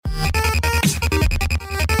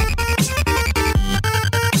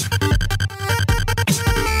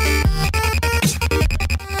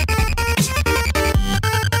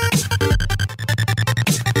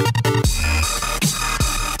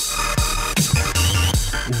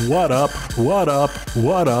What up? What up?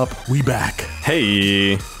 What up? We back.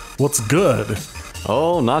 Hey. What's good?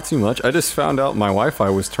 Oh, not too much. I just found out my Wi-Fi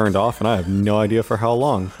was turned off and I have no idea for how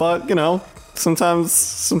long. But, you know,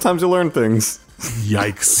 sometimes you learn things.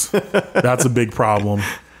 Yikes. That's a big problem.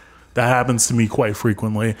 That happens to me quite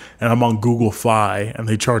frequently. And I'm on Google Fi and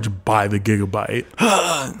they charge by the gigabyte.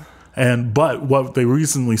 But what they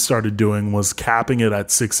recently started doing was capping it at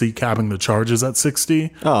 60, capping the charges at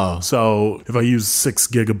 60. Oh. So if I use 6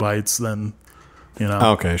 gigabytes, then, you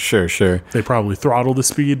know. Okay, sure. They probably throttle the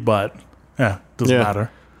speed, but doesn't matter.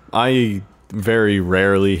 I very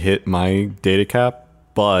rarely hit my data cap,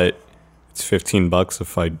 but it's $15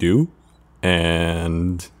 if I do.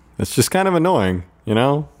 And it's just kind of annoying, you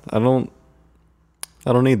know? I don't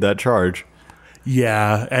need that charge.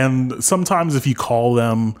 Yeah, and sometimes if you call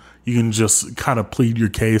them, you can just kind of plead your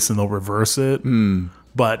case and they'll reverse it.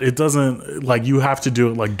 But it doesn't, like, you have to do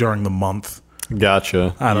it like during the month.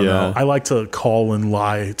 Gotcha. I don't know. I like to call and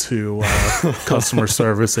lie to customer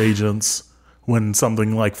service agents when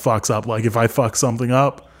something like fucks up. Like if I fuck something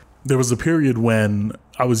up, there was a period when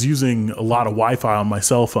I was using a lot of Wi-Fi on my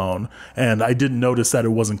cell phone and I didn't notice that it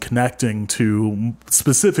wasn't connecting to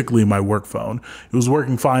specifically my work phone. It was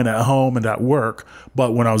working fine at home and at work,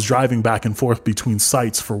 but when I was driving back and forth between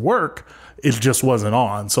sites for work, it just wasn't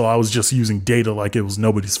on. So I was just using data like it was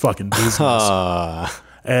nobody's fucking business.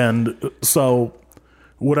 And so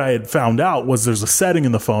what I had found out was there's a setting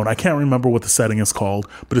in the phone. I can't remember what the setting is called,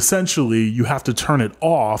 but essentially you have to turn it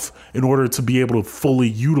off in order to be able to fully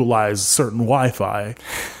utilize certain Wi-Fi.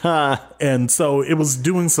 And so it was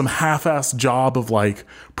doing some half-assed job of like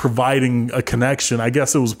providing a connection. I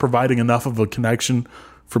guess it was providing enough of a connection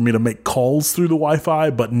for me to make calls through the Wi-Fi,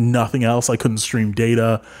 but nothing else. I couldn't stream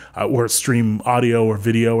data or stream audio or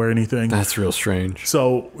video or anything. That's real strange.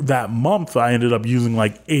 So that month, I ended up using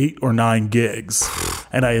like 8 or 9 gigs.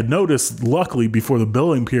 And I had noticed, luckily, before the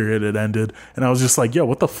billing period had ended, and I was just like, yo,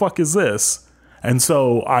 what the fuck is this? And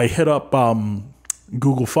so I hit up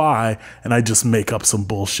Google Fi, and I just make up some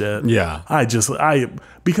bullshit. Yeah.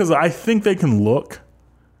 Because I think they can look,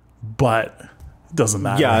 but it doesn't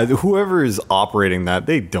matter. Yeah, whoever is operating that,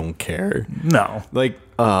 they don't care. No. Like,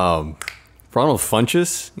 Ronald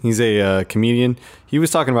Funches, he's a comedian. He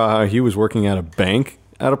was talking about how he was working at a bank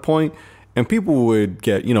at a point, and people would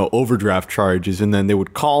get, overdraft charges, and then they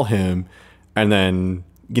would call him and then,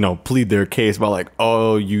 plead their case about like,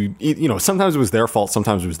 oh, sometimes it was their fault,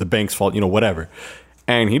 sometimes it was the bank's fault, whatever.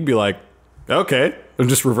 And he'd be like, okay, and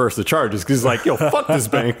just reverse the charges because he's like, yo, fuck this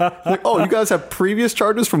bank. Like, oh, you guys have previous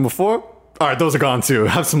charges from before? All right, those are gone too.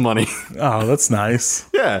 Have some money. Oh, that's nice.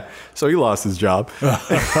 Yeah. So he lost his job. But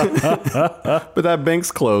that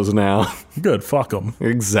bank's closed now. Good. Fuck them.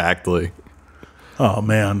 Exactly. Oh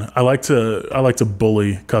man, I like to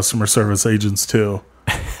bully customer service agents too.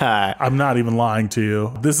 I'm not even lying to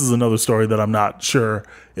you. This is another story that I'm not sure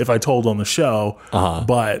if I told on the show,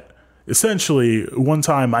 but essentially one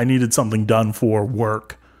time I needed something done for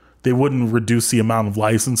work. They wouldn't reduce the amount of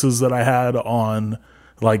licenses that I had on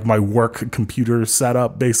like my work computer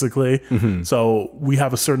setup, basically. Mm-hmm. So we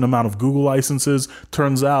have a certain amount of Google licenses.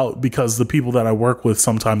 Turns out, because the people that I work with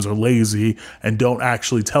sometimes are lazy and don't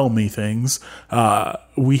actually tell me things,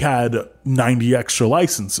 we had 90 extra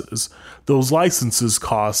licenses. Those licenses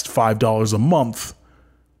cost $5 a month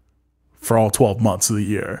for all 12 months of the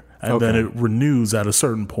year. And then it renews at a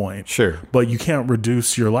certain point. Sure. But you can't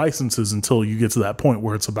reduce your licenses until you get to that point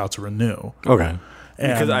where it's about to renew. Okay.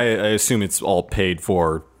 Because I assume it's all paid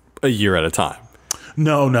for a year at a time.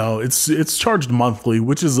 No, it's charged monthly,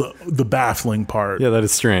 which is the baffling part. Yeah, that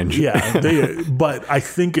is strange. Yeah, but I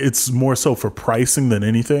think it's more so for pricing than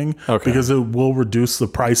anything. Okay. Because it will reduce the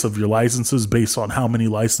price of your licenses based on how many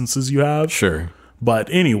licenses you have. Sure. But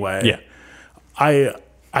anyway, yeah,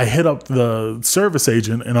 I hit up the service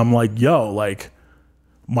agent and I'm like, yo, like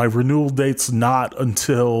my renewal date's not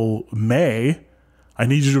until May. I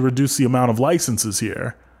need you to reduce the amount of licenses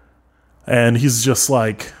here. And he's just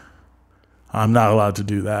like, I'm not allowed to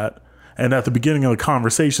do that. And at the beginning of the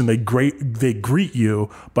conversation, they greet you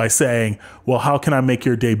by saying, well, how can I make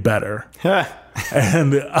your day better?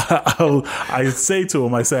 And I say to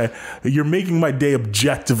him, I say, you're making my day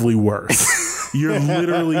objectively worse. You're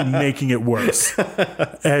literally making it worse.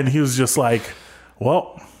 And he was just like,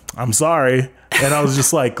 well, I'm sorry. And I was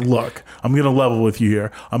just like, look, I'm going to level with you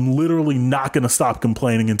here. I'm literally not going to stop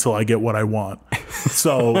complaining until I get what I want.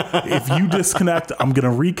 So if you disconnect, I'm going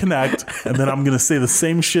to reconnect. And then I'm going to say the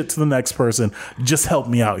same shit to the next person. Just help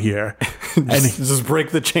me out here. just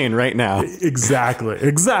break the chain right now. Exactly.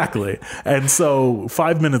 And so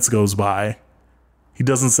 5 minutes goes by. He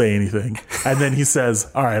doesn't say anything. And then he says,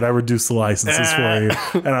 all right, I reduced the licenses for you.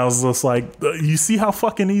 And I was just like, you see how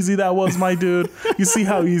fucking easy that was, my dude? You see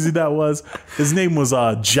how easy that was? His name was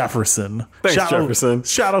Jefferson. Thanks, Jefferson.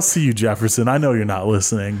 Shout outs to you, Jefferson. I know you're not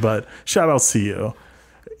listening, but shout outs to you.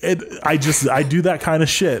 I do that kind of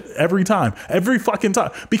shit every fucking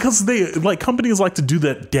time, because companies like to do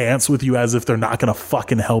that dance with you as if they're not gonna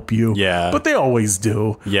fucking help you. Yeah, but they always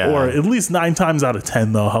do. Yeah, or at least 9 times out of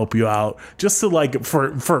 10 they'll help you out just to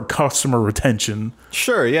for customer retention.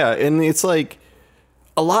 Sure, yeah, and it's like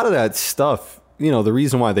a lot of that stuff. The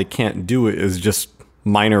reason why they can't do it is just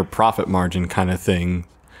minor profit margin kind of thing,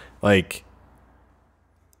 like.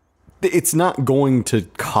 It's not going to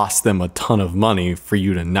cost them a ton of money for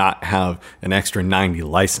you to not have an extra 90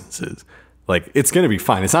 licenses. Like, it's going to be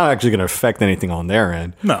fine. It's not actually going to affect anything on their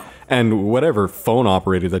end. No. And whatever phone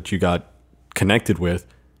operator that you got connected with,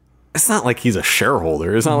 it's not like he's a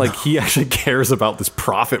shareholder. It's not like he actually cares about this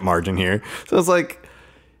profit margin here. So it's like,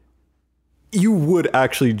 you would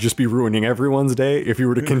actually just be ruining everyone's day if you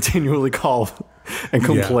were to continually call and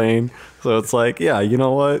complain. Yeah. So it's like, yeah, you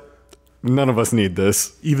know what? None of us need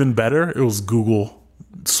this. Even better, it was Google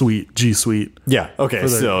Suite, G Suite. Yeah. Okay.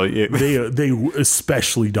 So they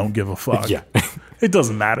especially don't give a fuck. Yeah. It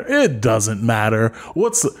doesn't matter. It doesn't matter.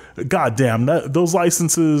 Goddamn, those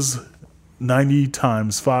licenses, 90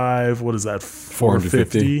 times 5. What is that?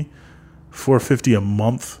 450. 450 a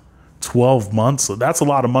month. 12 months. So that's a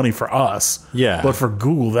lot of money for us. Yeah. But for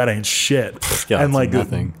Google, that ain't shit. Yeah, and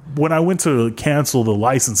nothing. When I went to cancel the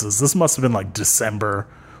licenses, this must have been December.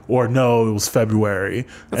 Or no, it was February.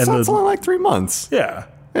 That's only like 3 months. Yeah.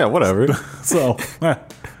 Yeah, whatever. So,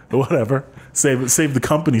 whatever. Save the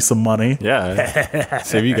company some money. Yeah.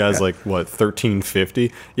 Save you guys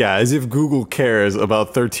 $13.50? Yeah, as if Google cares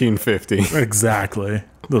about $13.50. Exactly.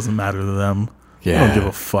 Doesn't matter to them. Yeah. I don't give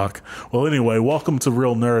a fuck. Well, anyway, welcome to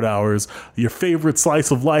Real Nerd Hours, your favorite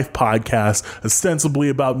slice of life podcast, ostensibly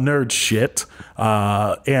about nerd shit,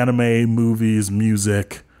 anime, movies,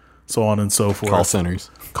 music, so on and so forth.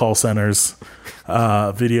 Call centers,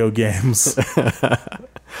 video games.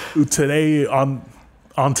 Today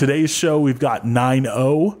on today's show, we've got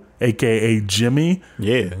 9-0, aka Jimmy.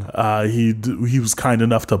 Yeah. He was kind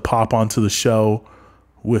enough to pop onto the show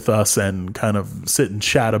with us and kind of sit and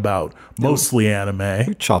chat about mostly anime.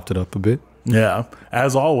 We chopped it up a bit. Yeah.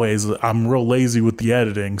 As always, I'm real lazy with the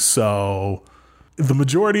editing, so the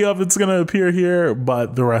majority of it's going to appear here,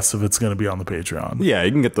 but the rest of it's going to be on the Patreon. Yeah,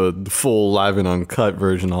 you can get the full live and uncut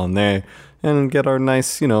version on there and get our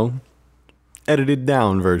nice, edited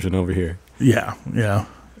down version over here. Yeah, yeah.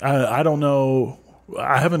 I don't know.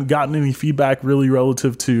 I haven't gotten any feedback really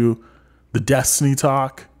relative to the Destiny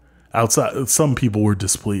talk. Outside, some people were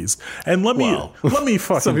displeased, and let me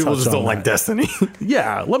fucking. Some people touch just on don't like Destiny.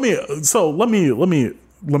 Yeah, let me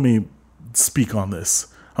speak on this.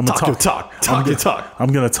 I'm gonna talk.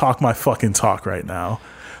 I'm gonna talk my fucking talk right now.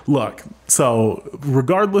 Look, so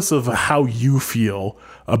regardless of how you feel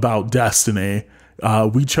about Destiny,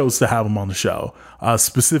 we chose to have him on the show.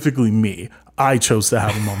 Specifically me. I chose to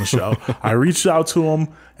have him on the show. I reached out to him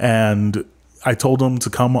and I told him to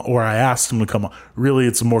come, or I asked him to come on. Really,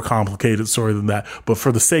 it's a more complicated story than that. But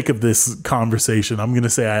for the sake of this conversation, I'm going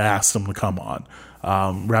to say I asked him to come on,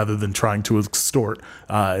 rather than trying to extort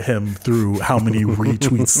him through how many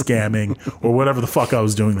retweets scamming or whatever the fuck I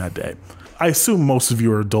was doing that day. I assume most of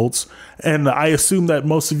you are adults, and I assume that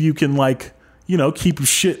most of you can keep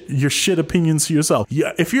your shit opinions to yourself.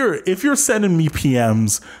 Yeah, if you're sending me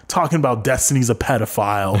PMs talking about Destiny's a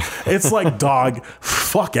pedophile, it's like, dog,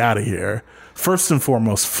 fuck out of here. First and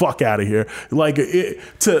foremost, fuck out of here.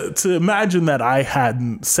 To imagine that I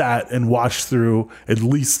hadn't sat and watched through at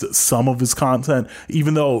least some of his content,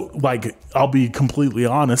 even though, I'll be completely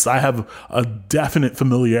honest, I have a definite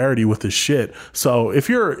familiarity with his shit. So if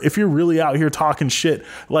you're really out here talking shit,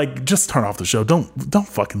 just turn off the show. Don't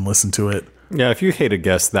fucking listen to it. Yeah, if you hate a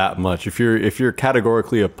guest that much, if you're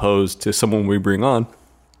categorically opposed to someone we bring on,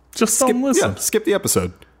 just don't listen. Yeah, skip the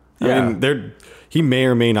episode. Yeah. I mean, he may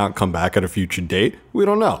or may not come back at a future date. We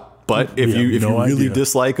don't know. But if you really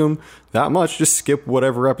dislike him that much, just skip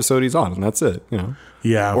whatever episode he's on, and that's it.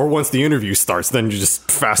 Yeah. Or once the interview starts, then you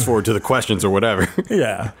just fast forward to the questions or whatever.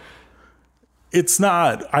 Yeah. It's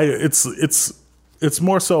not. It's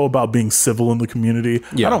more so about being civil in the community.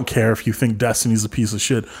 Yeah. I don't care if you think Destiny's a piece of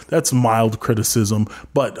shit. That's mild criticism.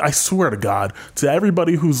 But I swear to God, to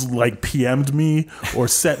everybody who's PM'd me or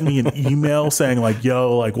sent me an email saying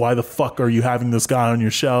yo, why the fuck are you having this guy on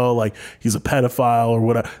your show? He's a pedophile or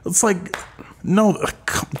whatever. It's no,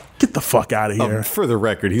 get the fuck out of here. For the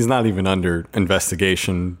record, he's not even under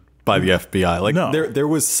investigation by the FBI. Like No. there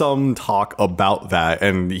was some talk about that,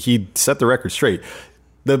 and he set the record straight.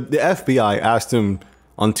 The FBI asked him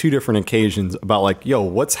on 2 different occasions about like, yo,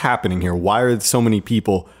 what's happening here? Why are so many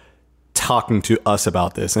people talking to us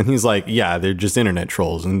about this? And he's like, yeah, they're just internet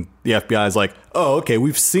trolls. And the FBI is like, oh, okay,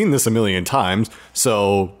 we've seen this a million times.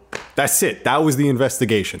 So that's it. That was the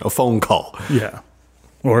investigation, a phone call. Yeah.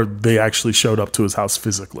 Or they actually showed up to his house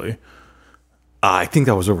physically. I think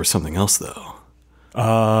that was over something else, though.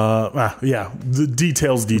 Yeah. The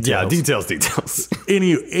details. Yeah, details.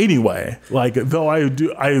 Anyway, like, though I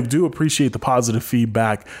do appreciate the positive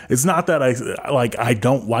feedback. It's not that I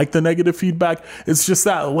don't like the negative feedback. It's just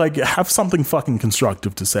that, like, have something fucking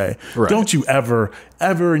constructive to say. Right. Don't you ever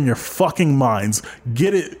in your fucking minds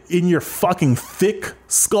get it in your fucking thick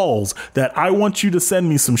skulls that I want you to send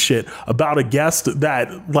me some shit about a guest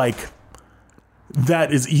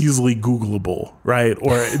that is easily Googleable, right?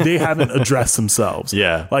 Or they haven't addressed themselves.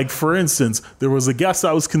 Yeah. Like, for instance, there was a guest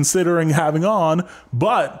I was considering having on,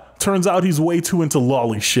 but turns out he's way too into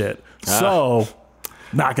lolly shit. So,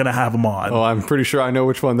 not going to have him on. Oh, I'm pretty sure I know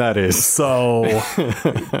which one that is. So,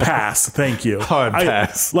 pass. Thank you. Hard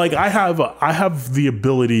pass. I have the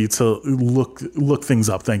ability to look things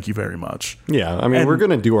up. Thank you very much. Yeah, I mean, we're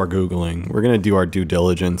going to do our Googling. We're going to do our due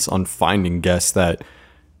diligence on finding guests that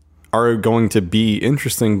are going to be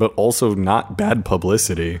interesting, but also not bad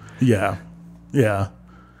publicity. Yeah.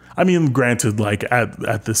 I mean, granted, like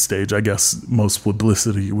at this stage, I guess most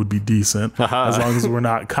publicity would be decent as long as we're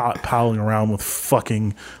not palling around with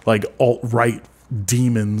fucking like alt-right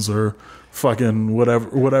demons or fucking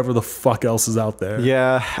whatever the fuck else is out there.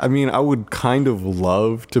 Yeah, I mean, I would kind of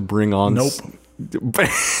love to bring on. Nope.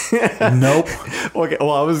 Nope. Okay,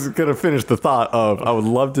 well, I was gonna finish the thought of I would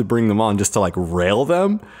love to bring them on just to like rail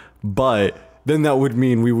them, but then that would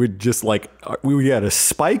mean we would just like we would get a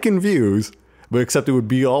spike in views, but except it would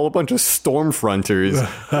be all a bunch of Stormfronters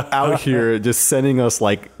out here just sending us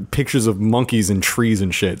like pictures of monkeys and trees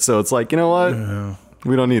and shit. So it's like, you know what? Yeah.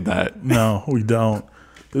 We don't need that. No, we don't.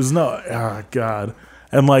 There's no. Oh, God.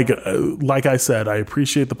 And like I said, I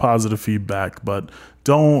appreciate the positive feedback, but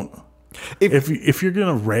don't. If you're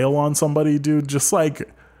gonna rail on somebody, dude, just like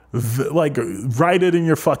write it in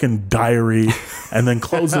your fucking diary and then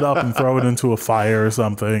close it up and throw it into a fire or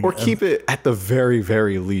something, or keep it at the very,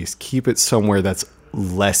 very least. Keep it somewhere that's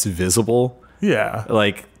less visible. Yeah,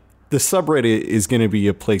 like the subreddit is going to be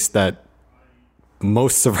a place that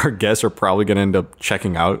most of our guests are probably going to end up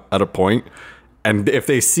checking out at a point, and if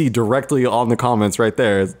they see directly on the comments right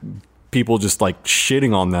there, people just like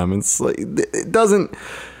shitting on them, it's like it doesn't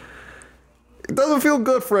feel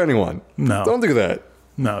good for anyone. No, don't do that.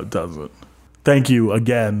 No, it doesn't. Thank you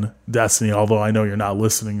again, Destiny, although I know you're not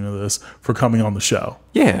listening to this, for coming on the show.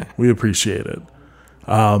 Yeah. We appreciate it.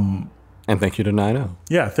 And thank you to 9-0.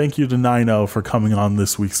 Yeah, thank you to 9-0 for coming on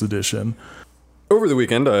this week's edition. Over the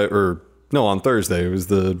weekend, on Thursday, it was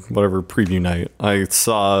the whatever preview night, I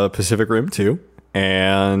saw Pacific Rim 2,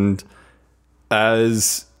 and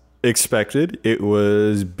as expected, it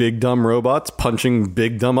was big dumb robots punching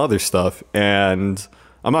big dumb other stuff, and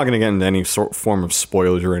I'm not going to get into any form of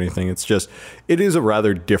spoilers or anything. It's just, it is a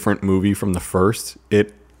rather different movie from the first.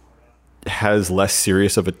 It has less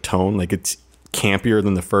serious of a tone. Like, it's campier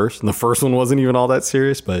than the first. And the first one wasn't even all that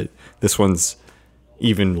serious, but this one's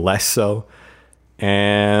even less so.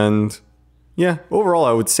 And yeah, overall,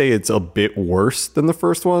 I would say it's a bit worse than the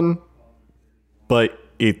first one, but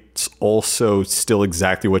it's also still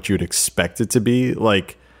exactly what you'd expect it to be.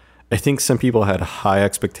 Like, I think some people had high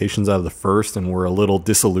expectations out of the first and were a little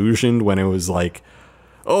disillusioned when it was like,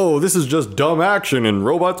 oh, this is just dumb action and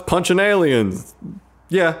robots punching aliens.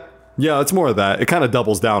 Yeah, it's more of that. It kind of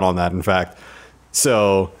doubles down on that, in fact.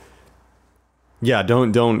 So, yeah,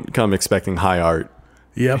 don't come expecting high art.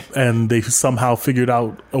 Yep, and they somehow figured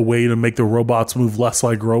out a way to make the robots move less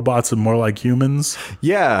like robots and more like humans.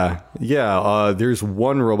 Yeah. There's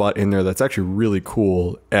one robot in there that's actually really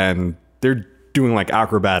cool, and they're doing like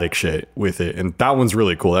acrobatic shit with it, and that one's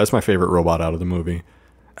really cool. That's my favorite robot out of the movie.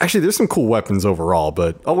 Actually, there's some cool weapons overall,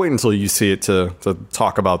 but I'll wait until you see it to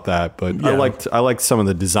talk about that. But yeah. I liked some of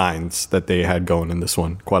the designs that they had going in this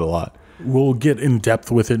one quite a lot. We'll get in depth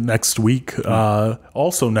with it next week.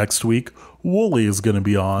 Also next week, Wooly is going to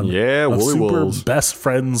be on. Yeah, Wooly Super Wolves. Best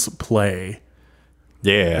Friends play.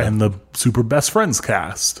 Yeah, and the Super Best Friends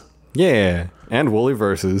cast. Yeah, and Wooly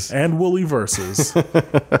versus.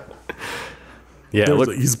 Yeah,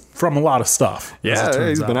 he's from a lot of stuff. Yeah,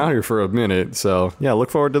 he's been out here for a minute, so yeah,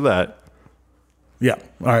 look forward to that. Yeah.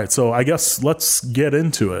 All right, so I guess let's get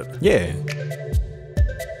into it. Yeah.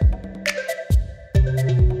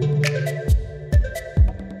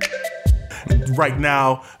 right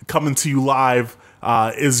now, coming to you live,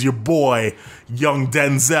 is your boy, Young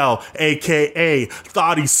Denzel, a.k.a.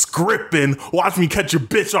 Thotty Scrippin'. Watch me catch your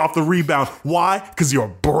bitch off the rebound. Why? Because you're a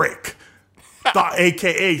brick.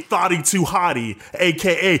 A.k.a. Thotty Too Hottie,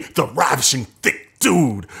 a.k.a. The Ravishing Thick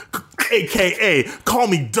Dude, a.k.a. Call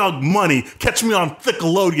Me Doug Money. Catch me on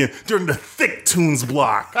Thickelodeon during the Thick Tunes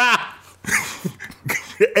block.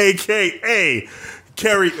 a.k.a.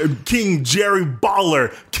 King Jerry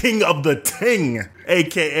Baller, King of the Ting,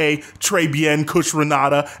 a.k.a. Trey Bien Kush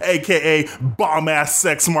Renata, a.k.a. Bomb Ass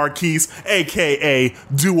Sex Marquise, a.k.a.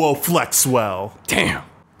 Duo Flexwell. Damn.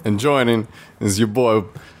 And joining is your boy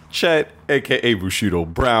Chet, a.k.a. Bushido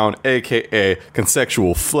Brown, a.k.a.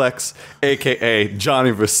 Consexual Flex, a.k.a.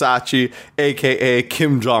 Johnny Versace, a.k.a.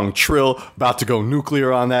 Kim Jong Trill, about to go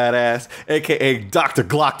nuclear on that ass, a.k.a. Dr.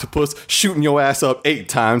 Gloctopus, shooting your ass up 8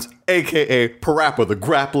 times, a.k.a. Parappa the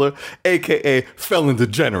Grappler, a.k.a. Felon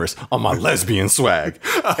DeGeneres on my lesbian swag,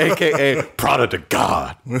 a.k.a. Product of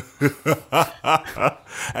God.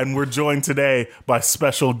 And we're joined today by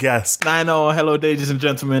special guest Nino, hello, ladies and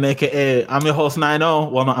gentlemen, aka I'm your host Nino.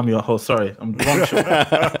 Well, not I'm your host. Sorry, I'm the wrong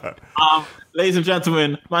show. Ladies and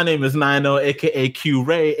gentlemen, my name is Nino, aka Q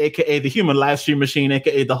Ray, aka the Human Livestream Machine,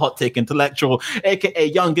 aka the Hot Take Intellectual, aka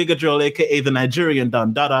Young Giga Drill, aka the Nigerian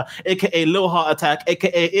Don Dada, aka Lil Heart Attack,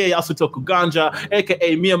 aka Ieyasu Toku Ganja,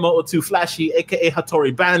 aka Miyamoto 2 Flashy, aka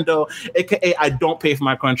Hattori Bando, aka I don't pay for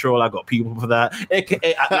my Crunchyroll, I got people for that,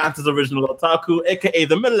 aka Atlanta's Original Otaku, aka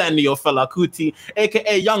the Millennial Fela Kuti,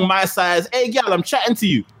 aka Young My Size. Hey, y'all, I'm chatting to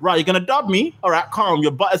you. Right, you're gonna dub me? All right, calm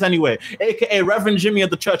your butters anyway. Aka Reverend Jimmy of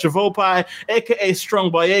the Church of Opie, aka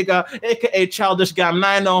Strong Boyega, aka Childish Gam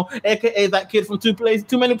Nino, aka that kid from too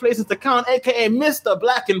many places to count, aka Mr.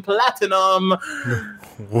 Black and Platinum.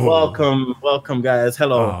 Welcome, guys.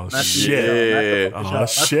 Hello. Oh, shit. Oh,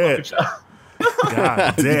 shit.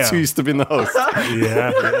 God damn. You two used to be the host.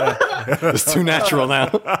 Yeah. It's too natural now.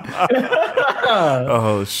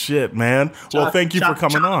 Oh, shit, man. Well, thank you for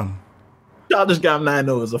coming on. Childish Gam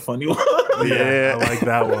Nino is a funny one. Yeah, I like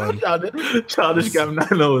that one. Childish Gam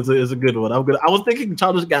Nino is a good one. I was thinking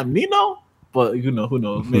Childish Gam Nino, but who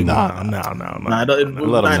knows? Maybe. No.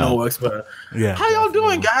 Nino works better. Yeah. How y'all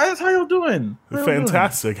doing, guys? How y'all doing?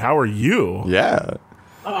 Fantastic. How are you? Yeah.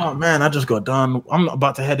 Oh man, I just got done. I'm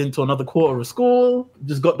about to head into another quarter of school.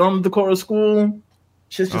 Just got done with the quarter of school.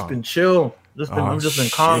 Shit's just been chill. I'm just been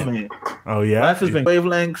calm, man. Oh yeah. Life has been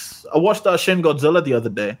wavelengths. I watched Shin Godzilla the other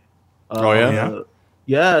day.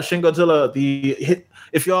 Yeah, Shin Godzilla.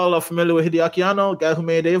 If y'all are familiar with Hideaki Anno, guy who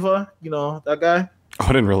made Eva, you know that guy. Oh, I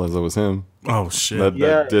didn't realize it was him. Oh shit.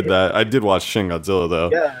 That. I did watch Shin Godzilla though.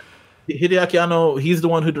 Yeah. Hideaki Anno, he's the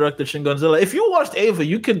one who directed Shin Godzilla. If you watched Eva,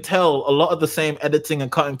 you can tell a lot of the same editing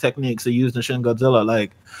and cutting techniques are used in Shin Godzilla.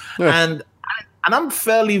 And I'm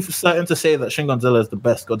fairly certain to say that Shin Godzilla is the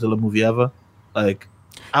best Godzilla movie ever. Like,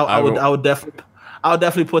 I would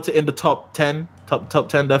definitely put it in the top 10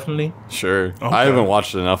 definitely. Sure. Okay. I haven't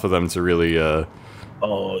watched enough of them to really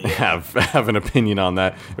have an opinion on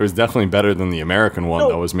that. It was definitely better than the American one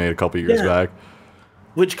that was made a couple years back.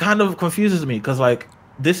 Which kind of confuses me because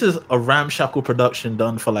this is a ramshackle production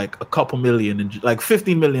done for a couple million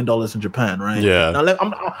 $15 million in Japan, right? Yeah. Now,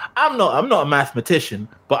 I'm not a mathematician,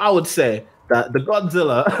 but I would say that the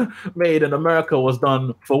Godzilla made in America was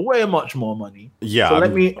done for way much more money. Yeah. So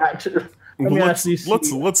let me actually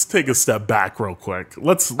let's take a step back real quick.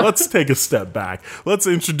 Let's take a step back. Let's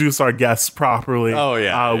introduce our guests properly. Oh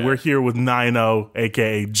yeah. We're here with Nino,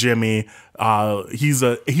 aka Jimmy. He's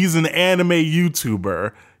an anime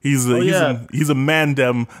YouTuber. He's a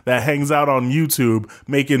mandem that hangs out on YouTube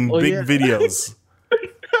making big videos.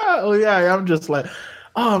 I'm just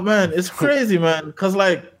oh man, it's crazy, man. Because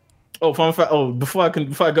before I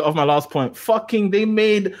get off my last point, they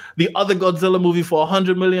made the other Godzilla movie for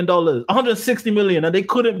 $100 million, $160 million, and they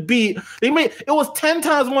couldn't beat. It was 10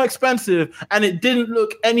 times more expensive, and it didn't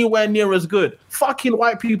look anywhere near as good. Fucking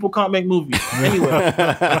white people can't make movies anyway.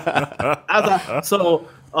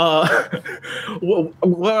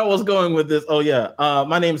 Where I was going with this?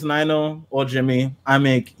 My name's Nino or Jimmy. I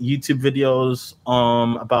make YouTube videos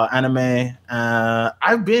about anime.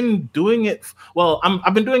 I've been doing it.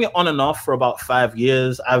 I've been doing it on and off for about 5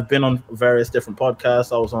 years. I've been on various different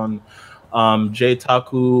podcasts. I was on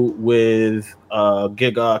J-Taku with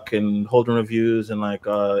Gigok and Holden Reviews and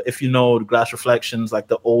if you know Glass Reflections,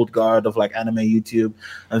 the old guard of anime YouTube.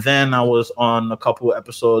 And then I was on a couple of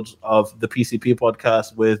episodes of the PCP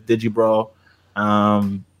podcast with Digibro.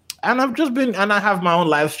 And I've just been, and I have my own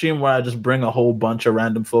live stream where I just bring a whole bunch of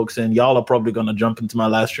random folks in. Y'all are probably going to jump into my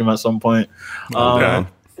live stream at some point. Okay.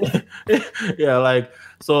 Yeah, like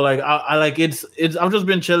so, like I like it's. I've just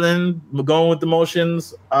been chilling, going with the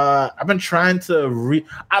motions. I've been trying to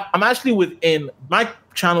I'm actually within my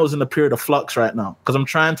channel is in a period of flux right now because I'm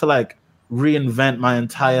trying to like reinvent my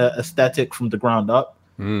entire aesthetic from the ground up,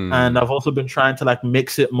 and I've also been trying to like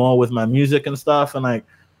mix it more with my music and stuff, and like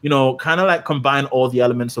kind of like combine all the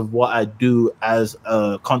elements of what I do as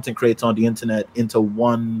a content creator on the internet into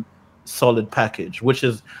one solid package, which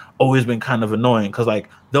has always been kind of annoying because like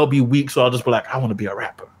there'll be weeks where I'll just be like, I want to be a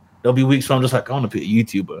rapper. There'll be weeks where I'm just like, I want to be a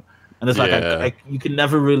YouTuber, and it's like you can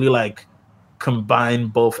never really like combine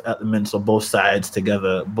both elements or both sides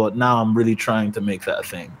together. But now I'm really trying to make that a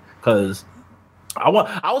thing because I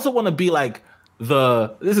also want to be like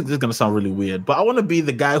this is gonna sound really weird, but I want to be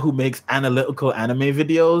the guy who makes analytical anime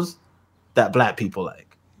videos that black people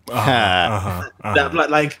like. That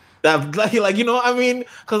like you know what I mean?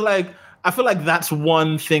 Because like I feel like that's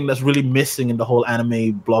one thing that's really missing in the whole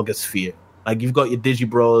anime blogosphere. Like you've got your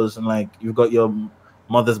Digibros and like you've got your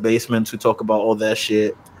Mother's Basements who talk about all their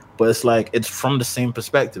shit, but it's like it's from the same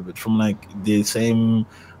perspective. It's from like the same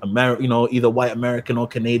either white American or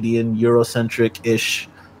Canadian Eurocentric ish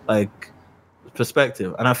like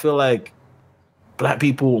perspective. And I feel like black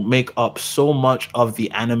people make up so much of the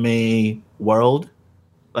anime world,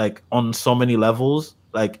 like on so many levels,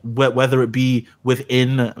 like whether it be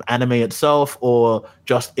within anime itself or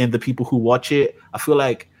just in the people who watch it. I feel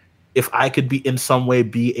like if I could be in some way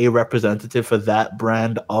be a representative for that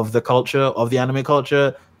brand of the culture, of the anime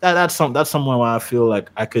culture, that's somewhere where I feel like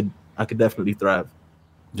I could definitely thrive.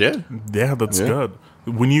 Yeah, that's good.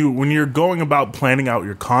 When you're going about planning out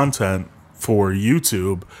your content for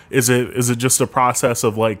YouTube, is it just a process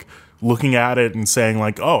of like looking at it and saying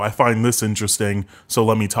like, oh, I find this interesting, so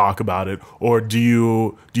let me talk about it, or do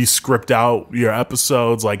you script out your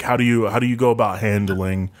episodes? Like how do you go about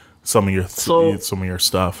handling some of your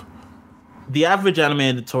stuff? The average anime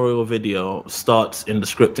editorial video starts in the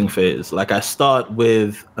scripting phase. Like I start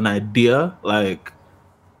with an idea, like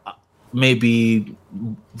maybe,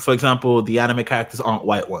 for example, the anime characters aren't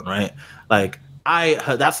white one, right? Like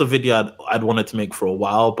that's a video I'd wanted to make for a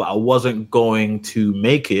while, but I wasn't going to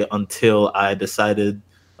make it until I decided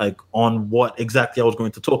like on what exactly I was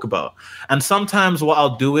going to talk about. And sometimes what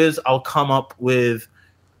I'll do is I'll come up with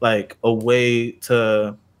like a way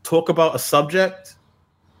to talk about a subject,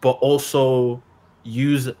 but also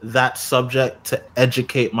use that subject to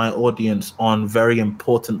educate my audience on very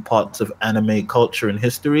important parts of anime culture and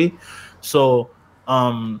history. So,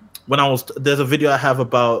 there's a video I have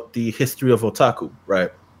about the history of otaku, right?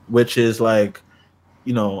 Which is like,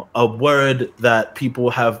 a word that people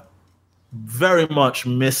have very much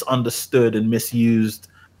misunderstood and misused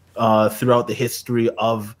throughout the history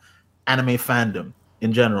of anime fandom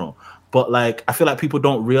in general. But like, I feel like people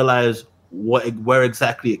don't realize where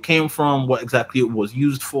exactly it came from, what exactly it was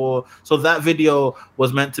used for. So that video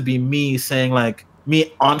was meant to be me saying like,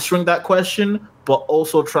 me answering that question, but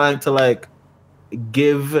also trying to like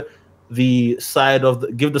give the side of the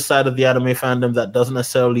anime fandom that doesn't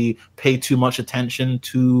necessarily pay too much attention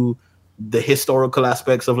to the historical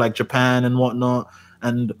aspects of like Japan and whatnot,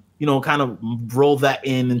 and kind of roll that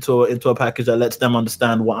into a package that lets them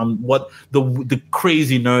understand what the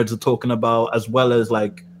crazy nerds are talking about, as well as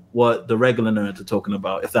like what the regular nerds are talking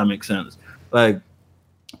about, if that makes sense. Like,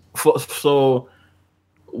 so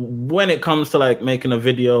when it comes to like making a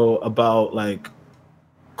video about like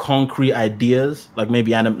concrete ideas, like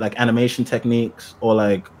maybe animation techniques or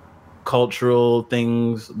like cultural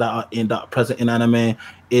things that are present in anime,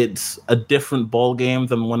 it's a different ball game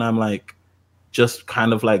than when I'm like just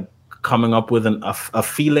kind of like coming up with a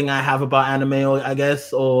feeling I have about anime, or I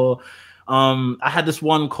guess, or I had this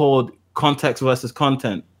one called Context versus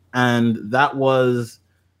Content, and that was,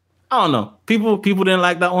 I don't know, people didn't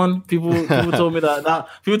like that one. People told me that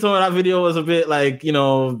video was a bit like,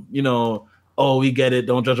 oh, we get it,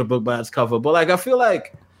 don't judge a book by its cover. But like, I feel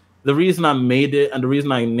like the reason I made it and the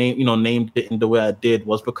reason I named it in the way I did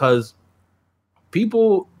was because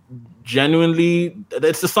people genuinely,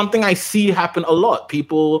 it's just something I see happen a lot.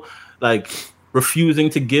 People like refusing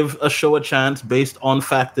to give a show a chance based on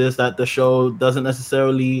factors that the show doesn't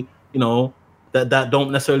necessarily, that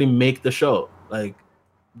don't necessarily make the show. Like,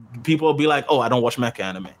 people will be like, oh, I don't watch mecha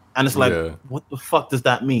anime. And it's like, what the fuck does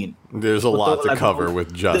that mean? There's a lot to cover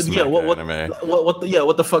with just mecha anime.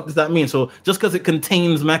 What the fuck does that mean? So just because it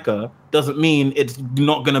contains mecha doesn't mean it's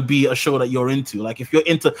not gonna be a show that you're into. Like if you're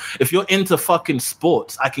into fucking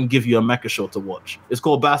sports, I can give you a mecha show to watch. It's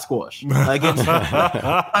called Basquash. Like it's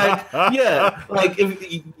like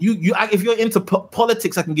if you're into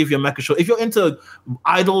politics, I can give you a mecha show. If you're into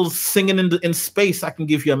idols singing in space, I can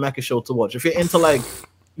give you a mecha show to watch. If you're into like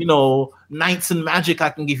Knights and Magic, I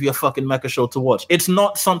can give you a fucking mecha show to watch. It's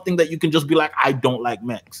not something that you can just be like, I don't like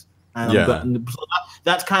mechs. And so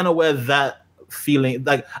that's kind of where that feeling,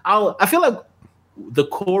 like, I feel like the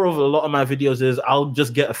core of a lot of my videos is I'll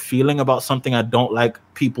just get a feeling about something I don't like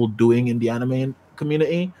people doing in the anime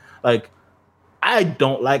community. Like, I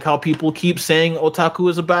don't like how people keep saying otaku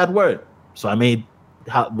is a bad word. So I made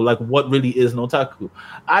what really is an otaku.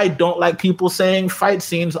 I don't like people saying fight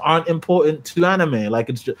scenes aren't important to anime. Like,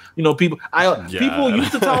 it's just, people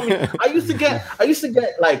used to tell me, I used to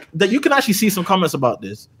get like that. You can actually see some comments about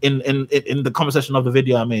this in the comment section of the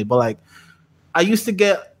video I made, but like, I used to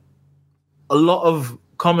get a lot of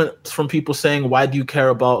comments from people saying, why do you care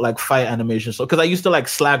about like fight animation? So because I used to like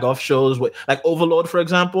slag off shows with like Overlord, for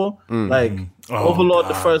example. Like Overlord,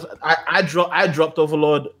 the first I dropped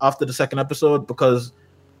Overlord after the second episode because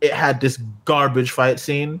it had this garbage fight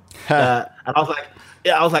scene and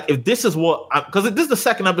I was like, if this is what, because this is the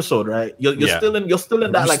second episode, right? You're still in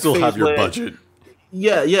that, like, still phase have your where, budget.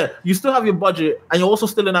 Yeah, you still have your budget, and you're also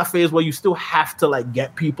still in that phase where you still have to like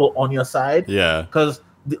get people on your side. Yeah, because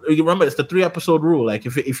you remember it's the 3-episode rule. Like,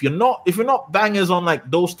 if you're not bangers on like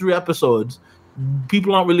those 3 episodes,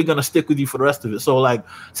 people aren't really gonna stick with you for the rest of it. So like,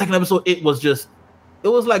 second episode, it was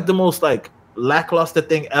like the most like lackluster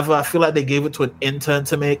thing ever. I feel like they gave it to an intern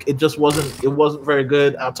to make. It wasn't very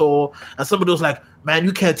good at all. And somebody was like, man,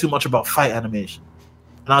 you care too much about fight animation.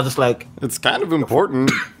 And I was just like, it's kind of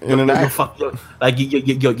important in an act. Like,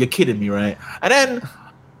 you're kidding me, right? And then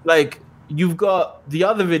like, you've got the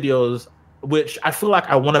other videos, which I feel like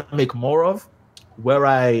I want to make more of, where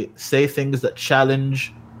I say things that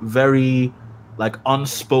challenge very like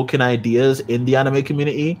unspoken ideas in the anime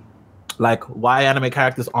community, like why anime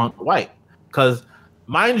characters aren't white. Because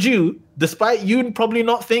mind you, despite you probably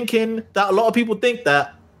not thinking that, a lot of people think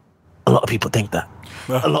that. A lot of people think that.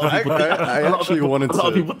 I actually wanted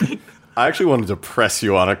to press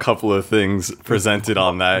you on a couple of things presented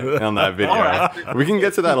on that video. Right. We can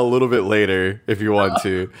get to that a little bit later if you want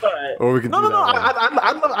to, right. Or we can.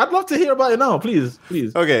 I'd love to hear about it now, please.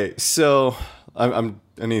 Okay, so I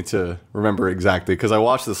need to remember exactly because I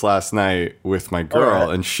watched this last night with my girl,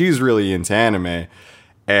 and she's really into anime,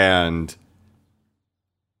 and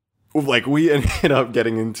like we ended up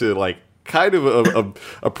getting into like kind of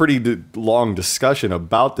a pretty long discussion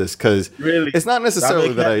about this because it's not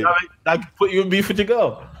necessarily that I put you in beef with your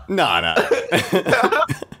girl. No.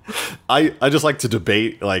 I just like to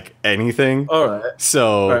debate like anything. All right.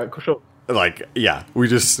 So Sure. Like, yeah, we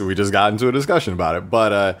just got into a discussion about it.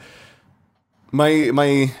 But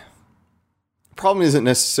my problem isn't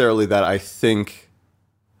necessarily that I think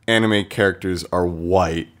anime characters are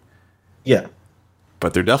white. Yeah.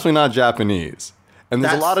 But they're definitely not Japanese. And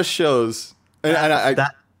there's a lot of shows.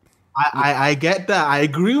 I get that. I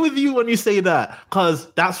agree with you when you say that, because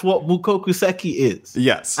that's what Mukoku Seki is.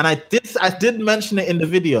 Yes. And I did mention it in the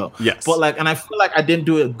video. Yes. But like, and I feel like I didn't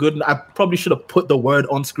do it good. I probably should have put the word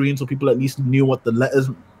on screen so people at least knew what the letters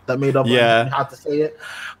that made up and how to say it.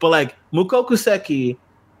 But like, Mukoku Seki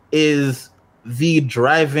is the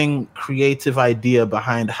driving creative idea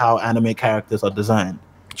behind how anime characters are designed.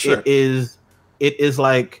 Sure. It is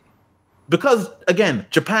like, because again,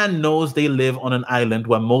 Japan knows they live on an island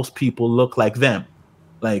where most people look like them.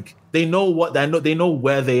 Like, they know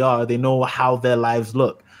where they are, they know how their lives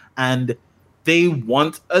look, and they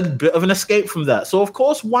want a bit of an escape from that. So of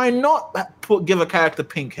course, why not give a character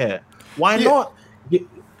pink hair? Why not?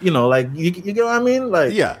 Like, you get what I mean?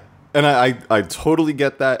 Like, yeah. And I totally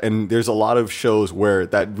get that, and there's a lot of shows where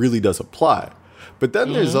that really does apply. But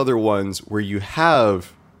then there's other ones where you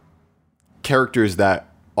have characters that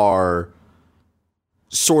are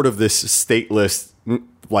sort of this stateless,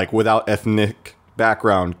 like without ethnic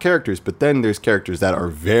background characters, but then there's characters that are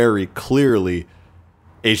very clearly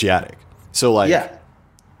Asiatic. So like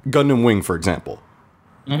Gundam Wing, for example.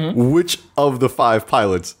 Which of the 5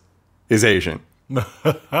 pilots is Asian?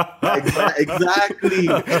 Exactly.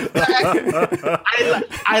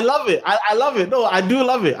 I love it. I love it. No, I do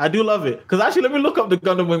love it. Because actually, let me look up the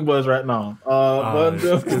Gundam Wing boys right now.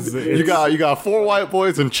 You got 4 white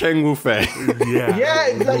boys and Cheng Wu Fei. Yeah,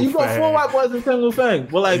 exactly. You got 4 white boys and Cheng Wu Fei.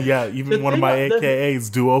 But like, even one of my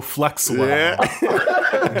AKAs, Duo Flex. Duo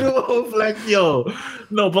Flex, yo.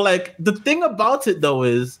 No, but like, the thing about it though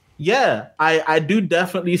is, I do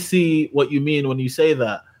definitely see what you mean when you say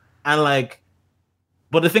that, and like.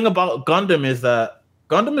 But the thing about Gundam is that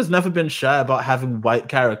Gundam has never been shy about having white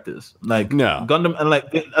characters. Like, no. Gundam, and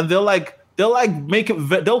they'll make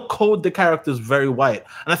it. They'll code the characters very white,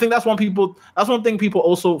 and I think that's one thing people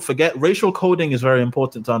also forget. Racial coding is very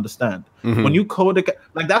important to understand. When you code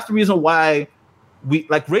that's the reason why we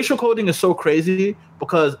like racial coding is so crazy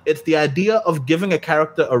because it's the idea of giving a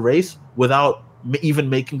character a race without even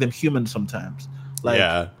making them human sometimes.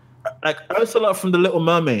 Like Ursula from The Little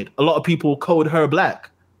Mermaid, a lot of people code her black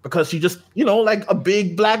because she just, like a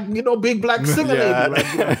big black singer lady.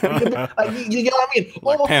 Like, you know what I mean?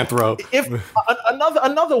 Like Panthro. If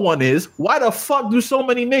another one is, why the fuck do so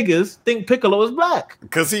many niggas think Piccolo is black?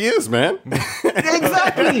 Because he is, man.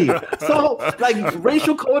 Exactly. So like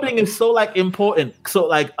racial coding is so like important. So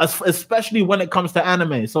like especially when it comes to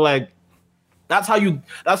anime. So like that's how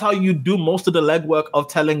you do most of the legwork of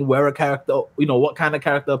telling where a character, what kind of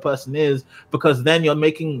character a person is, because then you're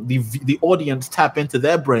making the audience tap into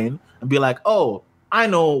their brain and be like, oh, I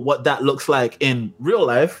know what that looks like in real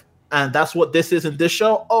life, and that's what this is in this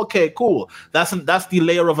show. Okay, cool. That's the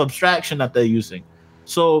layer of abstraction that they're using.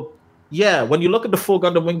 So yeah, when you look at the full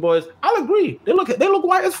Gundam Wing Boys, I'll agree. They look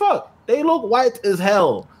white as fuck. They look white as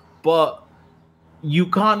hell. But you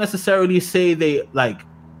can't necessarily say they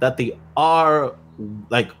are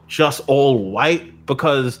like just all white,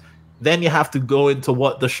 because then you have to go into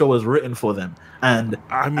what the show is written for them. And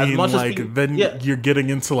I mean, you're getting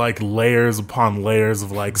into like layers upon layers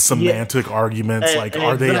of like semantic arguments. Like,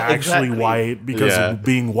 are they actually white? Because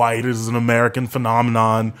being white is an American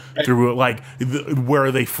phenomenon. Through like, where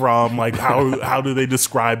are they from? Like, how do they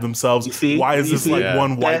describe themselves? Why is this like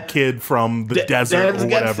one white kid from the desert or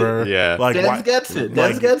whatever? Like, Dez gets it.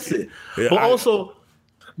 Dez gets it. But also,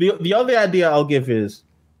 the other idea I'll give is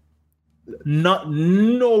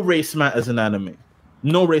no race matters in anime.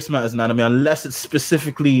 No race matters in anime unless it's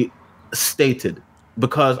specifically stated.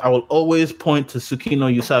 Because I will always point to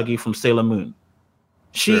Tsukino Usagi from Sailor Moon.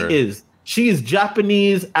 She is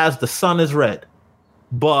Japanese as the sun is red,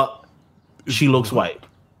 but she looks white.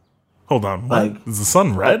 Hold on, what? Is the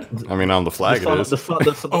sun red? I mean, on the flag it is.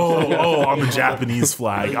 On the Japanese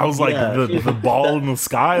flag. I was like, the ball in the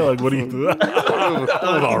sky? Like, what do you do?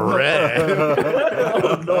 The red.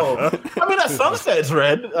 Oh, no. I mean, that sunset's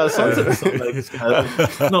red. Sunset's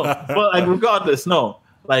no, but like, regardless, no.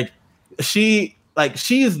 Like, she's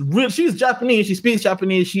Japanese. She speaks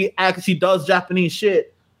Japanese. She does Japanese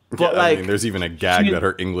shit. But I mean, there's even a gag that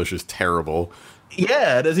her English is terrible.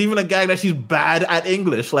 Yeah, there's even a gag that she's bad at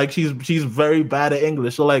English. Like she's very bad at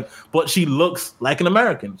English. So like, but she looks like an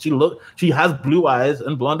American. She has blue eyes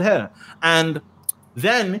and blonde hair. And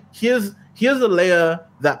then here's a layer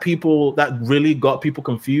that really got people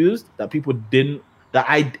confused, that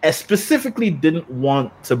I specifically didn't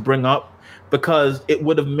want to bring up, because it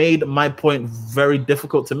would have made my point very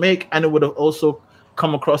difficult to make, and it would have also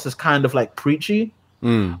come across as kind of like preachy.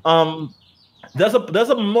 There's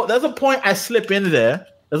a point I slip in there.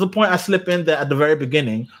 There's a point I slip in there at the very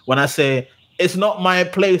beginning when I say it's not my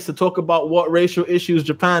place to talk about what racial issues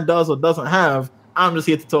Japan does or doesn't have. I'm just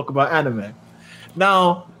here to talk about anime.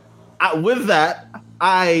 Now, with that,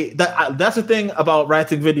 that's the thing about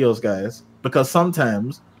writing videos, guys, because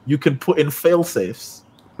sometimes you can put in fail safes.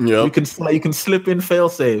 Yeah, you can slip in fail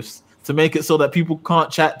safes to make it so that people can't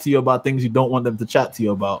chat to you about things you don't want them to chat to you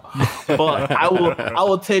about. But I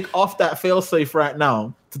will take off that failsafe right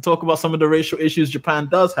now to talk about some of the racial issues Japan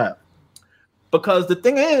does have. Because the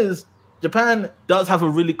thing is, Japan does have a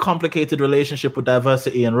really complicated relationship with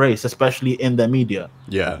diversity and race, especially in their media.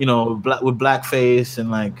 Yeah. With blackface and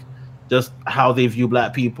like just how they view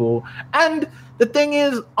black people. And the thing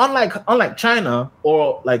is, unlike China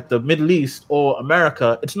or like the Middle East or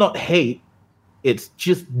America, it's not hate. It's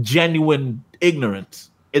just genuine ignorance.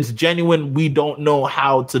 It's genuine, we don't know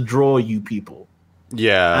how to draw you people.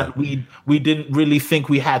 Yeah. And we didn't really think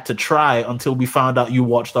we had to try until we found out you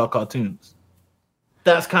watched our cartoons.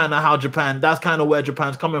 That's kind of where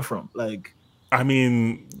Japan's coming from. Like, I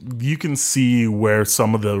mean, you can see where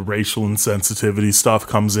some of the racial insensitivity stuff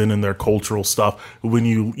comes in their cultural stuff when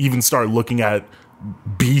you even start looking at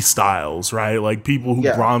B styles, right? Like people who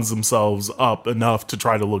bronze themselves up enough to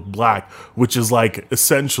try to look black, which is like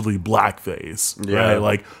essentially blackface, right?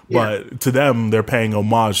 Like, but to them, they're paying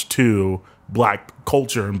homage to black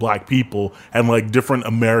culture and black people and like different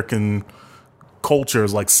American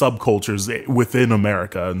cultures, like subcultures within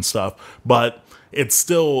America and stuff. But it's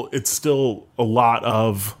still a lot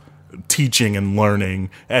of teaching and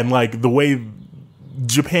learning, and like the way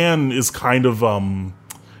Japan is kind of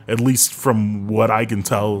at least from what I can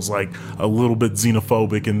tell, is like a little bit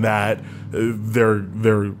xenophobic in that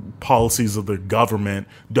their policies of the government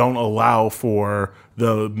don't allow for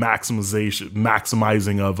the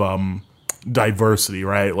maximizing of diversity,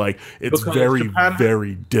 right? Like it's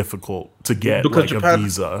very difficult to get like a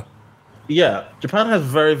visa. Yeah, Japan has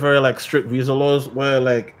very, very like strict visa laws where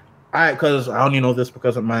like because I only know this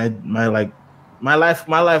because of my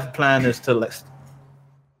life plan is to like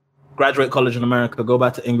graduate college in America, go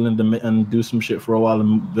back to England and do some shit for a while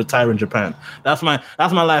and retire in Japan. That's my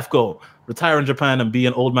life goal. Retire in Japan and be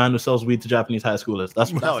an old man who sells weed to Japanese high schoolers.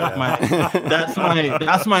 That's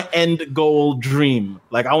my end goal dream.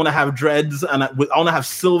 Like I want to have dreads and I want to have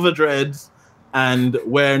silver dreads and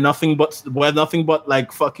wear nothing but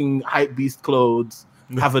like fucking hype beast clothes.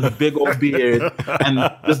 Have a big old beard and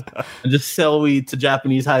just sell weed to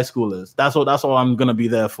Japanese high schoolers. That's all I'm gonna be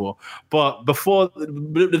there for. But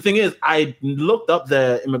the thing is, I looked up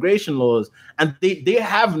their immigration laws, and they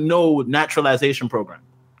have no naturalization program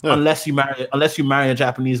unless you marry a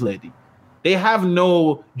Japanese lady. They have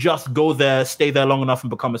no just go there, stay there long enough, and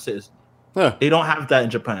become a citizen. Yeah. They don't have that in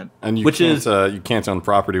Japan. And you can't own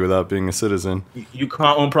property without being a citizen. You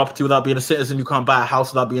can't own property without being a citizen. You can't buy a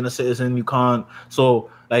house without being a citizen. You can't. So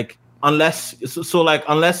unless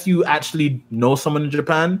you actually know someone in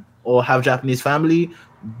Japan or have Japanese family,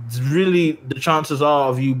 really the chances are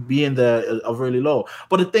of you being there are really low.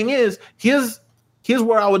 But the thing is, here's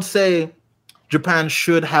where I would say Japan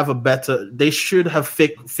should have they should have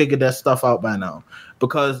figured their stuff out by now,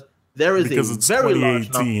 because it's very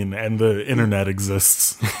 2018 and the internet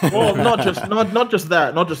exists. Well, not just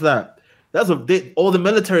that. That's all the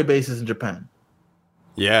military bases in Japan.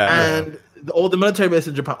 Yeah, and all the military bases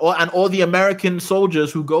in Japan, and all the American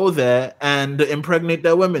soldiers who go there and impregnate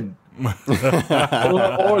their women,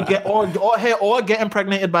 or get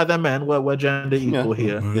impregnated by their men. We're gender equal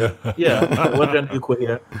here. Yeah, we're gender equal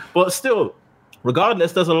here. But still,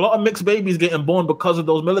 regardless, there's a lot of mixed babies getting born because of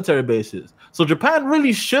those military bases. So Japan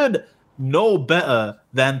really should know better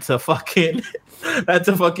than to fucking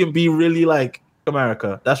be really like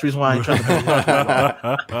America. That's the reason why I ain't trying to be here.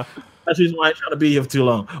 That's the reason why I ain't trying to be here for too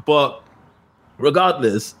long. But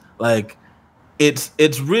regardless, like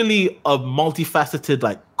it's really a multifaceted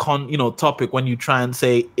topic when you try and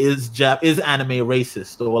say is anime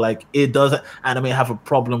racist, or like does anime have a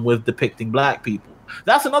problem with depicting black people?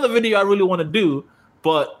 That's another video I really want to do,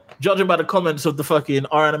 but judging by the comments of the fucking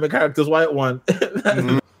our anime characters white one,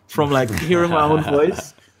 from like hearing my own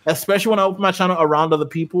voice, especially when I open my channel around other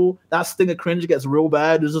people, that sting of cringe gets real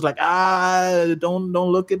bad. It's just like, don't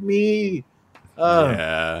look at me.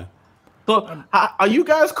 Yeah. So are you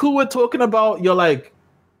guys cool with talking about your like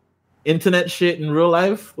internet shit in real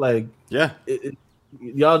life? Like, yeah,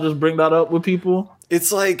 y'all just bring that up with people?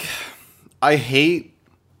 It's like I hate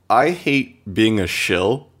being a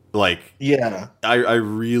shill. Like, yeah, I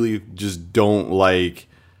really just don't like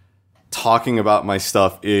talking about my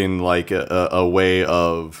stuff in like a way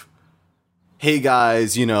of, hey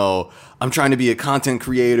guys, I'm trying to be a content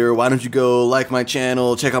creator. Why don't you go like my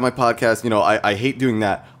channel, check out my podcast? I hate doing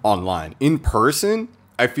that online. In person,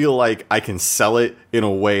 I feel like I can sell it in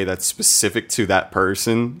a way that's specific to that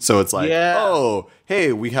person. So it's like, oh,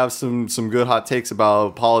 hey, we have some good hot takes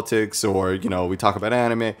about politics, or we talk about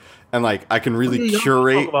anime, and like I can really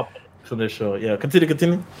curate for this show. Yeah,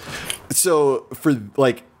 continue. So for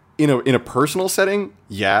like in a personal setting,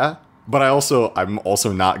 yeah, but I'm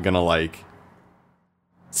also not gonna like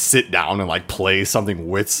sit down and like play something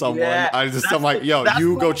with someone. Yeah, I'm like, yo,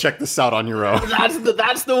 you go check this out on your own. That's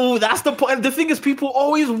the point. The thing is, people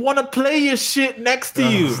always want to play your shit next to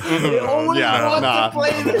you. They always want to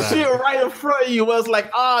play the shit right in front of you. Where it's like,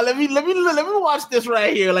 let me watch this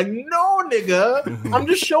right here. Like, no, nigga, I'm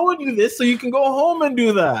just showing you this so you can go home and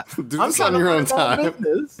do that. Do this on your own time.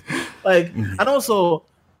 Like, and also,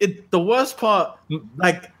 the worst part,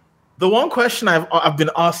 like, the one question I've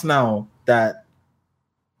been asked now that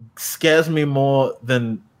scares me more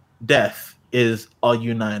than death is, are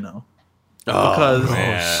you Nino? Because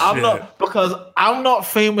I'm not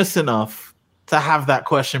famous enough to have that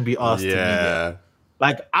question be asked to me yet.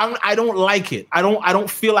 Like I don't like it. I don't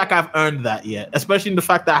feel like I've earned that yet, especially in the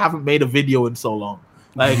fact that I haven't made a video in so long.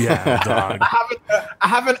 Like, dog. I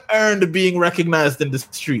haven't earned being recognized in the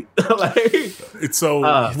street. Like, it's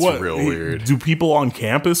real weird. Do people on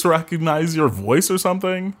campus recognize your voice or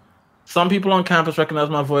something? Some people on campus recognize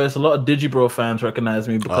my voice. A lot of Digibro fans recognize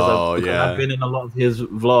me because I've been in a lot of his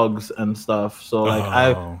vlogs and stuff. So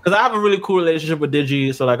like because I have a really cool relationship with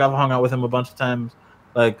Digi. So like I've hung out with him a bunch of times.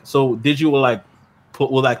 Like, so Digi will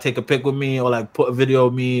take a pic with me or like put a video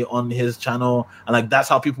of me on his channel, and like that's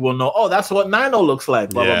how people will know, oh, that's what Nino looks like.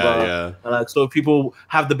 Blah blah blah. Yeah. And like, so if people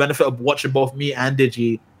have the benefit of watching both me and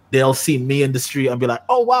Digi, they'll see me in the street and be like,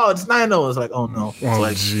 oh wow, it's Nino. It's like, oh no. Oh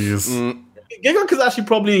like, jeez. Giga is actually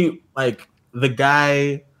probably like the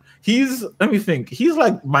guy. Let me think. He's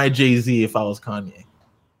like my Jay-Z if I was Kanye.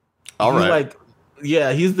 All right.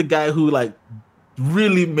 He's the guy who like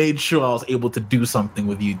really made sure I was able to do something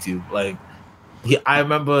with YouTube. Like, I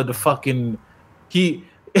remember the fucking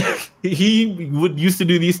he would used to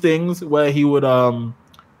do these things where he would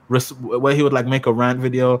where he would like make a rant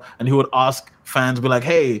video and he would ask fans, be like,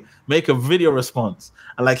 hey, make a video response.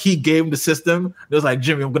 And like he gamed the system. It was like,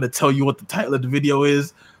 Jimmy, I'm gonna tell you what the title of the video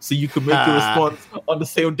is so you can make the response on the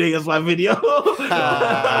same day as my video.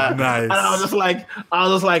 Nice. And I was just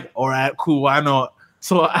like, all right, cool, why not?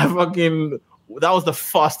 So that was the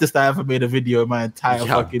fastest I ever made a video in my entire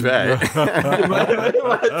fucking my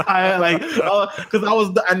entire like, because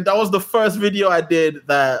that was the first video I did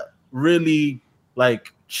that really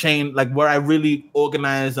like changed, like where I really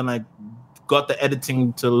organized and like got the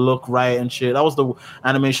editing to look right and shit. That was the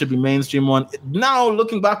Anime Should Be Mainstream one. Now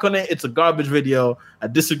looking back on it, it's a garbage video. I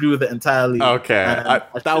disagree with it entirely. Okay,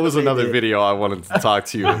 that was another video I wanted to talk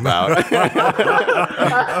to you about.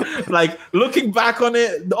 Like looking back on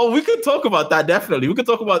it, we could talk about that. Definitely, we could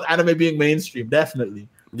talk about anime being mainstream. Definitely.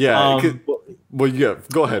 Yeah. Well, yeah.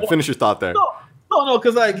 Go ahead. Finish your thought there. No,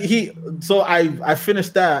 because like I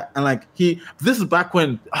finished that and like this is back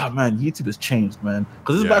when YouTube has changed, man.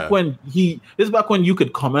 Because this is back when you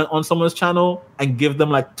could comment on someone's channel and give them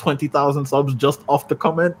like 20,000 subs just off the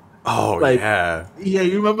comment. Oh, like, yeah. Yeah,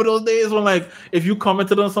 you remember those days when like if you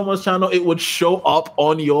commented on someone's channel, it would show up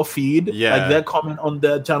on your feed. Yeah. Like their comment on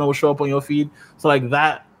their channel would show up on your feed. So like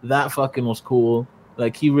that fucking was cool.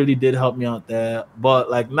 Like he really did help me out there.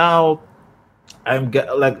 But like now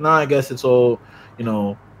I guess it's all, you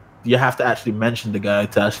know, you have to actually mention the guy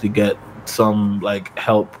to actually get some like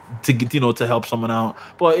help to get, to help someone out.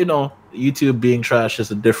 But YouTube being trash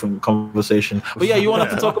is a different conversation. But yeah, you want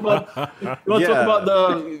to talk about talk about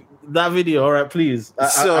that video? All right, please.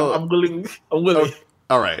 I'm willing.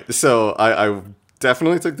 All right. So I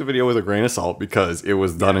definitely took the video with a grain of salt because it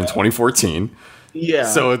was done in 2014. Yeah.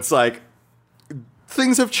 So it's like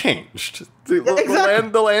things have changed.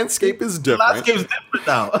 The landscape is different. The landscape's different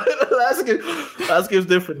now. The landscape's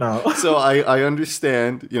different now. So I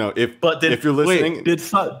understand, if you're listening.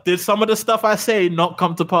 Did some of the stuff I say not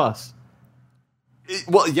come to pass?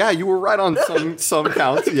 Well, yeah, you were right on some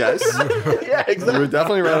counts, yes. Yeah, exactly. You were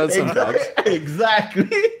definitely right on some counts. Exactly.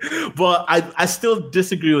 But I still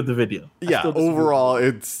disagree with the video. Yeah, overall,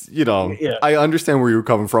 it's, I understand where you were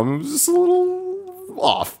coming from. It was just a little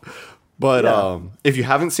off. But if you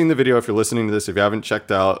haven't seen the video, if you're listening to this, if you haven't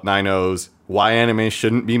checked out Nino's Why Anime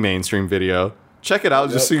Shouldn't Be Mainstream video, check it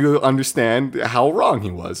out just so you understand how wrong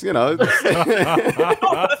he was. The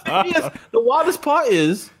thing is, the wildest part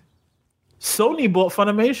is Sony bought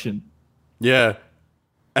Funimation. Yeah.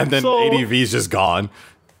 And then ADV's just gone.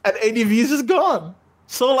 And ADV's just gone.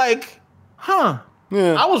 So like, I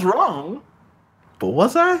was wrong. But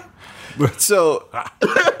was I? So,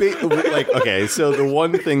 so the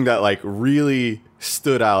one thing that like really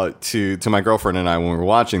stood out to my girlfriend and I when we were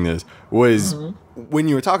watching this was when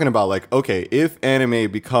you were talking about like, okay, if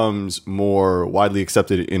anime becomes more widely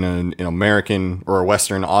accepted in an American or a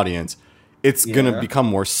Western audience, it's going to become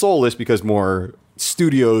more soulless because more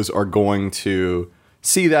studios are going to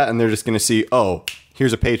see that and they're just going to see, oh,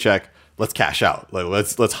 here's a paycheck, let's cash out, like,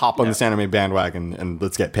 let's hop on this anime bandwagon and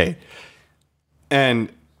let's get paid.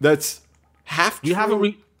 And that's half true.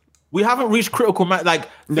 We haven't reached critical mass. Like,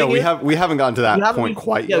 no, we haven't gotten to that point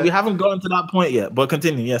quite yet. Yeah, we haven't gotten to that point yet. But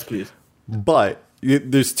continue, yes, please. But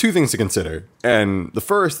there's two things to consider, and the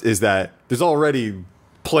first is that there's already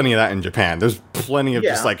plenty of that in Japan. There's plenty of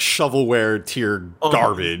just like shovelware tier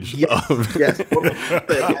garbage. Yes.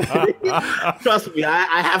 Trust me,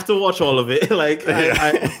 I have to watch all of it. Like,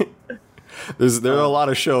 there are a lot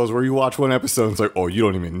of shows where you watch one episode and it's like, oh, you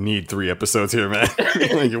don't even need 3 episodes here, man.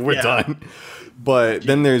 Like, we're done. But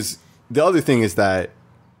then there's the other thing is that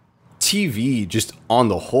TV just on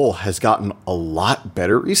the whole has gotten a lot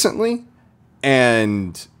better recently.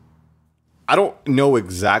 And I don't know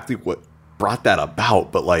exactly what brought that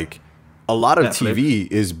about, but like a lot of Netflix.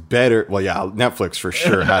 TV is better. Well, yeah, Netflix for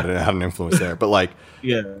sure had an influence there. But like,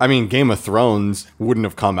 I mean, Game of Thrones wouldn't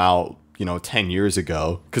have come out 10 years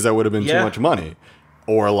ago because that would have been too much money,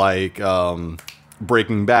 or like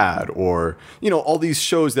Breaking Bad, or all these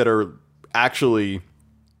shows that are actually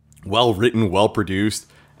well written, well produced,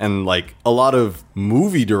 and like a lot of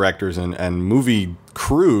movie directors and movie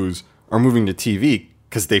crews are moving to TV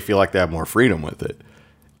because they feel like they have more freedom with it.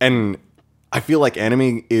 And I feel like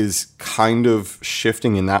anime is kind of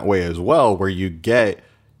shifting in that way as well, where you get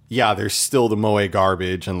there's still the moe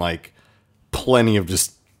garbage and like plenty of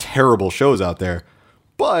just terrible shows out there,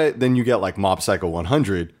 but then you get like Mob Psycho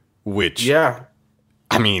 100, which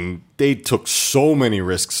I mean, they took so many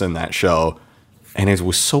risks in that show and it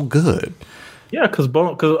was so good. Yeah, because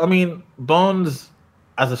Bones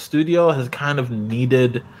as a studio has kind of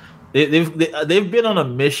needed they've been on a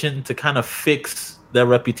mission to kind of fix their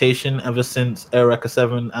reputation ever since Eureka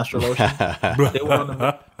 7 Astral Ocean. They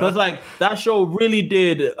were because like that show really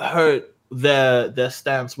did hurt their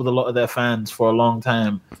stance with a lot of their fans for a long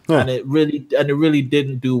time, and it really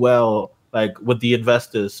didn't do well like with the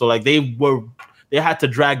investors. So like they had to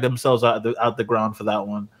drag themselves out the ground for that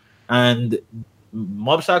one. And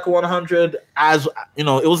Mob Psycho 100, as you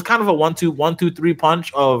know, it was kind of a 1-2-3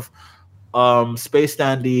 punch of Space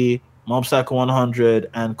Dandy, Mob Psycho 100,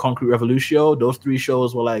 and Concrete Revolution. Those three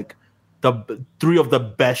shows were like the three of the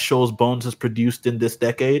best shows Bones has produced in this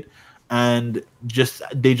decade, and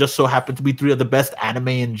they just so happen to be three of the best anime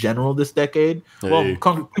in general this decade. Hey.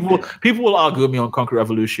 Well, people will argue with me on Concrete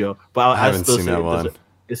Revolution, but I haven't seen that one.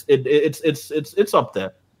 It's up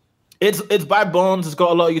there. It's by Bones. It's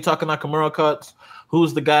got a lot of Yutaka Nakamura cuts,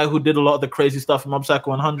 who's the guy who did a lot of the crazy stuff in Mob Psycho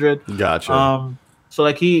 100. Gotcha. So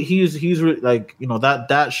like he's really, like, you know,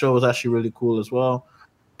 that show is actually really cool as well.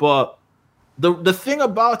 But the thing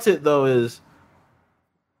about it though is,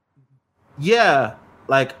 yeah,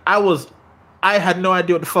 like I had no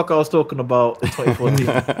idea what the fuck I was talking about in 2014.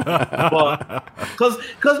 But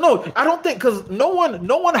because no, I don't think, because no one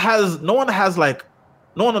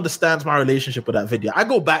understands my relationship with that video. I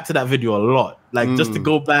go back to that video a lot, like just to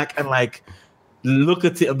go back and like look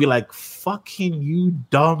at it and be like, fucking you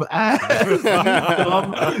dumb ass,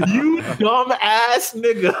 you dumb ass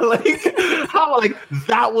nigga. Like how, like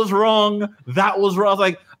that was wrong. I was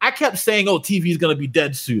like, I kept saying, oh, TV is gonna be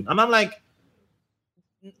dead soon. And I'm like,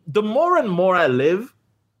 the more and more I live,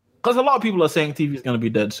 because a lot of people are saying TV is gonna be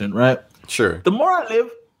dead soon, right? Sure. The more I live,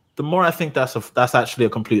 the more I think that's actually a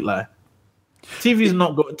complete lie. TV's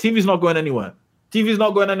not going anywhere. TV's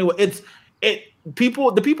not going anywhere. The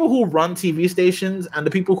people who run TV stations and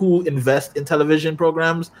the people who invest in television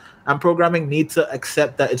programs and programming need to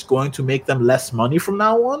accept that it's going to make them less money from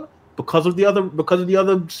now on because of the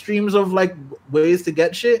other streams of like ways to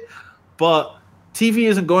get shit. But TV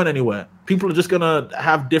isn't going anywhere. People are just gonna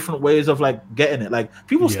have different ways of like getting it. Like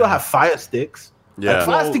people still have Fire Sticks. Yeah, like,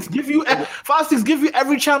 Fire Sticks give you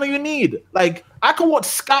every channel you need. Like I can watch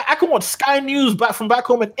Sky News back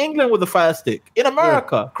home in England with a Fire Stick in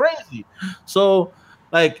America. Crazy. So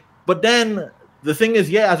like, but then the thing is,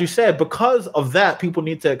 yeah, as you said, because of that, people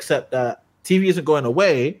need to accept that TV isn't going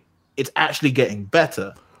away. It's actually getting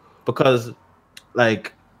better because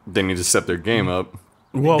like they need to step their game up.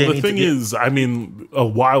 Well, the thing is, I mean, a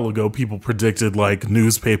while ago, people predicted like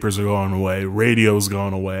newspapers are going away, radio's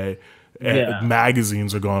going away, and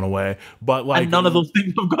magazines are going away, but like and none of those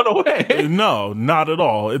things have gone away. No, not at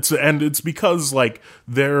all. It's because like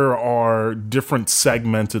there are different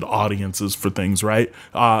segmented audiences for things, right?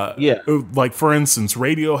 Like for instance,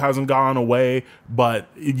 radio hasn't gone away, but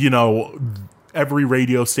you know, every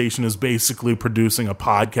radio station is basically producing a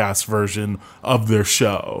podcast version of their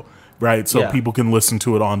show. Right, so people can listen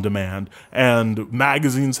to it on demand. And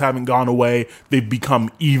magazines haven't gone away. They've become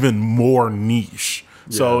even more niche.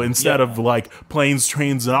 Yeah. So instead of like Planes,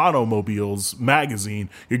 Trains, and Automobiles magazine,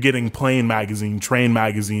 you're getting Plane magazine, Train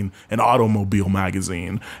magazine, and Automobile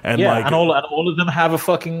magazine. And and all of them have a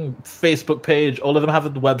fucking Facebook page. All of them have a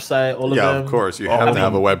website. All of them. Of course, you have to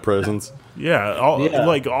have a web presence.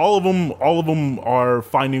 Like all of them are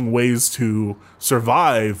finding ways to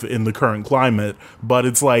survive in the current climate. But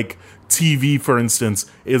it's like TV, for instance,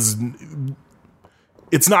 it's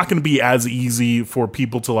not going to be as easy for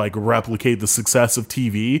people to like replicate the success of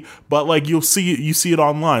TV, but like you see it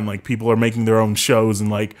online. Like people are making their own shows, and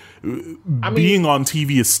like being on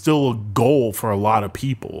TV is still a goal for a lot of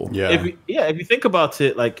people. If you think about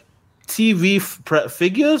it, like TV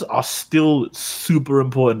figures are still super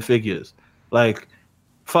important figures. Like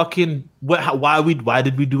fucking why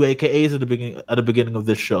did we do AKAs at the beginning of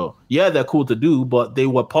this show? Yeah, they're cool to do, but they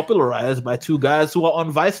were popularized by two guys who are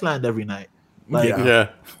on Viceland every night. Like,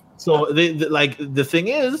 so the thing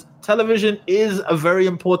is, television is a very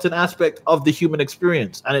important aspect of the human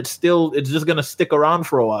experience, and it's just gonna stick around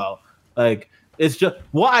for a while. Like it's just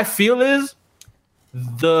what I feel is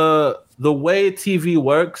the way TV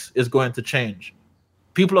works is going to change.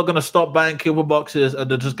 People are gonna stop buying cable boxes, and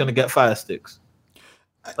they're just gonna get Fire Sticks.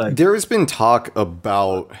 Like, there has been talk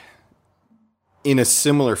about, in a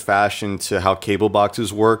similar fashion to how cable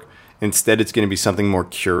boxes work, instead it's going to be something more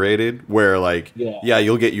curated where like,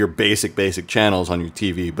 you'll get your basic channels on your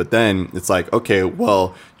TV, but then it's like, okay,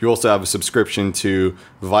 well, you also have a subscription to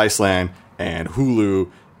Viceland and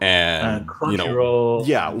Hulu and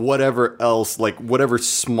Crunchyroll. Whatever else, like whatever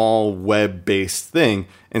small web-based thing,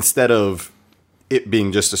 instead of it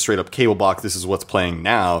being just a straight up cable box, this is what's playing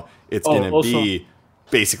now, it's going to be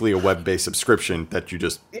basically a web-based subscription that you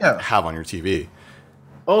just have on your TV.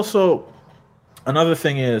 Also, Another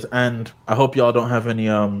thing is, and I hope y'all don't have any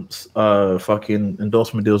fucking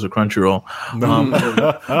endorsement deals with Crunchyroll.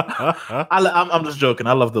 I'm just joking.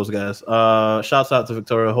 I love those guys. Shouts out to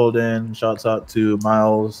Victoria Holden. Shouts out to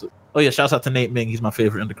Miles. Oh yeah, shouts out to Nate Ming. He's my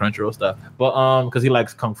favorite in the Crunchyroll stuff. But because he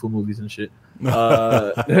likes kung fu movies and shit.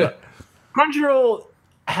 Crunchyroll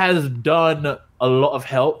has done a lot of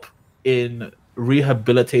help in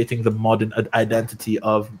rehabilitating the modern identity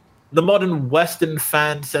of the modern Western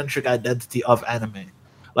fan-centric identity of anime.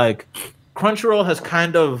 Like Crunchyroll has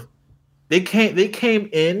kind of they came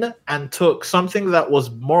in and took something that was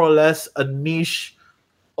more or less a niche,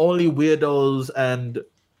 only weirdos and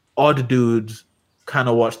odd dudes kind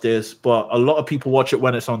of watch this, but a lot of people watch it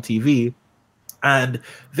when it's on TV. And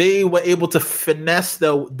they were able to finesse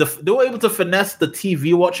the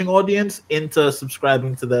TV watching audience into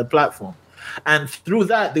subscribing to their platform. And through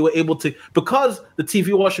that, they were able to, because the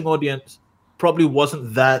TV watching audience probably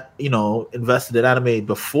wasn't that, invested in anime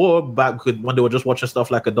before, back when they were just watching stuff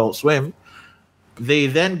like Adult Swim. They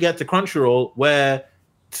then get to Crunchyroll, where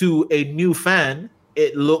to a new fan,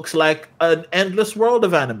 it looks like an endless world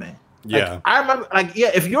of anime. Yeah. I remember,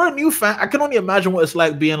 if you're a new fan, I can only imagine what it's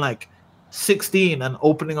like being like 16 and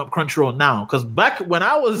opening up Crunchyroll now, because back when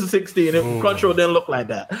I was 16, Crunchyroll didn't look like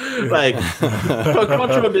that. Like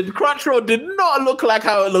Crunchyroll did not look like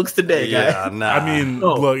how it looks today, guys. Yeah, nah. I mean,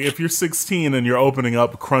 look, if you're 16 and you're opening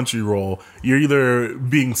up Crunchyroll, you're either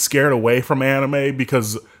being scared away from anime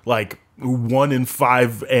because like 1 in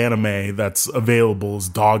 5 anime that's available is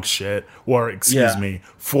dog shit, or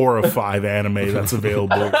 4 of 5 anime that's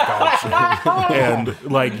available is dog shit,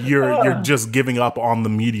 and like you're just giving up on the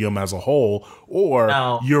medium as a whole, or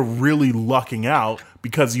you're really lucking out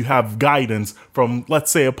because you have guidance from,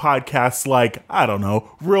 let's say, a podcast like, I don't know,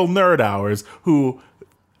 Real Nerd Hours, who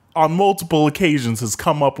on multiple occasions has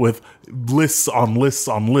come up with lists on lists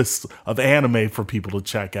on lists of anime for people to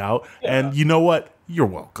check out. And you know what? You're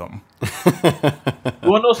welcome. You want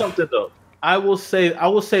to know something though? I will say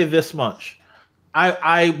this much.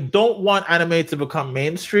 I don't want anime to become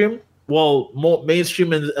mainstream. Well, more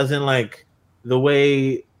mainstream as in like the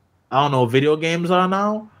way, I don't know, video games are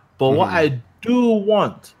now. But what I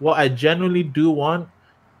genuinely do want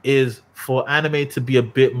is for anime to be a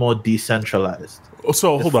bit more decentralized.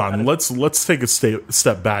 So hold on, let's take a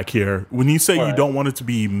step back here. When you say you don't want it to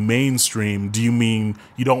be mainstream, do you mean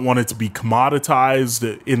you don't want it to be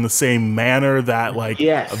commoditized in the same manner that like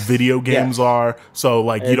video games are? So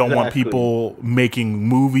like you don't want people making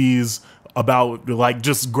movies about like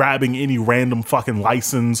just grabbing any random fucking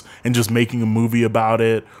license and just making a movie about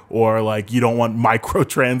it, or like you don't want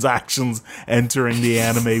microtransactions entering the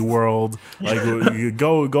anime world. Like you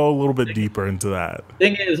go a little bit deeper into that.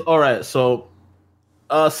 Thing is, all right, so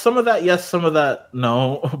some of that yes, some of that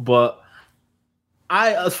no, but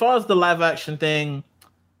as far as the live action thing,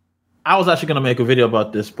 I was actually gonna make a video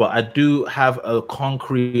about this, but I do have a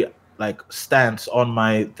concrete like stance on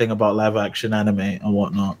my thing about live action anime and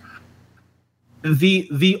whatnot.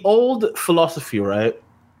 The old philosophy, right,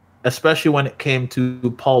 especially when it came to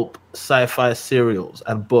pulp sci-fi serials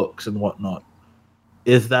and books and whatnot,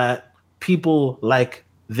 is that people like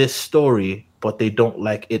this story, but they don't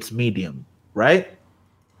like its medium, right?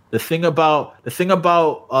 The thing about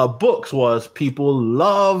books was people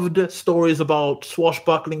loved stories about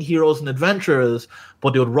swashbuckling heroes and adventurers,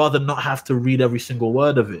 but they would rather not have to read every single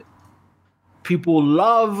word of it. People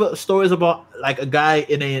love stories about like a guy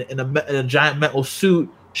in a giant metal suit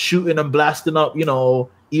shooting and blasting up,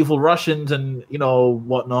 evil Russians and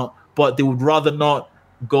whatnot. But they would rather not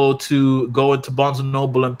go into Barnes and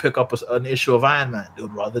Noble and pick up an issue of Iron Man. They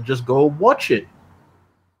would rather just go watch it.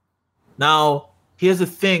 Now, here's the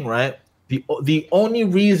thing, right? The only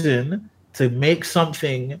reason to make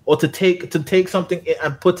something or to take something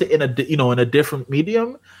and put it in a different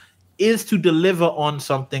medium is to deliver on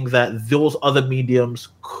something that those other mediums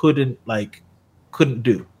couldn't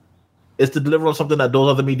do. Is to deliver on something that those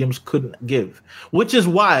other mediums couldn't give. Which is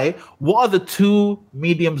why, what are the two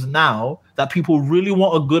mediums now that people really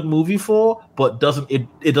want a good movie for, but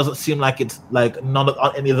it doesn't seem like it's like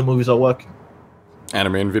any of the movies are working?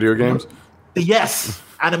 Anime and video games? Yes,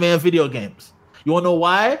 anime and video games. You want to know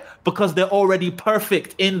why? Because they're already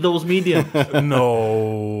perfect in those mediums.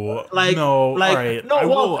 No. Maybe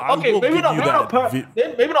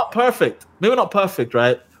not perfect,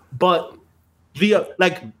 right? But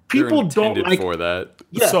people don't like for that.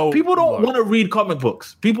 Yeah, so, people don't want to read comic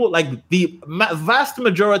books. People like the vast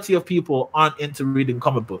majority of people aren't into reading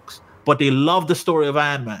comic books, but they love the story of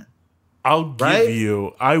Iron Man.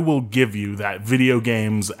 I will give you that video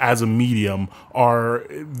games as a medium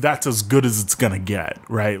that's as good as it's gonna get,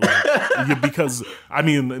 right? Like, because I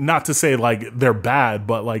mean, not to say like they're bad,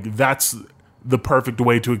 but like that's the perfect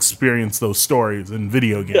way to experience those stories in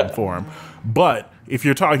video game form. But if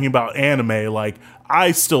you're talking about anime, like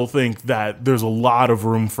I still think that there's a lot of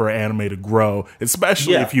room for anime to grow,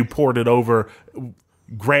 especially if you port it over.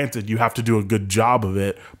 Granted, you have to do a good job of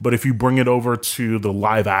it, but if you bring it over to the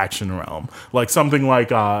live action realm, like something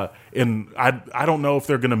like I don't know if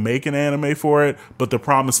they're going to make an anime for it, but The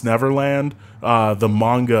Promised Neverland, the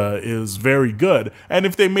manga is very good, and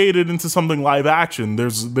if they made it into something live action,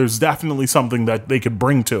 there's definitely something that they could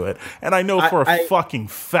bring to it. And I know for a fucking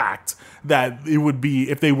fact that it would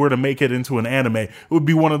be, if they were to make it into an anime, it would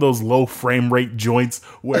be one of those low frame rate joints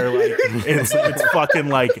where like it's fucking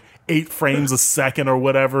like 8 frames a second or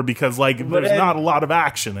whatever, because like there's not a lot of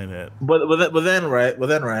action in it. But then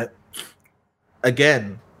right.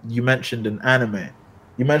 Again, you mentioned an anime.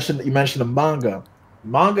 You mentioned a manga.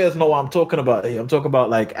 Manga is not what I'm talking about here. I'm talking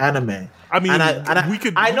about like anime. I mean, I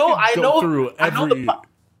know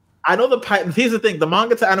the pipe. Here's the thing: the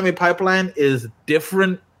manga to anime pipeline is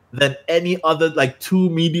different than any other like 2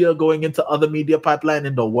 media going into other media pipeline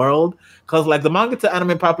in the world, because like the manga to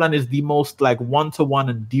anime pipeline is the most like 1-to-1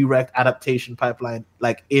 and direct adaptation pipeline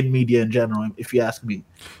like in media in general, if you ask me.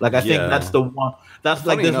 Like I think that's the one that's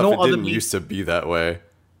like there's no other. It didn't used to be that way.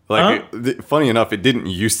 Like funny enough, it didn't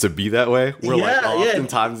used to be that way.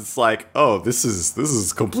 Oftentimes it's like, oh, this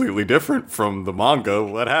is completely different from the manga.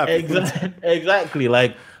 What happened? Exactly.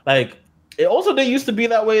 Like it also didn't used to be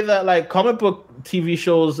that way, that like comic book TV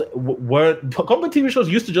shows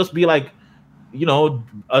used to just be like, you know,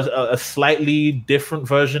 a slightly different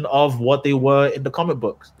version of what they were in the comic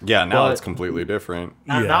books. Yeah, now it's completely different.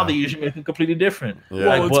 Now they usually make it completely different. Yeah.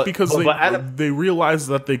 Well, it's because they realized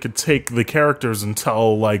that they could take the characters and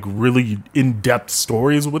tell like really in-depth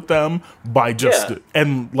stories with them by just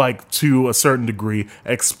and like to a certain degree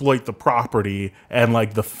exploit the property and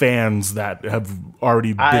like the fans that have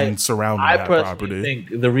already been surrounding that property. I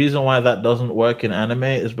think the reason why that doesn't work in anime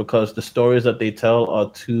is because the stories that they tell are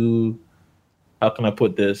too, how can I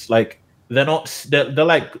put this? Like they're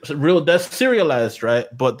like real, they're serialized, right?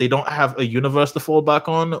 But they don't have a universe to fall back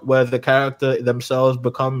on where the character themselves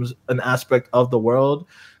becomes an aspect of the world.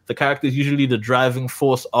 The character is usually the driving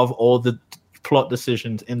force of all the plot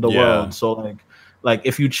decisions in the world. So like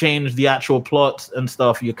if you change the actual plot and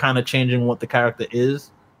stuff, you're kind of changing what the character is,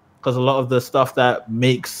 because a lot of the stuff that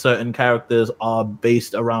makes certain characters are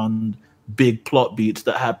based around big plot beats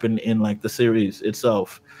that happen in like the series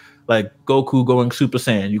itself. Like Goku going Super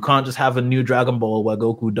Saiyan. You can't just have a new Dragon Ball where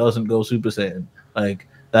Goku doesn't go Super Saiyan. Like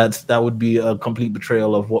that would be a complete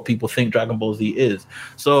betrayal of what people think Dragon Ball Z is.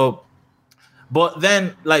 So, but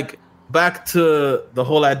then like back to the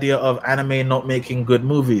whole idea of anime not making good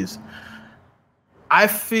movies. I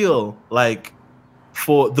feel like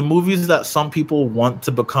for the movies that some people want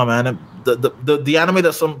to become the anime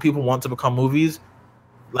that some people want to become movies,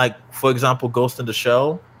 like for example Ghost in the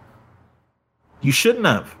Shell, you shouldn't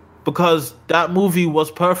have. Because that movie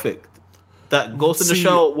was perfect. That Ghost in the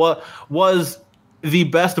Shell was the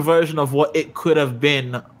best version of what it could have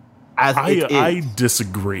been as it is. I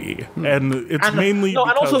disagree. And it's mainly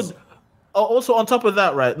because... And also on top of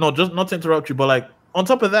that, right? No, just not to interrupt you, but like on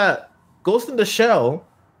top of that, Ghost in the Shell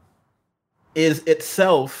is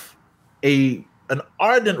itself an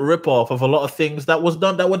ardent ripoff of a lot of things that were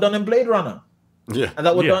done in Blade Runner. Yeah, and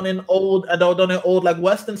that were done in old like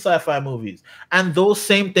Western sci-fi movies, and those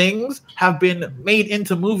same things have been made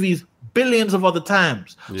into movies billions of other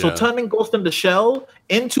times. Yeah. So turning Ghost in the Shell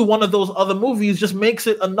into one of those other movies just makes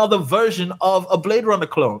it another version of a Blade Runner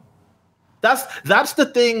clone. That's the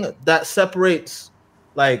thing that separates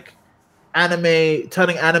like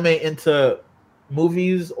turning anime into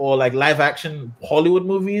movies or like live action Hollywood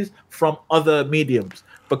movies from other mediums,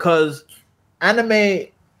 because anime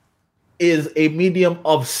is a medium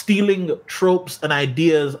of stealing tropes and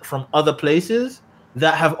ideas from other places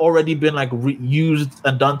that have already been like used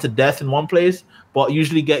and done to death in one place, but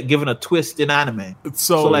usually get given a twist in anime.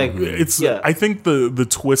 So like I think the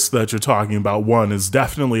twist that you're talking about, one, is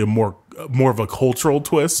definitely a more of a cultural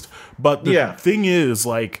twist, but the thing is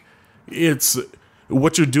like it's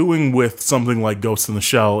what you're doing with something like Ghost in the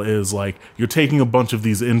Shell is like you're taking a bunch of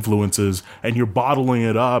these influences and you're bottling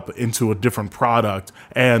it up into a different product.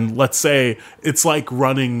 And let's say it's like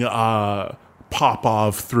running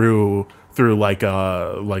Popov through through like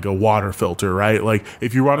a water filter, right? Like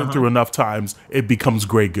if you run it through enough times, it becomes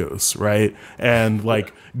Grey Goose, right? And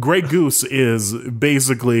like Grey Goose is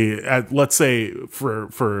basically, let's say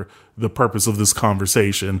for the purpose of this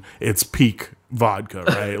conversation, it's peak vodka,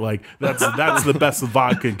 right? Like that's the best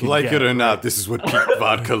vodka can Like get. it or not, this is what peak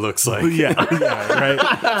vodka looks like. Yeah,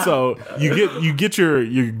 right. So you get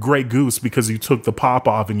your Grey Goose because you took the pop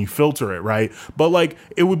off and you filter it, right? But like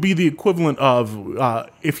it would be the equivalent of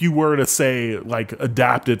if you were to say like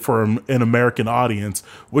adapt it for an American audience,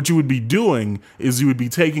 what you would be doing is you would be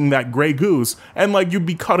taking that Grey Goose and like you'd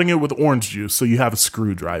be cutting it with orange juice, so you have a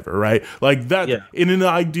screwdriver, right? Like that. Yeah. In an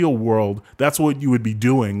ideal world, that's what you would be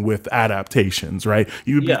doing with adaptations, right?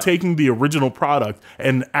 You would be taking the original product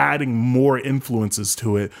and adding more influences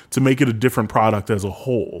to it to make it a different product as a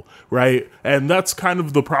whole, right? And that's kind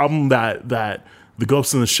of the problem that the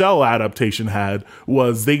Ghost in the Shell adaptation had,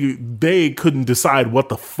 was they couldn't decide what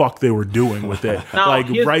the fuck they were doing with it. Now,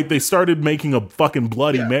 They started making a fucking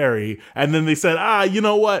Bloody Mary, and then they said, you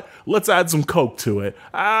know what? Let's add some Coke to it.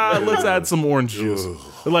 Let's add some orange juice.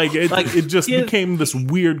 It just became this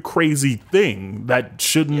weird, crazy thing that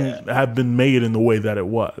shouldn't have been made in the way that it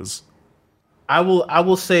was. I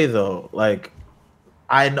will say though, like,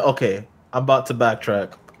 I'm about to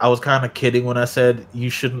backtrack. I was kind of kidding when I said you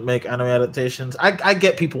shouldn't make anime adaptations. I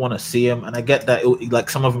get people want to see them, and I get that like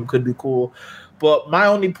some of them could be cool. But my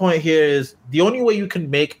only point here is the only way you can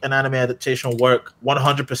make an anime adaptation work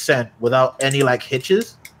 100% without any like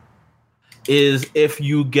hitches is if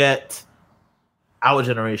you get our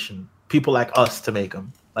generation, people like us, to make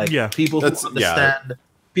them. Like people who understand,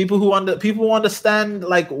 people who understand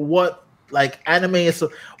like what like anime is,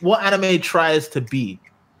 what anime tries to be,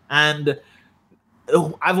 and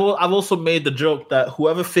I've also made the joke that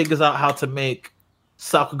whoever figures out how to make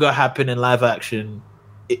Sakuga happen in live action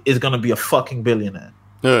is gonna be a fucking billionaire.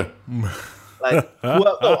 Yeah. Like,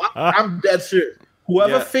 I'm dead serious.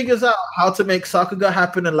 Whoever figures out how to make Sakuga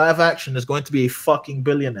happen in live action is going to be a fucking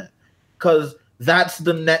billionaire, because that's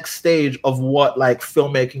the next stage of what like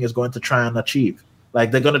filmmaking is going to try and achieve.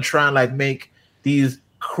 Like they're gonna try and like make these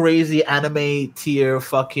crazy anime tier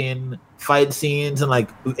fucking fight scenes and like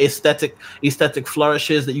aesthetic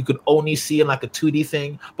flourishes that you could only see in like a 2D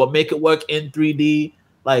thing, but make it work in 3D.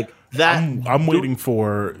 Like that. I'm waiting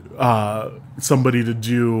for somebody to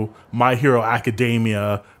do My Hero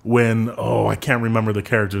Academia when I can't remember the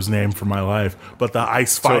character's name for my life, but the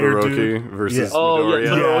ice fighter dude versus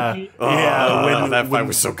Midoriya. That fight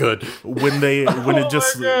was so good. When it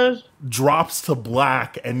just drops to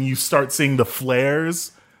black and you start seeing the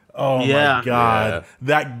flares. Oh my god!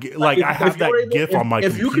 That I have that GIF on my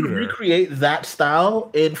computer. If you can recreate that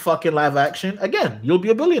style in fucking live action, again, you'll be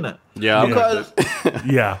a billionaire. Yeah, because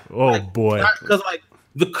boy, because like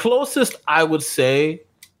the closest I would say,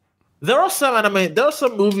 there are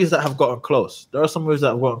some movies that have gotten close.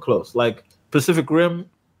 Like Pacific Rim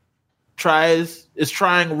is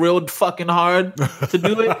trying real fucking hard to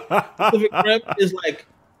do it. Pacific Rim is like,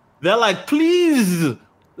 they're like, please,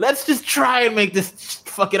 let's just try and make this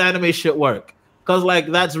fucking anime shit work, because like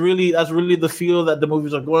that's really the feel that the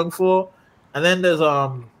movies are going for. And then there's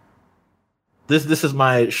this is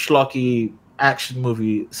my schlocky action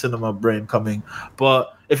movie cinema brain coming,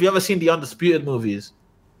 but if you ever seen the Undisputed movies,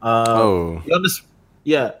 the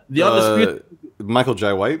Undisputed Michael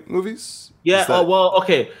Jai White movies,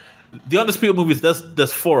 the Undisputed movies,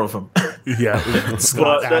 there's 4 of them.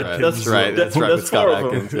 Scott Adkins. That's right. With Scott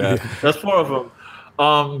Adkins. There's 4 of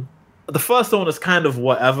them. The first one is kind of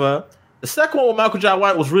whatever. The second one with Michael Jai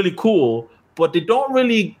White was really cool, but they don't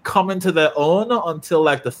really come into their own until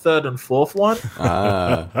like the 3rd and 4th one.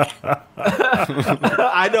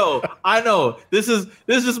 I know. This is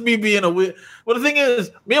just me being a weird. But the thing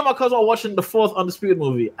is, me and my cousin were watching the 4th Undisputed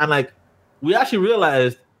movie, and like we actually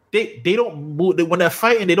realized they don't move. When they're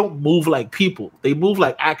fighting, they don't move like people. They move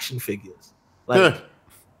like action figures. Like.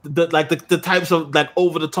 The types of like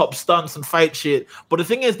over the top stunts and fight shit, but the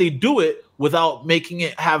thing is, they do it without making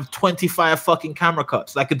it have 25 fucking camera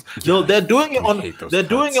cuts. Like they're doing it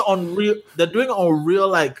on real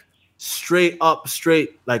like straight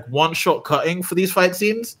like one shot cutting for these fight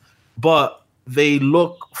scenes, but they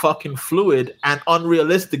look fucking fluid and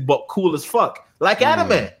unrealistic, but cool as fuck, like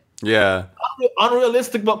anime. Yeah,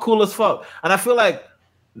 unrealistic but cool as fuck, and I feel like.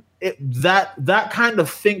 That kind of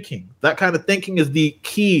thinking is the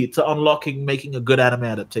key to unlocking making a good anime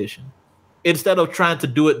adaptation, instead of trying to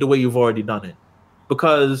do it the way you've already done it.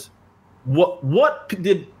 Because what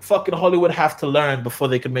did fucking Hollywood have to learn before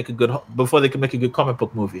they could make a good comic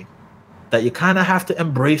book movie? That you kind of have to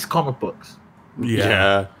embrace comic books.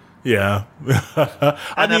 Yeah.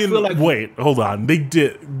 I mean, I feel like, wait, hold on. They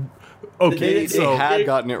did. Okay, They had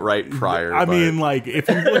gotten it right prior. I but- mean, like, if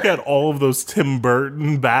you look at all of those Tim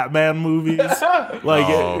Burton Batman movies, like,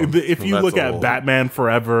 if you that's look at old. Batman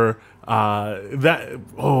Forever,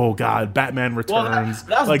 Batman Returns.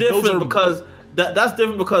 That's like, different those are, because that's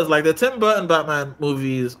different because like the Tim Burton Batman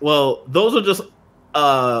movies, well, those are just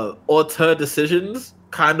auteur decisions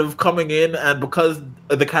kind of coming in, and because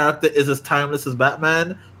the character is as timeless as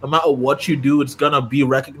Batman, no matter what you do, it's gonna be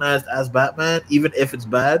recognized as Batman, even if it's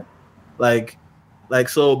bad. Like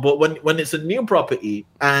so, but when it's a new property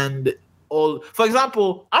and all, for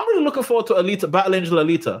example, I'm really looking forward to Alita, Battle Angel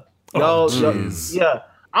Alita. Yeah,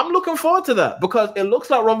 I'm looking forward to that because it looks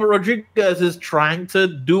like Robert Rodriguez is trying to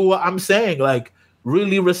do what I'm saying, like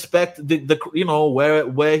really respect the you know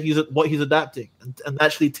what he's adapting and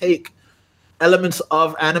actually take elements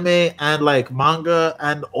of anime and like manga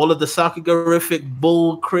and all of the Sakigarific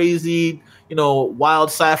bull crazy, you know, wild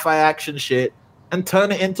sci-fi action shit and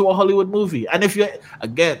turn it into a Hollywood movie. And if you're,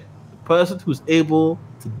 again, the person who's able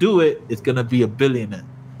to do it is gonna be a billionaire.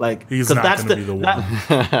 Like, he's not going to be the one.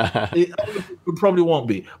 It probably won't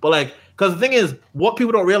be, but like, because the thing is, what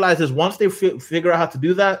people don't realize is once they figure out how to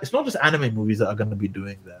do that, it's not just anime movies that are going to be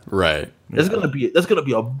doing that. right. There's gonna be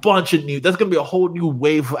a bunch of there's gonna be a whole new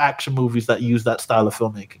wave of action movies that use that style of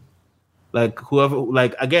filmmaking.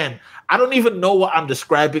 Like again, I don't even know what I'm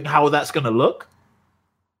describing how that's gonna look.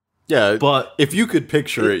 Yeah, But if you could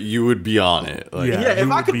picture it, you would be on it. Like, Yeah. yeah, if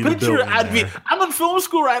you I would could be the picture it, I'd be. billionaire. I'm in film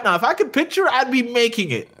school right now. If I could picture it, I'd be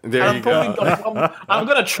making it. There And you go. I'm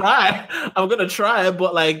gonna try. I'm gonna try,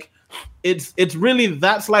 but like, it's really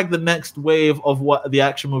that's like the next wave of what the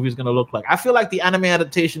action movie is gonna look like. I feel like the anime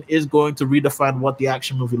adaptation is going to redefine what the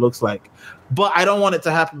action movie looks like, but I don't want it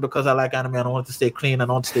to happen because I like anime. I don't want it to stay clean. I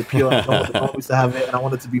don't want it to stay pure. I don't want the movies to have it, and I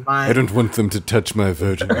want it to be mine. I don't want them to touch my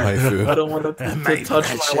virgin waifu. I don't want it to touch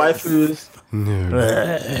my waifus.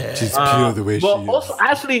 No, she's pure the way she But is. also,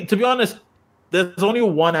 actually, to be honest, there's only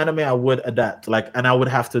one anime I would adapt, like, and I would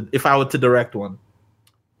have to if I were to direct one,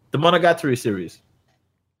 the Monogatari series.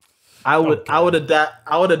 I would adapt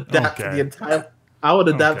Okay. the entire. I would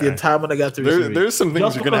adapt the Okay. entire Monogatari series. There's some things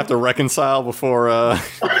Just you're gonna have to reconcile before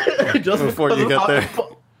just before because you of get how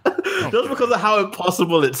there. just because of how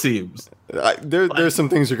impossible it seems. there's some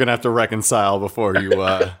things you're gonna have to reconcile before you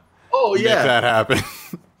Oh make yeah. that happen.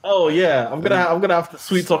 Oh yeah. I'm gonna have to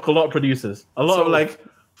sweet talk a lot of producers. A lot of like,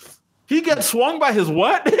 he gets swung by his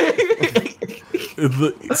what?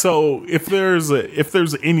 So if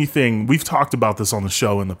there's anything, we've talked about this on the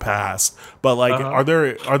show in the past, but like, are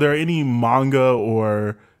there any manga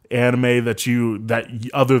or anime that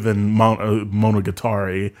other than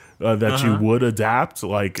Monogatari that you would adapt?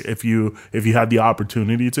 Like, if you had the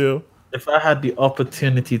opportunity to? If I had the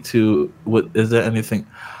opportunity to, is there anything?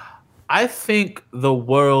 I think the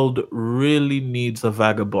world really needs a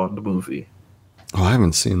Vagabond movie. Oh, I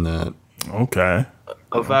haven't seen that. Okay.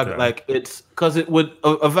 Like, it's because it would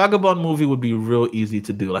a Vagabond movie would be real easy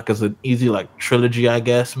to do, like as an easy like trilogy, I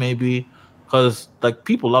guess, maybe, because like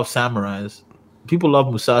people love samurais, people love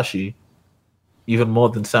Musashi even more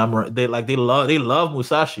than samurai. They love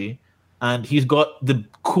Musashi, and he's got the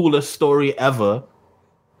coolest story ever,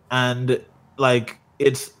 and like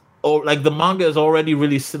the manga is already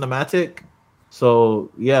really cinematic,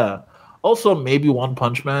 so yeah. Also, maybe One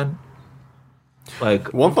Punch Man.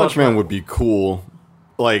 Like One Punch Man would be cool.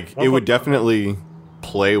 Like, it would definitely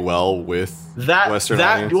play well with Western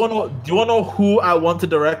audience. Do you want to know who I want to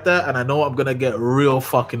direct that? And I know I'm gonna get real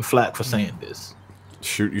fucking flack for saying this.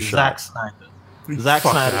 Shoot your Zack shot. Snyder. Zack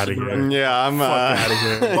Fuck Snyder. outta should here. direct. Yeah, I'm. Out of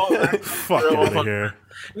here. Fuck out of here.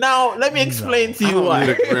 Now let me explain to you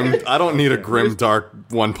why. I don't need a grim, dark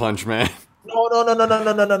One Punch Man.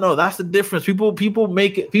 No. That's the difference.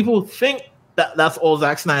 People think that's all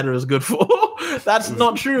Zack Snyder is good for. That's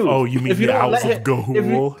not true. Oh, you mean the Owls of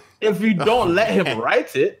Ga'Hoole? If you don't let him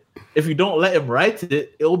write it,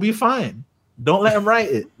 it'll be fine. Don't let him write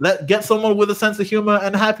it. Get someone with a sense of humor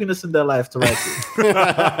and happiness in their life to write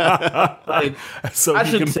it. Like, So I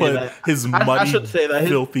he shouldn't can say put that. his I muddy, should say that.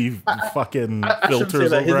 filthy fucking I shouldn't say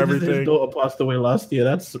filters that. over His everything. daughter passed away last year.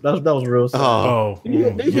 That was real sad. Oh, Did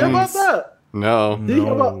you hear about that? No. Did you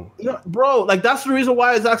hear about, bro? Like, that's the reason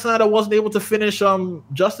why Zack Snyder wasn't able to finish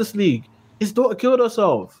Justice League. His daughter killed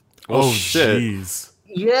herself. Oh, shit. Jeez.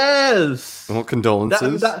 Yes. Well,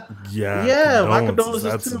 condolences. Yeah. My condolences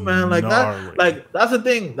That's too, man. Like gnarly. that. Like, that's the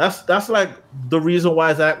thing. That's like the reason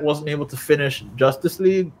why Zack wasn't able to finish Justice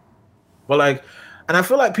League. But like, and I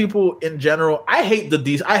feel like people in general, I hate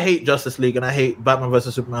Justice League, and I hate Batman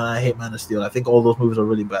vs Superman, and I hate Man of Steel. I think all those movies are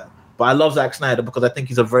really bad. But I love Zack Snyder because I think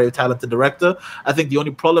he's a very talented director. I think the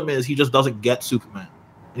only problem is he just doesn't get Superman.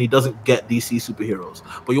 and he doesn't get DC superheroes.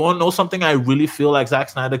 But you want to know something I really feel like Zack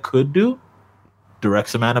Snyder could do? Direct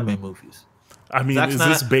some anime movies. I mean, is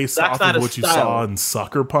this based off of what you saw in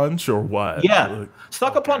Sucker Punch or what? Yeah,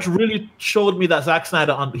 Sucker Punch really showed me that Zack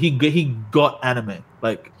Snyder he got anime,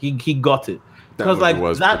 like he got it, because like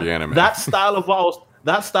that style of what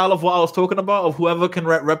I was talking about, of whoever can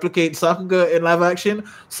replicate Sakuga in live action.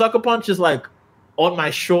 Sucker Punch is like on my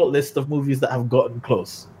short list of movies that have gotten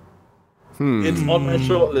close. It's on my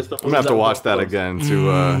short list of movies. I'm gonna have to watch that again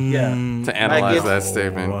to analyze that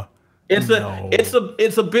statement. It's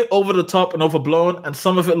a bit over the top and overblown, and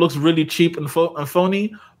some of it looks really cheap and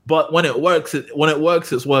phony. But when it works,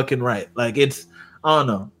 it's working right. Like I don't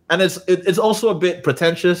know, and it's also a bit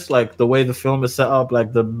pretentious, like the way the film is set up,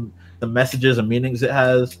 like the messages and meanings it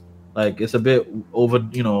has. Like it's a bit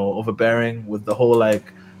overbearing with the whole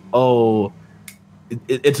like,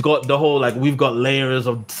 it's got the whole like we've got layers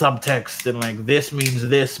of subtext and like this means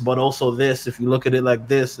this, but also this. If you look at it like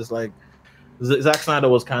this, it's like. Zack Snyder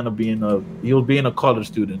was kind of being a college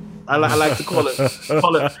student. I like to call it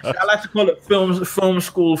film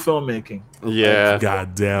school filmmaking. Yeah,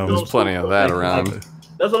 goddamn, there's plenty of that around.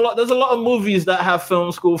 There's a lot of movies that have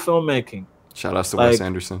film school filming. Shout out to Wes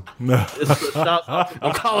Anderson.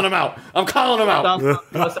 I'm calling him out.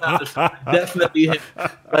 Wes Anderson, definitely him.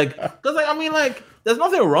 Because I mean, there's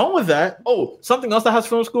nothing wrong with that. Oh, something else that has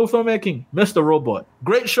film school filmmaking, Mr. Robot.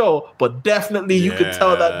 Great show, but definitely you can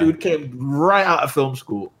tell that dude came right out of film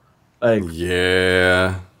school. Like,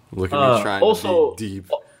 yeah, look at me trying to be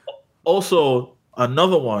deep. Also,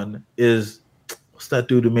 another one is what's that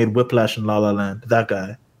dude who made Whiplash and La La Land? That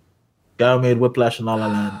guy who made Whiplash and La La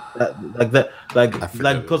Land.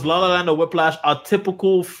 Because La La Land or Whiplash are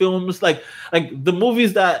typical films, like the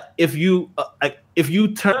movies that if you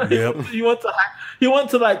turn, he went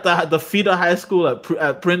to like the feeder high school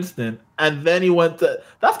at Princeton, and then he went to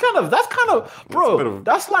that's kind of bro.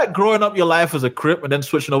 That's like growing up your life as a Crip and then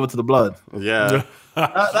switching over to the Blood. Yeah,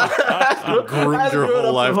 groomed your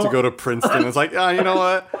whole life to go to Princeton. It's like, you know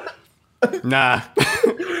what? Nah.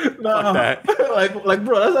 Fuck that. like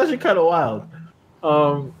bro, that's actually kind of wild.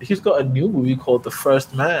 He's got a new movie called The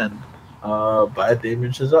First Man by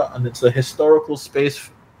Damien Chazelle, and it's a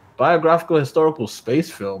biographical historical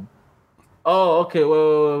space film. Oh, okay.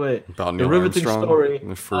 Wait. About the riveting story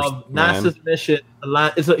of NASA's mission.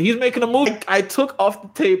 He's making a movie I took off the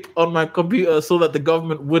tape on my computer so that the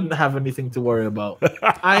government wouldn't have anything to worry about.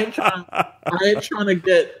 I ain't trying to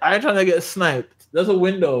get sniped. There's a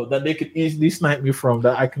window that they could easily snipe me from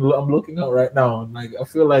that I'm looking at right now, and like I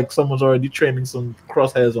feel like someone's already training some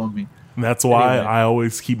crosshairs on me. That's why I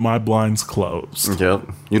always keep my blinds closed. Yep.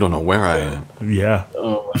 You don't know where I am. Yeah.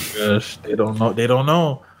 Oh my gosh. They don't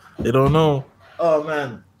know. Oh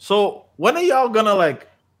man. So when are y'all gonna like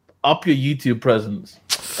up your YouTube presence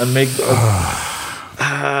and make we've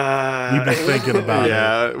been thinking about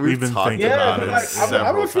it. We've been thinking about it.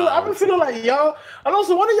 I've been feeling like y'all, and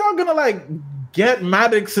also when are y'all gonna like get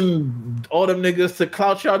Maddox and all them niggas to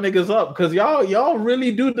clout y'all niggas up, because y'all really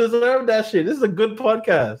do deserve that shit. This is a good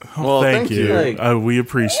podcast. Well, thank you. We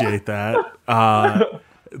appreciate that.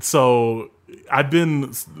 So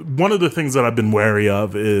one of the things that I've been wary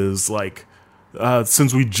of is like,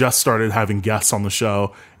 since we just started having guests on the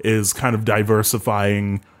show, is kind of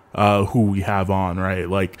diversifying who we have on, right?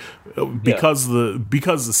 Like, because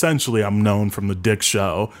essentially I'm known from the Dick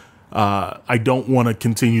Show. I don't want to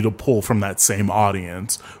continue to pull from that same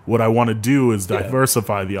audience. What I want to do is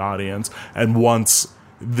diversify the audience, and once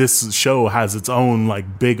this show has its own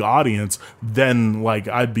like big audience, then like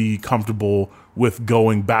I'd be comfortable with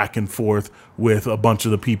going back and forth with a bunch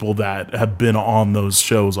of the people that have been on those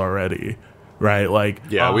shows already, right? Like,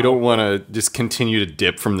 we don't want to just continue to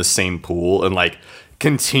dip from the same pool and like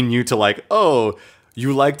continue to like, oh,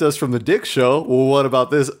 you liked us from the Dick Show, well, what about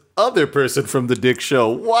this other person from the Dick Show?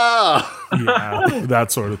 Wow. Yeah,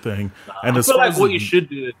 that sort of thing. And I feel like what you should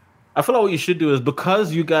do is,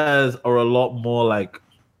 because you guys are a lot more like,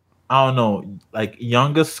 I don't know, like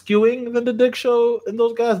younger skewing than the Dick Show, and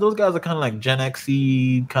those guys are kind of like Gen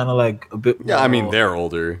X-y, kind of like a bit more, I mean, they're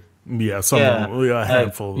older. Yeah, a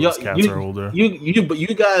handful of those cats are older. But you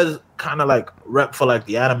guys kind of like rep for like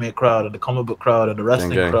the anime crowd and the comic book crowd and the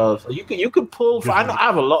wrestling crowd. So you could pull. I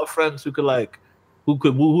have a lot of friends who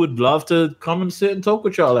would love to come and sit and talk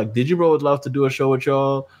with y'all. Like Digibro would love to do a show with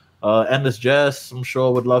y'all. Endless Jess, I'm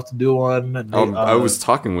sure, would love to do one. I was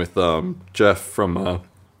talking with Jeff from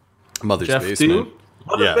Mother's Basement.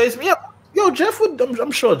 Mother's Basement, yeah. Yo, Jeff would.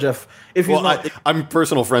 I'm sure Jeff. If he's not, I'm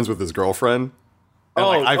personal friends with his girlfriend. And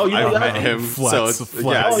like I've know met that? him, so it's Flex.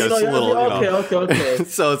 yeah, Oh, it's you know, a little, okay.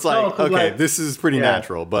 so it's No, like 'cause, okay, like, this is pretty yeah.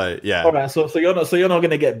 natural, but yeah. All right, so you're not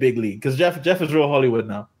gonna get big league because Jeff is real Hollywood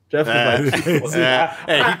now. Jeff is like,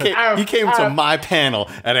 Hey, he came to my panel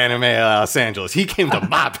at Anime Los Angeles. He came to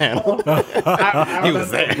my panel. He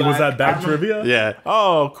was there. Was that back trivia? Yeah.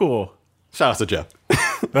 Oh, cool. Shout out to Jeff.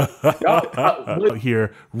 Out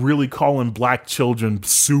here really calling black children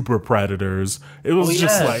super predators. It was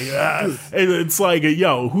just like, it's like,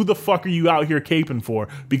 yo, who the fuck are you out here caping for?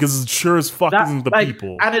 Because it sure as fuck isn't the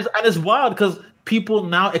people. And it's wild because people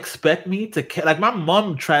now expect me to like. My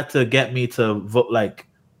mom tried to get me to vote, like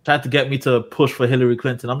tried to get me to push for Hillary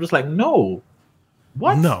Clinton. I'm just like, no.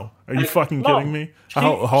 What? No. Are you fucking no. kidding me?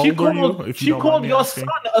 How old are you? If She you don't called mind me your asking?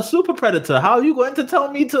 son a super predator. How are you going to tell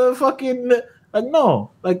me to fucking like no?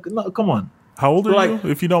 Like no, come on. How old are Like, you?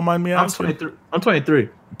 If you don't mind me I'm asking. 23. I'm 23.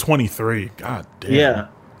 23. God damn. Yeah.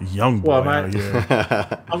 Young boy Well, man. out here.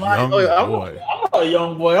 I'm like, Young I'm boy. not a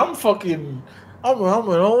young boy. I'm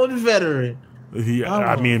an old veteran. Yeah,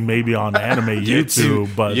 I mean, maybe on anime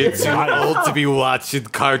YouTube, but You're too old to be watching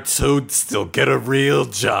cartoons. Still get a real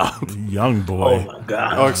job. young boy. Oh my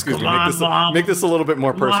god. Oh, excuse me. Make this a little bit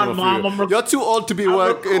more personal Mom, for you. You're too old to be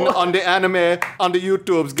working on the anime on the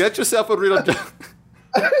YouTubes. Get yourself a real job.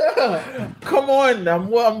 Come on.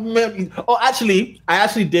 I actually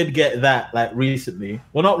did get that like recently.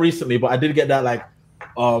 Well, not recently, but I did get that like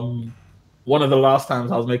one of the last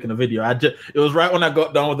times I was making a video. It was right when I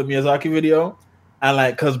got done with the Miyazaki video, and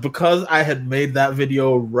like because I had made that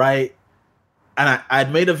video right, and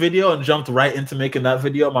I'd made a video and jumped right into making that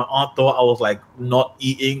video. My aunt thought I was like not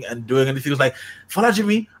eating and doing anything. She was like, "Fala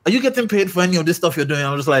Jimmy, are you getting paid for any of this stuff you're doing?"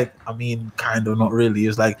 I was just like, "I mean, kind of, not really."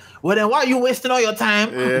 It's like, "Well, then why are you wasting all your time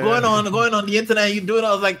going on the internet? You doing?"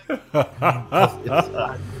 I was like,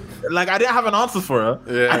 like I didn't have an answer for her.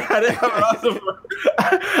 Yeah. I didn't have an answer for her.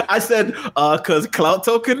 I said, cause clout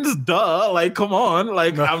tokens, duh. Like, come on.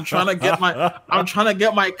 Like, I'm trying to get my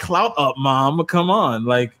clout up, mom. Come on.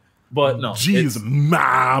 Like, but no. Jeez,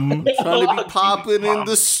 mom. Trying to be popping in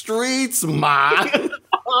the streets, man.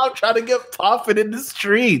 I'm trying to get popping in the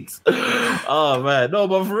streets. Oh man. No,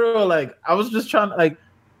 but for real, like I was just trying to like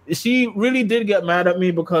she really did get mad at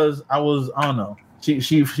me because I don't know.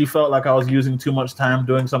 She felt like I was using too much time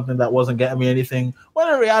doing something that wasn't getting me anything. When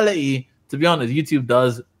in reality, to be honest, YouTube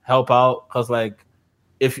does help out because like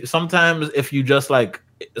if you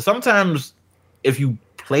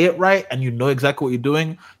play it right and you know exactly what you're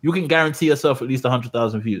doing, you can guarantee yourself at least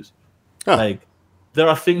 100,000 views. Huh. Like there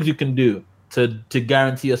are things you can do to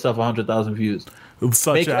guarantee yourself 100,000 views.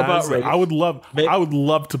 Such as I would love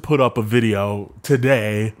to put up a video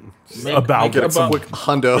today about some quick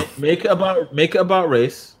hundo. Make it about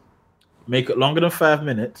race. Make it longer than 5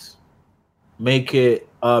 minutes. Make it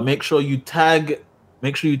make sure you tag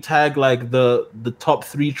like the top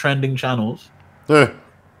 3 trending channels. And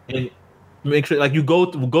make sure like you go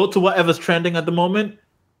to whatever's trending at the moment.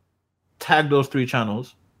 Tag those 3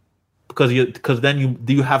 channels. Because then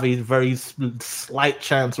you have a very slight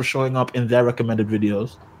chance of showing up in their recommended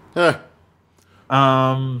videos. And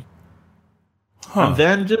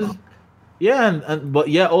then just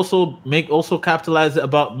also capitalize it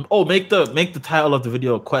about make the title of the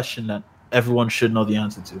video a question that everyone should know the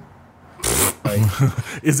answer to. Like,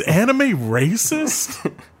 is anime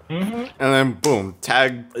racist? And then boom,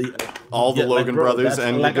 tag all the Logan brothers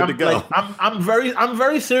and you're good to go. Like, I'm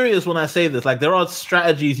very serious when I say this. Like there are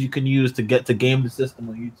strategies you can use to game the system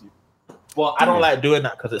on YouTube. Well, I don't like doing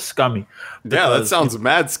that because it's scummy. Yeah, that sounds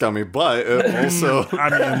mad scummy, but also I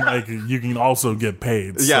mean, like you can also get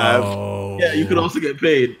paid. Yeah, so. Yeah, you can also get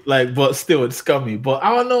paid. Like, but still, it's scummy. But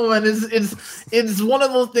I don't know, man. It's one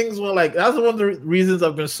of those things where like that's one of the reasons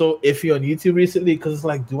I've been so iffy on YouTube recently because it's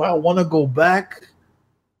like, do I want to go back?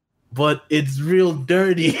 But it's real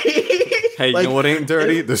dirty. Hey, like, you know what ain't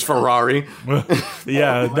dirty? This Ferrari.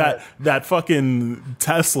 Yeah, that fucking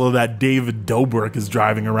Tesla that David Dobrik is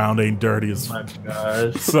driving around ain't dirty as my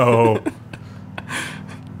gosh. So let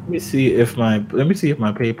me see if my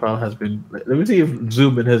PayPal has been. Let me see if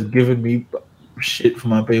Zubin has given me shit for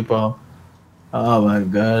my PayPal. Oh my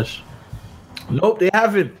gosh. Nope, they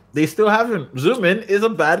haven't. They still haven't. Zoomin is a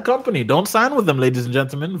bad company. Don't sign with them, ladies and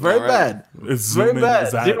gentlemen. Very bad. Is very bad.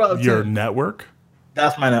 Is that your network?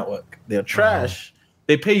 That's my network. They're trash.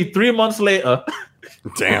 They pay you 3 months later.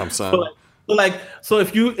 Damn, son. So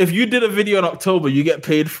if you did a video in October, you get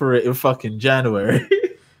paid for it in fucking January.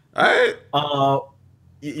 All right.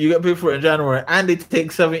 You get paid for it in January, and they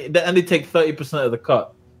take 30% of the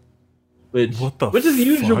cut, which is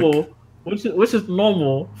usual. Which is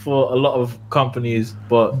normal for a lot of companies,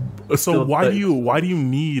 but so why do you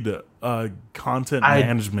need content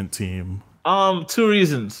management team? Two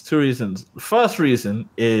reasons. First reason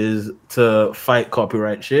is to fight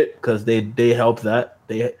copyright shit because they help that.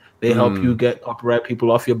 They help you get copyright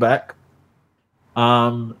people off your back.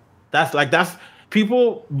 That's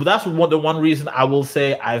the one reason I will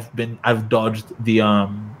say I've dodged the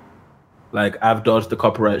I've dodged the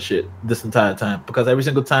copyright shit this entire time, because every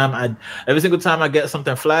single time I get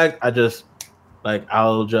something flagged, I'll just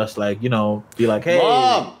be like,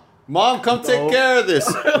 hey, Mom, come take care of this.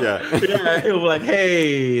 Yeah, he'll be like,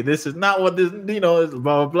 hey, this is not what this, is blah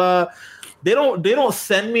blah blah. They don't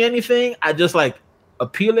send me anything. I just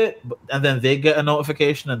appeal it, and then they get a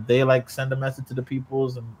notification and they send a message to the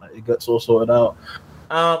peoples, and it gets all sorted out.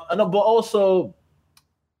 But also,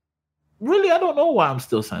 really, I don't know why I'm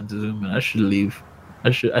still signed to Zoom, man. I should leave. I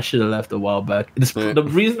should have left a while back. The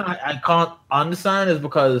reason I can't unsign is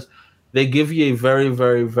because they give you a very,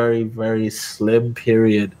 very, very, very slim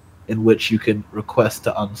period in which you can request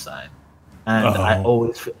to unsign. And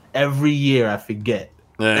every year I forget.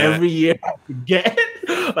 Every year I forget.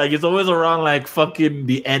 It's always around fucking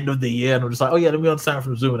the end of the year, and I'm just like, oh yeah, let me unsign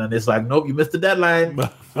from Zoom, and it's like, nope, you missed the deadline.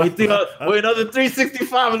 Wait another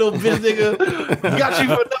 365, little bitch, nigga.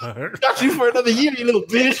 Got you for another year, you little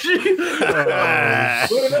bitch. Wait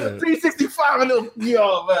another 365, little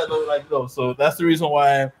man. No. So that's the reason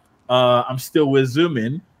why I'm still with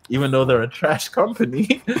Zoomin, even though they're a trash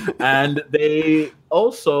company, and they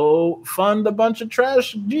also fund a bunch of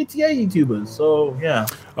trash GTA YouTubers. So yeah.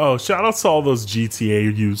 Oh, shout out to all those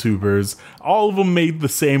GTA YouTubers. All of them made the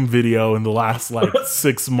same video in the last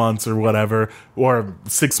 6 months or whatever, or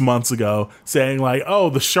 6 months ago, saying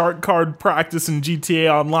the shark card practice in GTA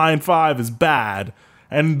Online 5 is bad.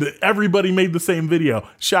 And everybody made the same video.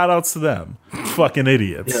 Shout outs to them. Fucking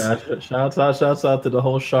idiots. Yeah, shouts out to the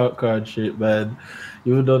whole shark card shit, man.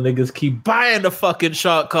 Even though niggas keep buying the fucking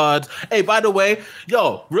shark cards. Hey, by the way,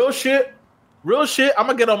 real shit. I'm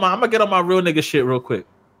gonna get on my real nigga shit real quick.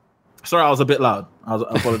 Sorry, I was a bit loud. I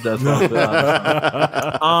apologize. For I was a bit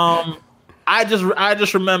loud. I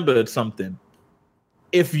just remembered something.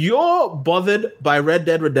 If you're bothered by Red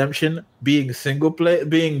Dead Redemption being single player,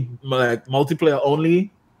 being multiplayer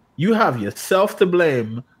only, you have yourself to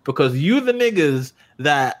blame, because you the niggas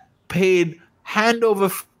that paid hand over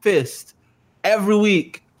fist every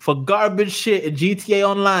week for garbage shit in GTA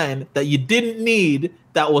Online that you didn't need,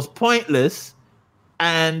 that was pointless.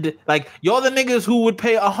 And you're the niggas who would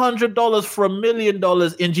pay $100 for $1 million in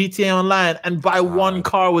GTA Online and buy one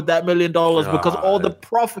car with that $1 million, because all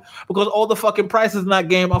the fucking prices in that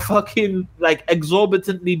game are fucking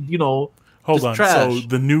exorbitantly, Hold on. Trash. So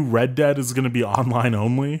the new Red Dead is going to be online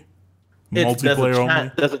only, multiplayer only.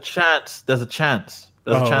 There's a chance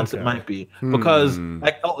it might be, because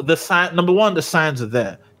the sign, number one, the signs are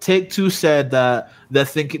there. Take-Two said that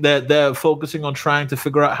they're focusing on trying to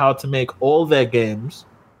figure out how to make all their games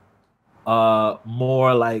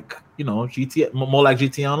more like GTA, more like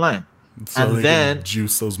GTA Online, so and then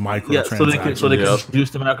juice those microtransactions. So they can juice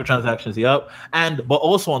the microtransactions. Yep. But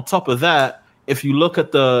also on top of that, if you look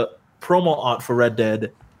at the promo art for Red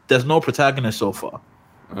Dead, there's no protagonist so far.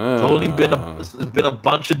 It's only been a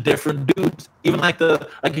bunch of different dudes. Even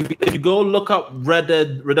if you go look up Red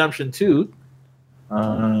Dead Redemption 2,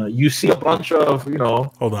 you see a bunch of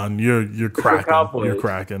Hold on, you're cracking. Cowboys. You're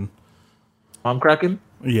cracking. I'm cracking.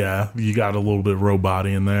 Yeah, you got a little bit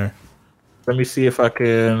robot-y in there. Let me see if I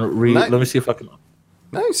can read. Let me see if I can.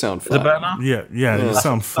 Now you sound fine. Is it better now? Yeah, you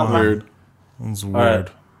sound fine. Weird. That's weird. Right.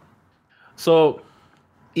 So,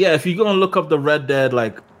 yeah, if you're gonna look up the Red Dead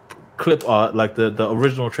clip art, the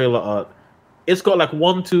original trailer art, it's got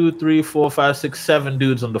 1, 2, 3, 4, 5, 6, 7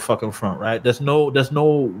 dudes on the fucking front, right? There's no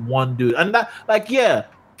one dude, and that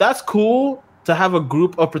that's cool to have a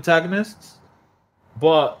group of protagonists,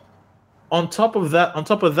 but on top of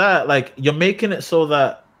that, you're making it so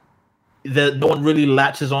that no one really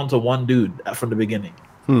latches onto one dude from the beginning.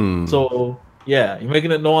 So yeah, you're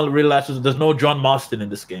making it no one really latches. There's no John Marston in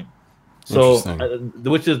this game. So,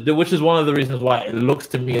 which is one of the reasons why it looks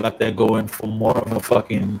to me like they're going for more of a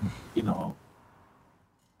fucking, you're more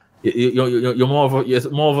of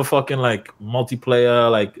a fucking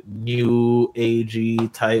multiplayer, new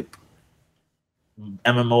agey type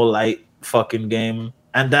MMO light fucking game,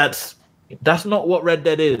 and that's not what Red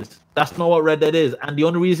Dead is. That's not what Red Dead is, and the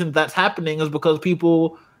only reason that's happening is because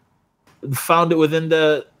people found it within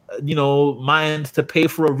the mind to pay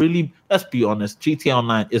for a really, let's be honest, GTA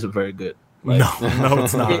Online isn't very good. No,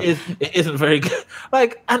 it's not. It isn't very good.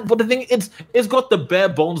 But the thing, it's got the bare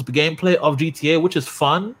bones gameplay of GTA, which is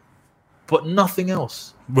fun, but nothing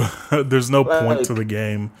else. There's no point to the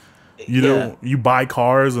game. You buy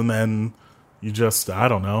cars and then you just, I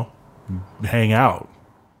don't know, hang out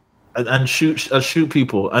and shoot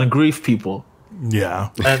people and grief people. Yeah.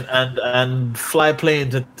 and fly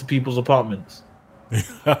planes into people's apartments.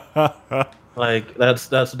 Like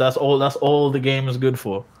that's all the game is good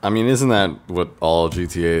for. I mean, isn't that what all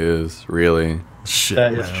GTA is, really? Shit,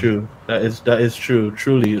 That is man. true. That is true.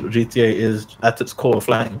 Truly, GTA is at its core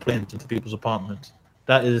flying planes into people's apartments.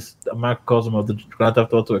 That is a microcosm of the Grand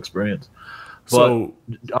Theft Auto experience. But, So,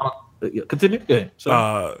 continue. Yeah,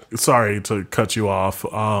 so, sorry to cut you off.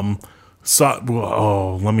 Let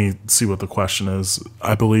me see what the question is.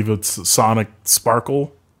 I believe it's Sonic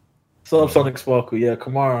Sparkle. Sonic Sparkle. Yeah,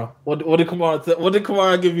 Kamara. What did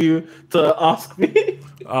Kamara give you to ask me?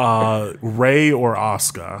 Ray or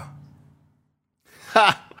Asuka?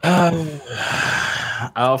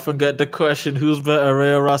 I often get the question, who's better,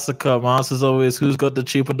 Ray or Asuka? My answer is always, who's got the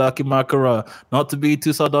cheaper Dakimakura? Not to be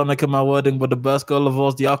too sardonic in my wording, but the best girl of all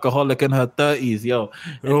is the alcoholic in her 30s. Yo.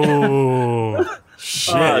 Oh,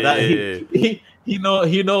 shit. He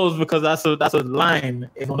knows because that's a line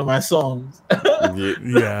in one of my songs.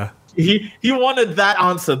 Yeah. He wanted that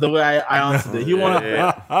answer the way I answered it. He wanted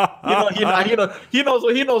he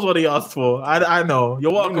knows what he asked for. I know.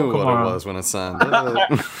 You're I welcome, knew what Kamara. it was when I signed. I know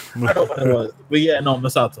what it was. But yeah, no,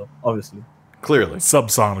 Masato, obviously. Clearly.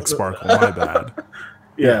 Subsonic Sparkle, my bad.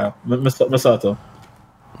 Yeah, Masato.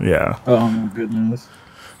 Yeah. Oh my goodness.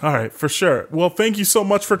 All right, for sure. Well, thank you so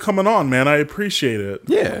much for coming on, man. I appreciate it.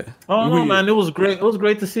 Yeah. Oh no, man, it was great. It was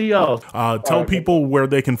great to see y'all. Tell people where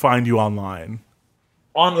they can find you online.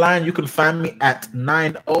 Online, you can find me at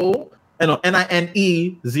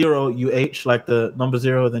NINE0UH, like the number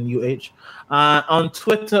 0 then UH. On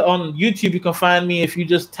Twitter, on YouTube, you can find me if you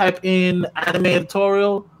just type in anime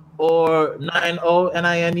editorial or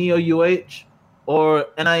 90NINEOUH or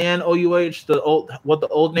NINOUH, what the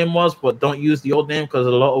old name was, but don't use the old name because a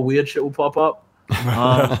lot of weird shit will pop up.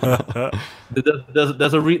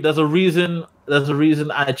 There's a reason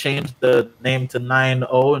I changed the name to 90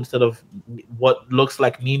 instead of what looks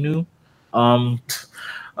like Ninu.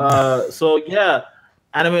 So yeah,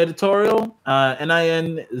 anime editorial,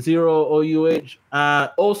 NIN0OUH.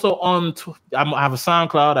 Also on, I have a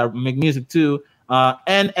SoundCloud. I make music too.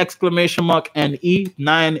 N!NE.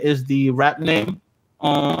 9 is the rap name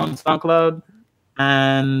on SoundCloud,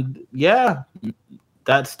 and yeah.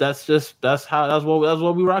 That's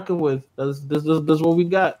what we rocking with. That's what we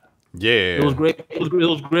got. Yeah. It was great. It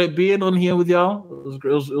was great being on here with y'all. It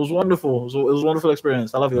was wonderful. It was a wonderful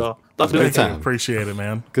experience. I love y'all. Good time. Appreciate it,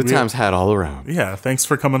 man. Good times had all around. Yeah, thanks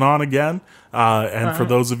for coming on again. And for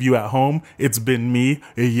those of you at home, it's been me,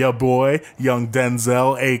 your boy, Young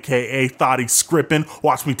Denzel, a.k.a. Thotty Scrippin.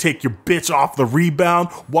 Watch me take your bitch off the rebound.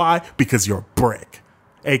 Why? Because you're a brick.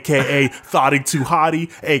 A.k.a. Thotty Too Hottie,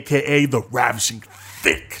 a.k.a. The Ravishing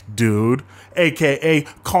Thick Dude, a.k.a.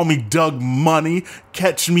 call me Doug Money.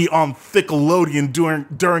 Catch me on Thickelodeon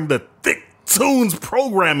during the Thick Tunes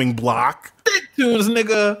programming block. Thick Tunes,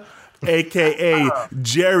 nigga. A.k.a.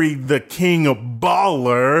 Jerry the King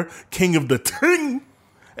Baller, King of the Ting,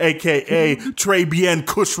 a.k.a. Trey Bien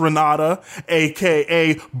Kush Renata,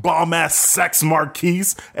 a.k.a. Bomb-Ass Sex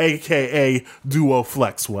Marquise, a.k.a. Duo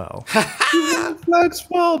Flexwell.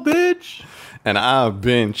 Flexwell, bitch. And I've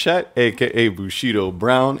been Chet, a.k.a. Bushido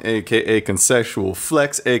Brown, a.k.a. Conceptual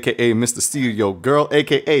Flex, a.k.a. Mr. Steal Your Girl,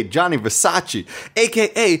 a.k.a. Johnny Versace,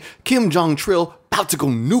 a.k.a. Kim Jong-Trill, about to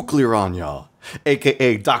go nuclear on y'all,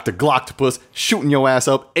 a.k.a. Dr. Gloctopus, shooting your ass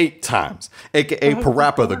up 8 times, a.k.a.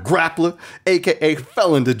 Parappa the Grappler, a.k.a.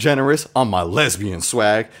 Felon DeGeneres on my lesbian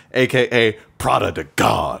swag, a.k.a. Prada the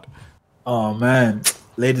God. Oh, man.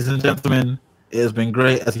 Ladies and gentlemen, it has been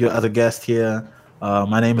great as a guest here.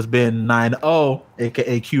 My name has been 90,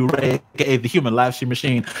 aka Q Ray, aka the Human Live Stream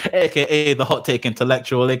Machine, aka the Hot Take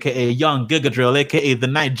Intellectual, aka Young Giga Drill, aka the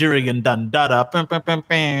Nigerian Dandada,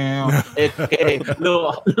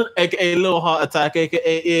 aka Lil Heart Attack,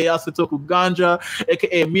 aka Yasutoku Ganja,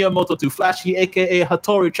 aka Miyamoto Too Flashy, aka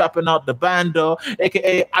Hattori trapping out the bando,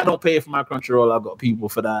 aka I don't pay for my Crunchyroll, I got people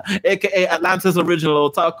for that, aka Atlanta's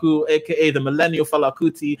original otaku, aka the Millennial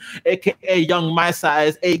Falakuti, aka Young My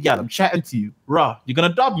Size. Hey, yeah, I'm chatting to you. Raw, you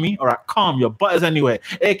gonna dub me? All right, calm your butters anyway.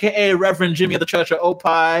 AKA Reverend Jimmy of the Church of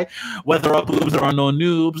Opie, whether up boobs or no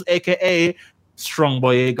noobs. AKA Strong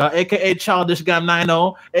Boy Aga, AKA Childish Gam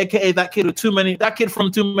 90, AKA that kid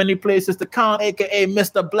from Too Many Places to Count, AKA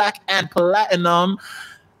Mr. Black and Platinum.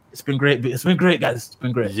 It's been great. It's been great, guys. It's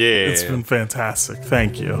been great. Yeah. It's been fantastic.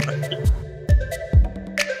 Thank you.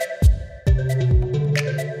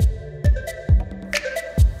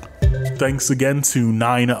 Thanks again to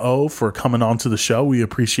 90 for coming on to the show. We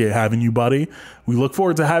appreciate having you, buddy. We look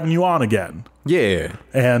forward to having you on again. Yeah.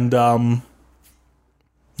 And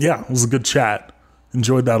Yeah, it was a good chat.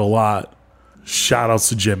 Enjoyed that a lot. Shout outs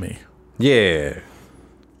to Jimmy. Yeah.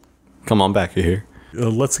 Come on back here.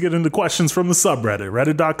 Let's get into questions from the subreddit,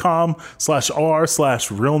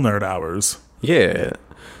 reddit.com/r/real nerd hours. Yeah.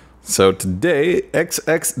 So today,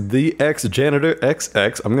 XX the X Janitor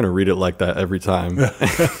XX. I'm gonna read it like that every time.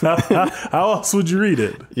 How else would you read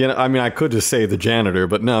it? You know, I mean, I could just say the janitor,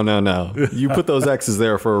 but no. You put those X's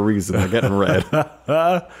there for a reason. They're getting read.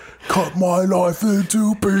 Cut my life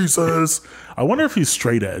into pieces. I wonder if he's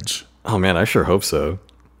straight edge. Oh man, I sure hope so.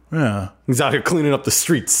 Yeah. He's out here cleaning up the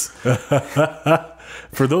streets.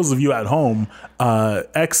 For those of you at home,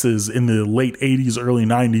 X's in the late 80s, early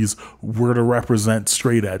 90s were to represent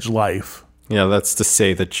straight edge life. Yeah, that's to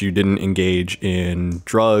say that you didn't engage in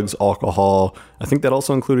drugs, alcohol. I think that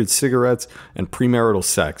also included cigarettes and premarital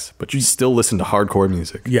sex, but you still listen to hardcore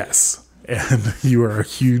music. Yes. And you are a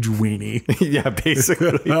huge weenie. Yeah,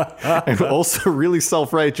 basically. And also really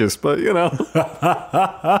self-righteous, but you know.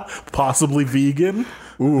 Possibly vegan.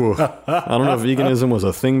 Ooh. I don't know if veganism was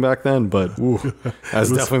a thing back then, but ooh,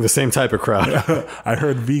 that's definitely the same type of crowd. I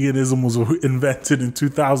heard veganism was invented in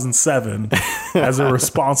 2007 as a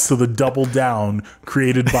response to the Double Down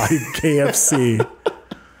created by KFC.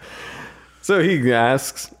 So he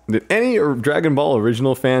asks, did any Dragon Ball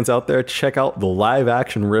original fans out there check out the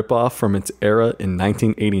live-action ripoff from its era in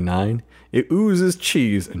 1989? It oozes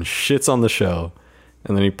cheese and shits on the show.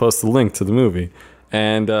 And then he posts the link to the movie.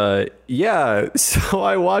 And yeah, so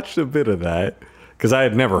I watched a bit of that because I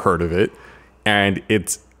had never heard of it. And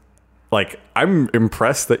it's like, I'm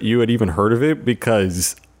impressed that you had even heard of it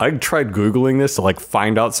because I tried Googling this to like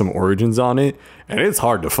find out some origins on it. And it's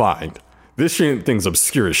hard to find. This thing's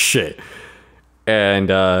obscure as shit. And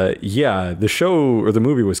yeah, the show or the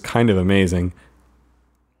movie was kind of amazing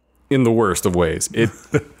in the worst of ways.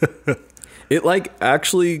 It like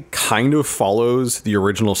actually kind of follows the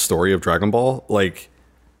original story of Dragon Ball. Like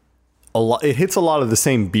a lot, it hits a lot of the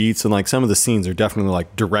same beats, and like some of the scenes are definitely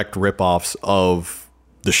like direct ripoffs of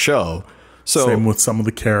the show. So same with some of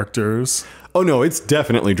the characters. Oh no, it's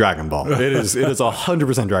definitely Dragon Ball. It is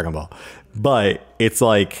 100% Dragon Ball. But it's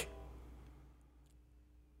like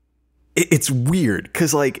it's weird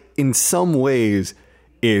because like in some ways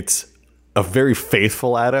it's a very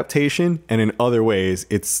faithful adaptation, and in other ways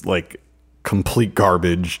it's like complete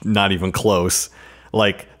garbage, not even close.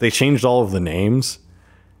 Like they changed all of the names.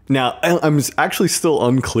 Now I'm actually still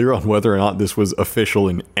unclear on whether or not this was official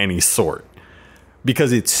in any sort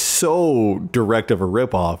because it's so direct of a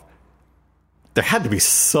ripoff. There had to be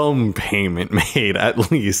some payment made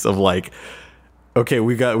at least of like, okay,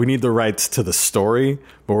 we need the rights to the story,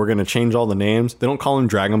 but we're going to change all the names. They don't call them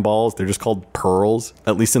Dragon Balls. They're just called Pearls,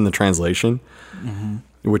 at least in the translation,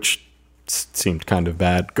 which seemed kind of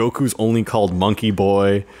bad. Goku's only called Monkey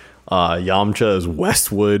Boy. Yamcha is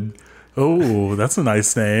Westwood. Oh, that's a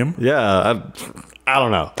nice name. Yeah, I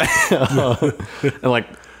don't know. And like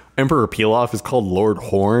Emperor Pilaf is called Lord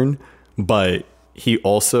Horn, but he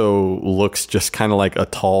also looks just kind of like a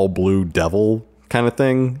tall blue devil kind of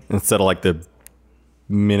thing instead of like the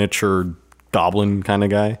miniature goblin kind of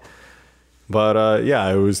guy. But yeah,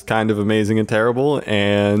 it was kind of amazing and terrible,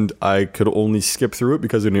 and I could only skip through it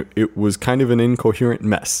because it was kind of an incoherent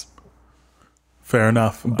mess. Fair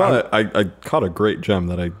enough. But I caught a great gem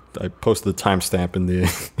that I posted the timestamp in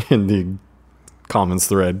the comments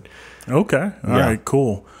thread. Okay. All right,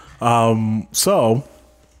 cool. So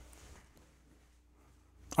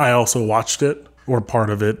I also watched it, or part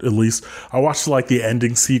of it at least. I watched like the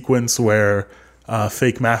ending sequence where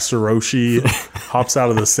fake Master Roshi hops out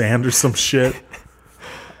of the sand or some shit.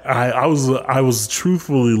 I was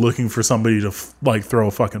truthfully looking for somebody to like throw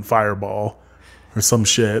a fucking fireball or some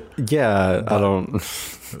shit. Yeah, I don't.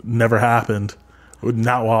 Never happened.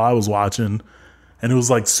 Not while I was watching, and it was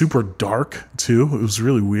like super dark too. It was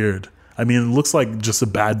really weird. I mean, it looks like just a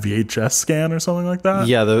bad VHS scan or something like that.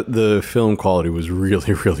 Yeah, the film quality was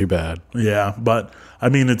really, really bad. Yeah, but I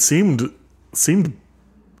mean, it seemed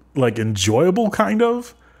like enjoyable, kind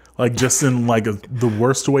of, like just in like the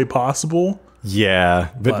worst way possible. Yeah,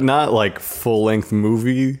 but not like full length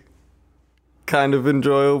movie kind of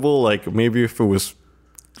enjoyable. Like maybe if it was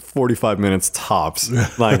 45 minutes tops,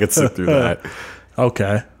 I could sit through that.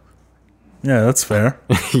 Okay, yeah, that's fair.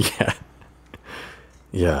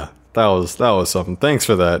 Yeah, that was something. Thanks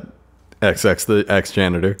for that, XX the X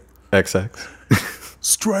Janitor XX.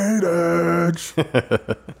 Straight edge.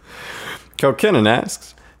 Kilkennan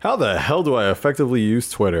asks, How the hell do I effectively use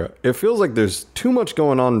Twitter? It feels like there's too much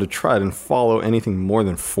going on to try and follow anything more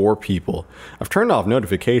than 4 people. I've turned off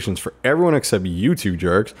notifications for everyone except you two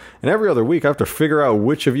jerks, and every other week I have to figure out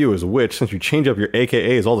which of you is which since you change up your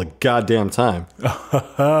AKAs all the goddamn time.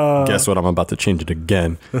 Guess what? I'm about to change it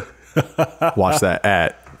again. Watch that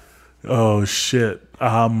ad. Oh, shit.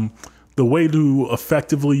 The way to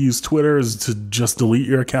effectively use Twitter is to just delete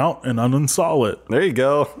your account and uninstall it. There you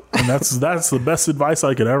go. And that's the best advice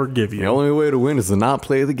I could ever give you. The only way to win is to not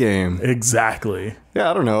play the game. Exactly.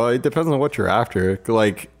 Yeah, I don't know. It depends on what you're after.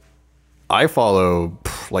 Like, I follow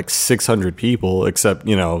like 600 people, except,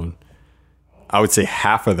 I would say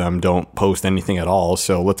half of them don't post anything at all.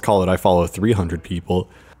 So let's call it I follow 300 people.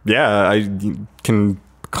 Yeah, I can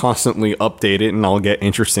constantly update it and I'll get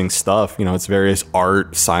interesting stuff. It's various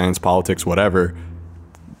art, science, politics, whatever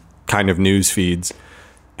kind of news feeds.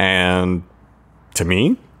 And to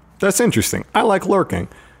me, that's interesting. I like lurking.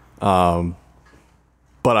 But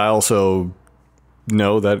I also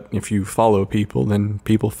know that if you follow people, then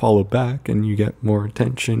people follow back and you get more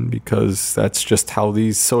attention because that's just how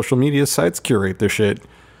these social media sites curate their shit.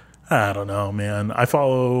 I don't know, man. I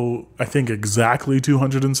follow, I think, exactly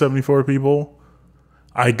 274 people.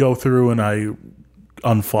 I go through and I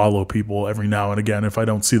unfollow people every now and again if I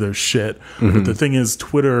don't see their shit. Mm-hmm. But the thing is,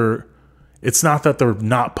 Twitter, it's not that they're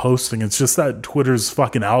not posting. It's just that Twitter's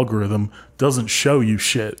fucking algorithm doesn't show you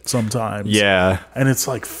shit sometimes. Yeah. And it's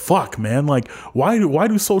like, fuck, man. Like, why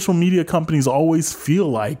do social media companies always feel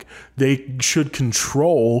like they should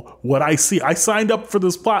control what I see? I signed up for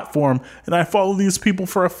this platform and I follow these people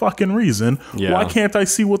for a fucking reason. Yeah. Why can't I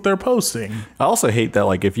see what they're posting? I also hate that,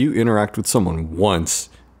 like, if you interact with someone once,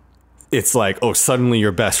 it's like, oh, suddenly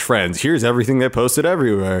you're best friends. Here's everything they posted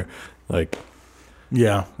everywhere. Like,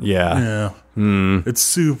 yeah. It's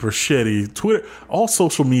super shitty. Twitter, all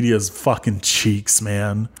social media is fucking cheeks,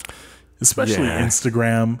 man. Especially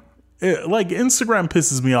Instagram. Instagram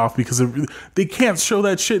pisses me off because they can't show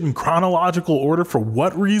that shit in chronological order for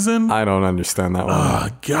what reason? I don't understand that one. Oh,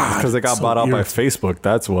 God. Because they got bought out by Facebook.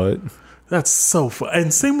 That's what. That's so fun.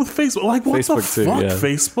 And same with Facebook. Like, what Facebook the fuck,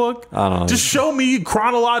 Facebook? I don't know. Just show me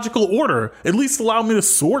chronological order. At least allow me to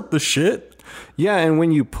sort the shit. Yeah, and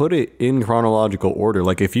when you put it in chronological order,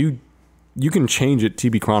 like if you can change it to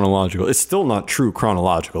be chronological, it's still not true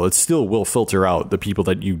chronological. It still will filter out the people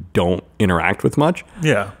that you don't interact with much.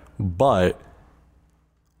 Yeah. But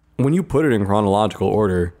when you put it in chronological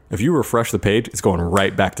order, if you refresh the page, it's going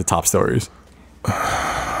right back to top stories.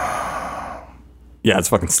 Yeah, it's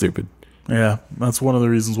fucking stupid. Yeah, that's one of the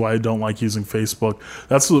reasons why I don't like using Facebook.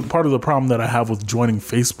 That's part of the problem that I have with joining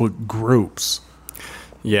Facebook groups.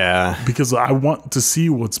 Yeah. Because I want to see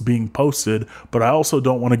what's being posted, but I also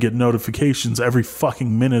don't want to get notifications every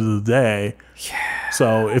fucking minute of the day. Yeah.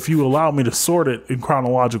 So if you allow me to sort it in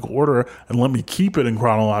chronological order and let me keep it in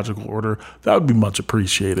chronological order, that would be much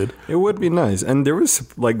appreciated. It would be nice. And there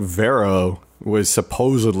was, like, Vero was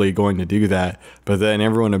supposedly going to do that, but then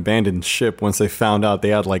everyone abandoned ship once they found out they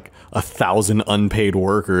had, like, 1,000 unpaid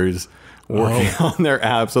workers working on their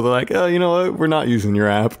app. So they're like, oh, you know what? We're not using your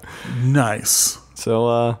app. Nice.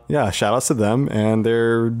 So, shout outs to them and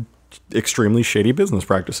their extremely shady business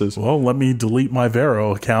practices. Well, let me delete my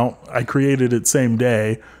Vero account. I created it same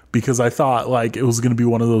day because I thought, like, it was going to be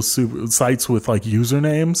one of those sites with, like,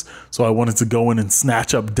 usernames. So I wanted to go in and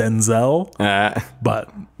snatch up Denzel.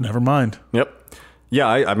 But never mind. Yep. Yeah,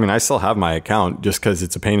 I mean, I still have my account just because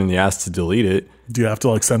it's a pain in the ass to delete it. Do you have to,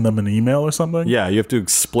 like, send them an email or something? Yeah, you have to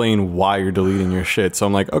explain why you're deleting your shit. So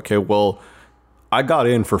I'm like, okay, well, I got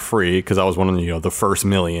in for free because I was one of the first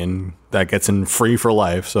million that gets in free for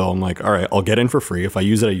life. So I'm like, all right, I'll get in for free. If I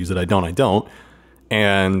use it, I use it. I don't.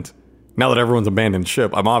 And now that everyone's abandoned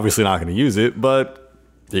ship, I'm obviously not going to use it, but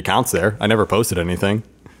the account's there. I never posted anything.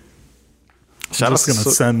 I'm just going to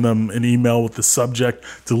send them an email with the subject,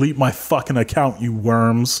 delete my fucking account, you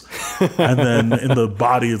worms. And then in the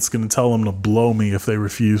body, it's going to tell them to blow me if they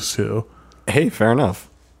refuse to. Hey, fair enough.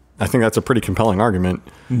 I think that's a pretty compelling argument.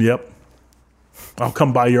 Yep. I'll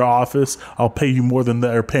come by your office. I'll pay you more than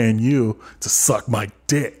they're paying you to suck my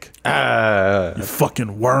dick. You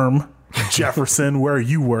fucking worm. Jefferson, where are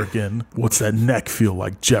you working? What's that neck feel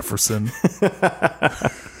like, Jefferson?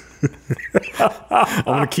 I'm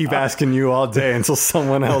gonna keep asking you all day until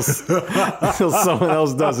someone else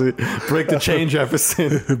does it. Break the chain,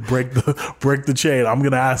 Jefferson. break the chain. I'm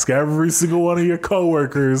gonna ask every single one of your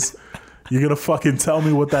coworkers. You're gonna fucking tell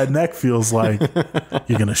me what that neck feels like.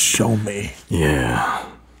 You're gonna show me. Yeah.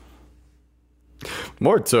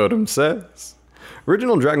 More Totem says,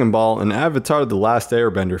 original Dragon Ball and Avatar The Last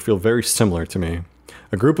Airbender feel very similar to me.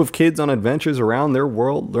 A group of kids on adventures around their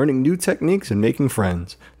world, learning new techniques and making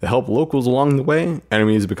friends. They help locals along the way.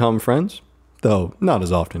 Enemies become friends, though not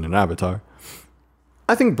as often in Avatar.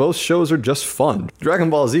 I think both shows are just fun. Dragon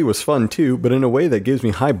Ball Z was fun too, but in a way that gives me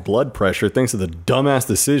high blood pressure thanks to the dumbass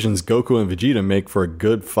decisions Goku and Vegeta make for a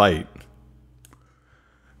good fight.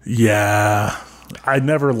 Yeah, I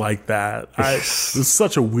never liked that. It's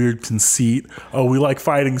such a weird conceit. Oh, we like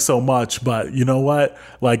fighting so much, but you know what?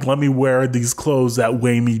 Like, let me wear these clothes that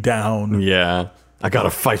weigh me down. Yeah, I gotta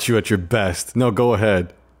fight you at your best. No, go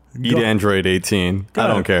ahead. Eat Android 18. I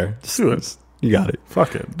don't care. Just do it. You got it.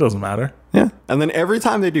 Fuck it. Doesn't matter. Yeah. And then every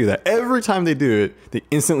time they do that, they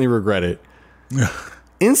instantly regret it.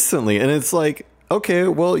 Instantly. And it's like, okay,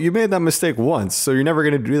 well, you made that mistake once, so you're never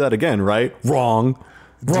going to do that again, right? Wrong.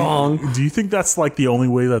 Do you think that's like the only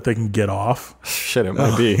way that they can get off? Shit, it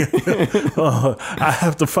might be. I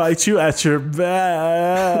have to fight you at your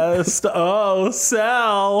best. Oh,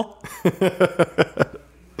 Cell.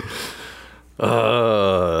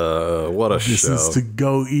 What a This show. is to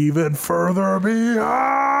go even further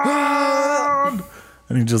beyond.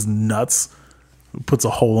 And he just nuts. Puts a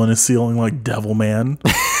hole in his ceiling like Devil Man.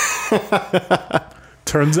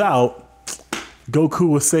 Turns out, Goku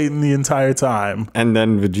was Satan the entire time. And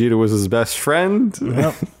then Vegeta was his best friend.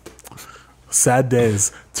 Yep. Sad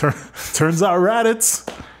days. Turns out Raditz,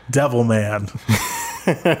 Devil Man.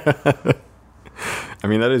 I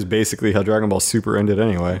mean, that is basically how Dragon Ball Super ended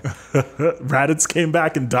anyway. Raditz came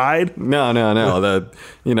back and died. No. That,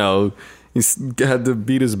 he had to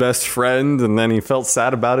beat his best friend, and then he felt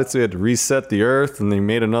sad about it, so he had to reset the Earth, and they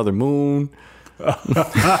made another moon.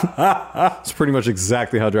 It's pretty much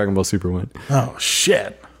exactly how Dragon Ball Super went. Oh,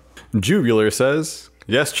 shit. Jubular says,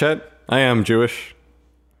 yes, Chet, I am Jewish.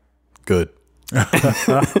 Good.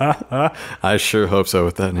 I sure hope so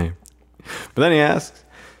with that name. But then he asks,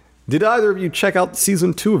 did either of you check out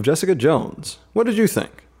season 2 of Jessica Jones? What did you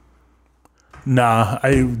think? Nah,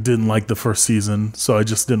 I didn't like the first season, so I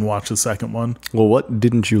just didn't watch the second one. Well, what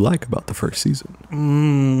didn't you like about the first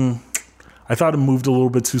season? I thought it moved a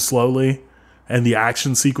little bit too slowly, and the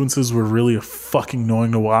action sequences were really fucking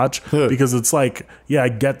annoying to watch because it's like, yeah, I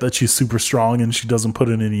get that she's super strong and she doesn't put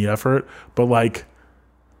in any effort, but like,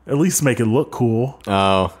 at least make it look cool.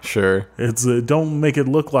 Oh, sure. It's don't make it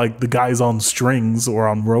look like the guy's on strings or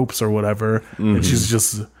on ropes or whatever, and she's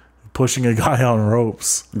just pushing a guy on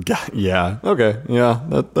ropes. Yeah. Okay. Yeah.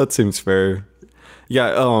 That seems fair.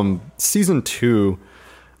 Yeah. Season 2,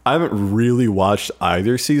 I haven't really watched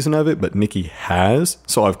either season of it, but Nikki has,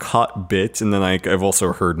 so I've caught bits, and then I've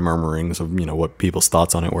also heard murmurings of what people's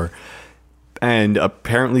thoughts on it were. And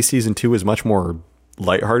apparently, season 2 is much more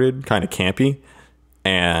lighthearted, kind of campy,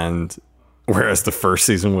 and whereas the first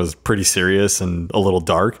season was pretty serious and a little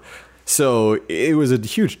dark, so it was a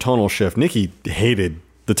huge tonal shift. Nikki hated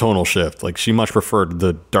the tonal shift; like she much preferred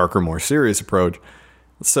the darker, more serious approach.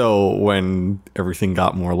 So when everything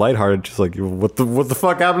got more lighthearted, just like, what the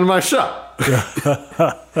fuck happened to my show?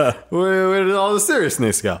 Where did all the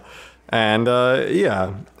seriousness go? And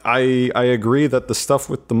yeah, I agree that the stuff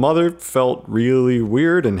with the mother felt really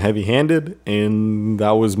weird and heavy-handed, and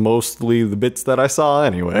that was mostly the bits that I saw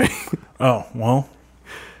anyway. Oh, well,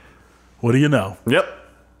 what do you know? Yep.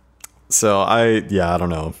 So I don't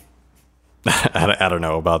know. I don't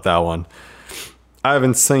know about that one. I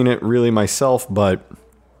haven't seen it really myself, but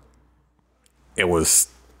it was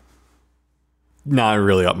not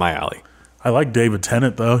really up my alley. I like David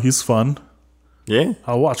Tennant, though. He's fun. Yeah?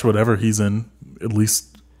 I'll watch whatever he's in, at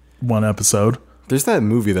least one episode. There's that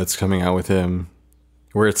movie that's coming out with him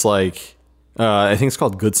where it's like, I think it's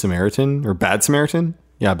called Good Samaritan or Bad Samaritan.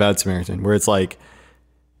 Yeah, Bad Samaritan, where it's like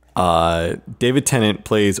David Tennant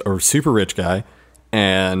plays a super rich guy,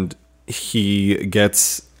 and he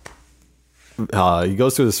goes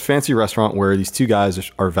to this fancy restaurant where these two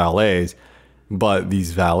guys are valets, but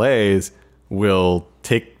these valets will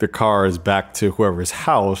take the cars back to whoever's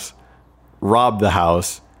house, rob the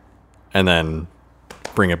house, and then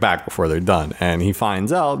bring it back before they're done. And he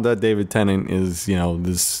finds out that David Tennant is,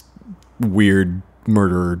 this weird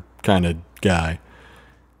murderer kind of guy.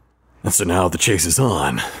 And so now the chase is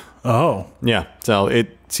on. Oh. Yeah. So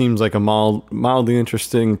it seems like a mildly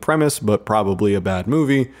interesting premise, but probably a bad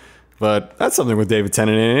movie. But that's something with David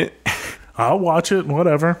Tennant in it. I'll watch it,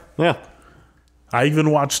 whatever. Yeah. I even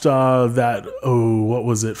watched what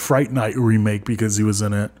was it? Fright Night remake because he was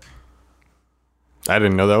in it. I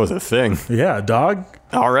didn't know that was a thing. Yeah, dog.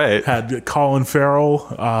 All right. Had Colin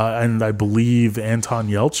Farrell and I believe Anton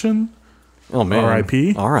Yelchin. Oh, man.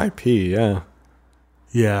 R.I.P. R.I.P., yeah.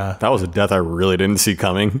 Yeah. That was a death I really didn't see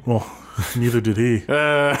coming. Well, neither did he.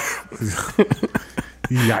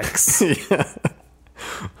 Yikes. Yeah.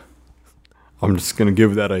 I'm just going to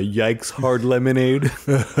give that a yikes hard lemonade.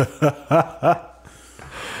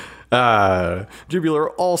 Jubilar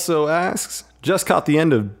also asks, just caught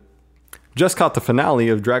the finale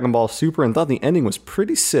of Dragon Ball Super and thought the ending was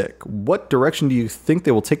pretty sick. What direction do you think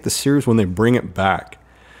they will take the series when they bring it back?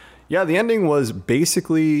 Yeah, the ending was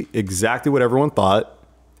basically exactly what everyone thought.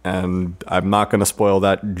 And I'm not going to spoil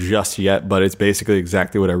that just yet, but it's basically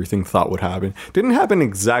exactly what everything thought would happen. Didn't happen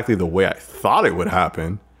exactly the way I thought it would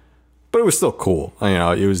happen, but it was still cool. You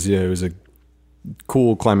know, it was a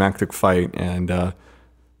cool climactic fight, and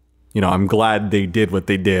you know, I'm glad they did what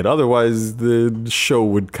they did. Otherwise, the show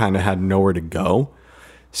would kind of had nowhere to go.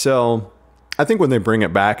 So I think when they bring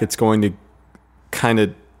it back, it's going to kind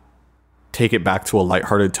of take it back to a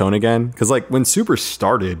lighthearted tone again. Because like when Super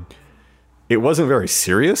started, it wasn't very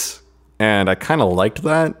serious, and I kind of liked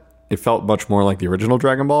that. It felt much more like the original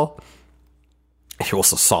Dragon Ball. You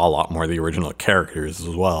also saw a lot more of the original characters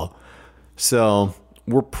as well. So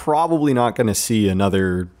we're probably not going to see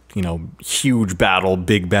another, you know, huge battle,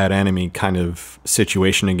 big bad enemy kind of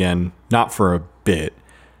situation again. Not for a bit.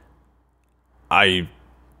 I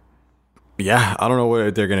don't know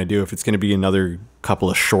what they're going to do. If it's going to be another couple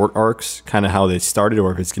of short arcs, kind of how they started,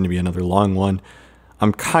 or if it's going to be another long one.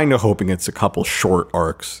 I'm kind of hoping it's a couple short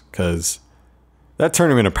arcs, because that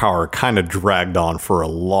Tournament of Power kind of dragged on for a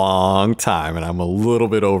long time, and I'm a little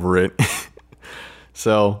bit over it.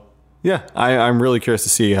 So, yeah, I'm really curious to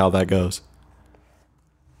see how that goes.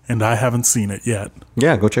 And I haven't seen it yet.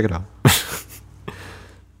 Yeah, go check it out.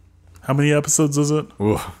 How many episodes is it?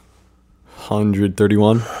 Ooh,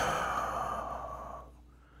 131.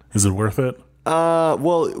 Is it worth it?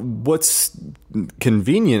 Well, what's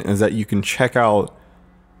convenient is that you can check out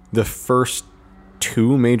the first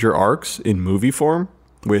two major arcs in movie form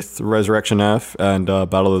with Resurrection F and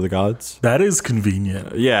Battle of the Gods. That is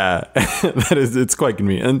convenient. Yeah, it's quite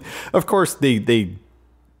convenient. And of course, they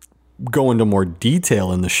go into more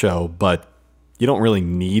detail in the show, but you don't really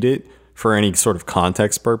need it for any sort of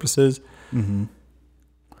context purposes. Mm-hmm.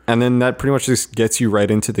 And then that pretty much just gets you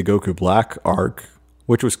right into the Goku Black arc,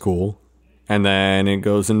 which was cool. And then it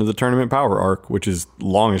goes into the Tournament Power arc, which is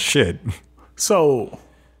long as shit. So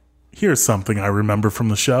here's something I remember from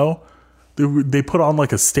the show. They put on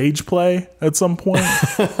like a stage play at some point.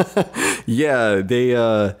 Yeah,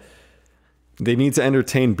 they need to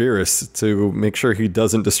entertain Beerus to make sure he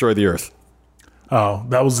doesn't destroy the Earth. Oh,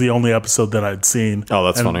 that was the only episode that I'd seen. Oh,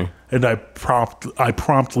 that's funny. And I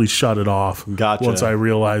promptly shut it off. Gotcha. Once I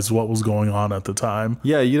realized what was going on at the time.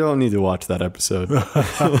 Yeah, you don't need to watch that episode.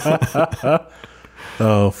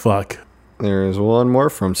 Oh, fuck. There's one more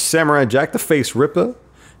from Samurai Jack the Face Ripper.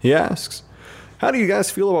 He asks, how do you guys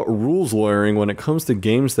feel about rules lawyering when it comes to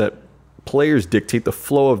games that players dictate the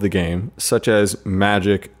flow of the game, such as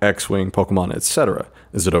Magic, X-Wing, Pokemon, etc.?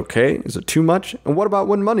 Is it okay? Is it too much? And what about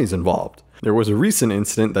when money's involved? There was a recent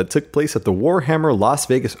incident that took place at the Warhammer Las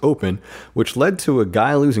Vegas Open, which led to a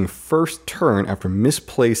guy losing first turn after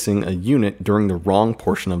misplacing a unit during the wrong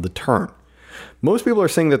portion of the turn. Most people are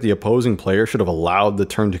saying that the opposing player should have allowed the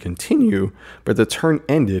turn to continue, but the turn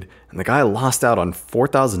ended and the guy lost out on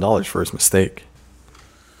 $4,000 for his mistake.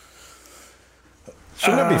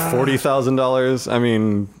 Shouldn't it be $40,000? I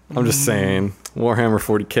mean, I'm just saying. Warhammer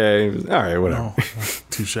 40K. All right, whatever. Oh,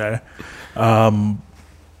 touche.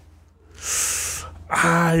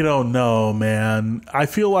 I don't know, man. I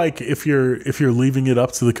feel like if you're leaving it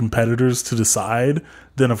up to the competitors to decide,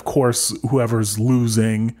 then of course whoever's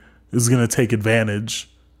losing is going to take advantage,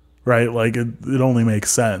 right? Like it only makes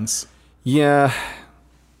sense. Yeah.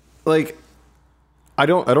 Like I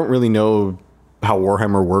don't really know how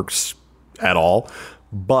Warhammer works at all,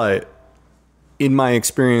 but in my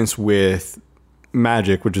experience with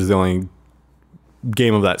Magic, which is the only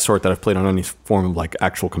game of that sort that I've played on any form of like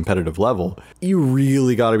actual competitive level, you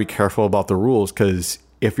really got to be careful about the rules, because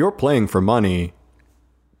if you're playing for money,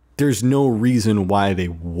 there's no reason why they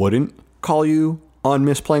wouldn't call you on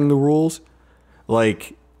misplaying the rules.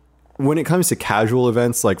 Like when it comes to casual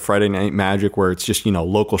events like Friday Night Magic, where it's just, you know,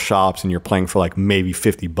 local shops and you're playing for like maybe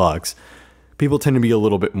 $50, people tend to be a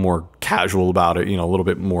little bit more casual about it, you know, a little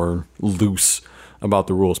bit more loose about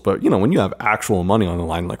the rules. But, you know, when you have actual money on the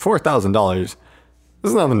line, like $4,000,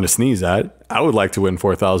 there's nothing to sneeze at. I would like to win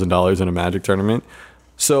 $4,000 in a Magic tournament.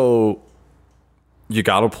 So you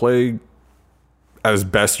got to play as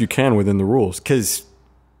best you can within the rules, because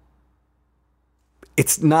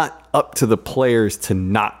it's not up to the players to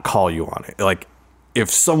not call you on it. Like if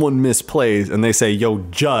someone misplays and they say, yo,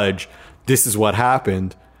 judge, this is what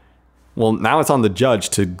happened. Well, now it's on the judge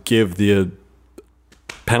to give the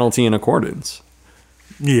penalty in accordance.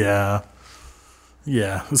 Yeah.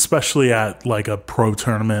 Yeah. Especially at like a pro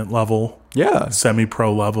tournament level. Yeah.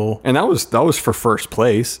 semi-pro level. And that was for first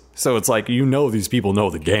place. So it's like, these people know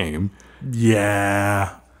the game.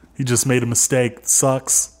 Yeah. He just made a mistake.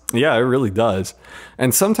 Sucks. Yeah, it really does.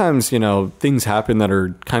 And sometimes, things happen that are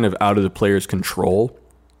kind of out of the player's control.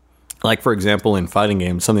 Like, for example, in fighting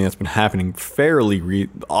games, something that's been happening fairly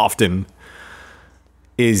often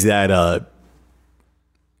is that a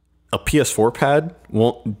PS4 pad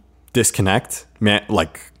won't disconnect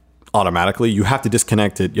automatically. You have to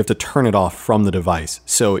disconnect it. You have to turn it off from the device.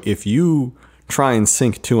 So if you try and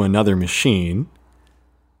sync to another machine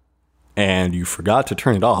and you forgot to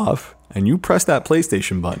turn it off and you press that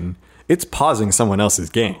PlayStation button, it's pausing someone else's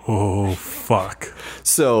game. Oh, fuck.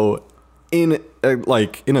 So in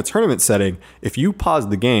a tournament setting, if you pause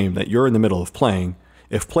the game that you're in the middle of playing,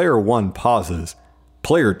 if player 1 pauses,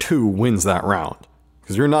 player 2 wins that round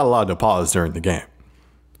because you're not allowed to pause during the game.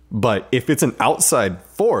 But if it's an outside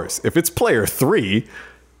force, if it's player 3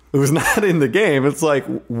 who's not in the game, it's like,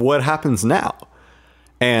 what happens now?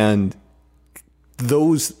 And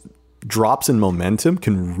those drops in momentum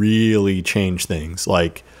can really change things.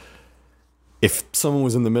 Like, if someone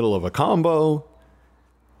was in the middle of a combo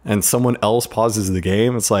and someone else pauses the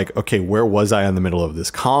game, it's like, okay, where was I in the middle of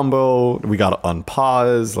this combo? We got to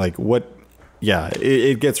unpause. Like, what? Yeah,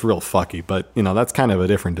 it gets real fucky. But, that's kind of a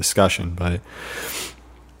different discussion. But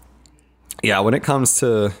yeah, when it comes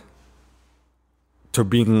to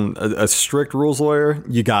being a strict rules lawyer,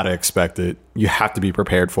 you got to expect it. You have to be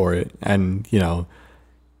prepared for it. And,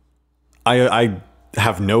 I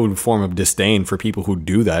have no form of disdain for people who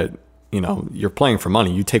do that. You're playing for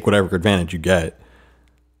money. You take whatever advantage you get.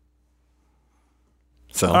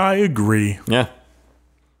 So I agree. Yeah.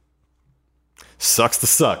 Sucks to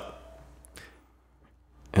suck.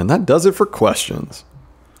 And that does it for questions.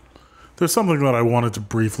 There's something that I wanted to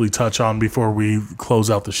briefly touch on before we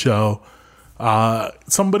close out the show.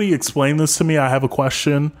 Somebody explained this to me. I have a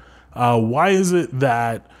question. Why is it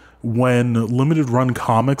that when limited run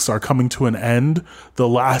comics are coming to an end, the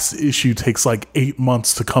last issue takes like 8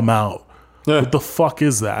 months to come out? What the fuck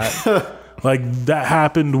is that? Like, that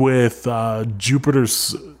happened with Jupiter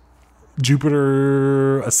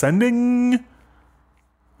Ascending?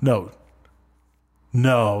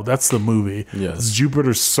 No, that's the movie. Yes. It's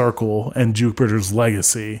Jupiter's Circle and Jupiter's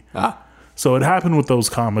Legacy. So it happened with those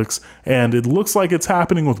comics, and it looks like it's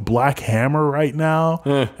happening with Black Hammer right now.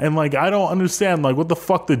 And like, I don't understand like what the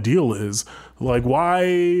fuck the deal is. Like,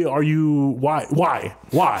 why? I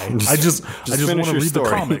just want to read the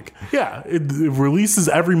comic. Yeah, it releases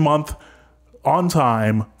every month on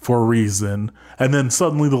time for a reason, and then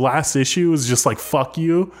suddenly the last issue is just like, fuck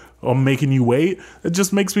you, I'm making you wait. It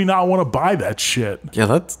just makes me not want to buy that shit. Yeah,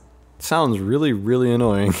 that sounds really, really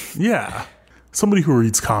annoying. Yeah. Somebody who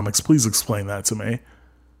reads comics, please explain that to me.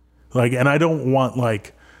 Like, and I don't want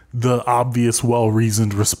like the obvious,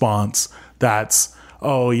 well-reasoned response that's,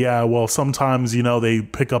 oh yeah, well, sometimes, they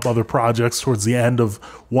pick up other projects towards the end of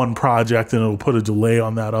one project and it'll put a delay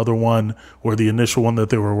on that other one or the initial one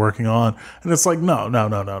that they were working on. And it's like,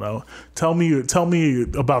 no. Tell me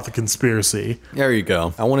about the conspiracy. There you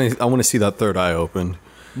go. I want to see that third eye open.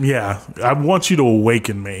 Yeah. I want you to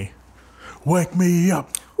awaken me. Wake me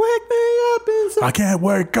up. Wake me up inside. I can't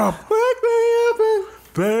wake up. Wake me up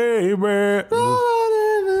Baby.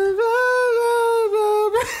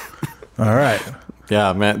 All right.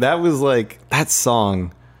 Yeah, man, that was like, that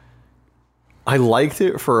song, I liked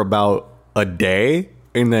it for about a day,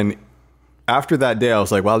 and then after that day, I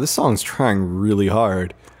was like, wow, this song's trying really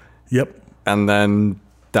hard. Yep. And then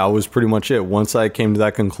that was pretty much it. Once I came to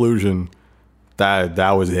that conclusion,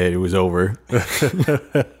 that was it. It was over.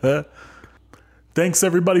 Thanks,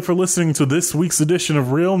 everybody, for listening to this week's edition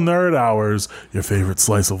of Real Nerd Hours, your favorite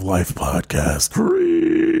slice of life podcast.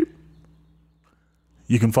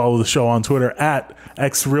 You can follow the show on Twitter at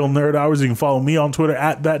XRealNerdHours. You can follow me on Twitter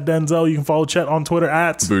at ThatDenzel. You can follow Chet on Twitter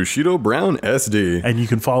at Bushido Brown SD. And you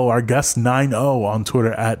can follow our guest 9O on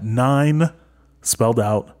Twitter at 9, spelled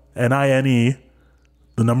out, NINE,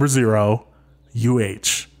 the number 0,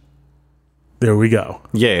 UH. There we go.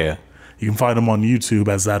 Yeah. You can find him on YouTube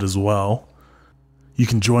as that as well. You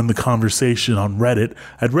can join the conversation on Reddit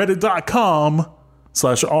at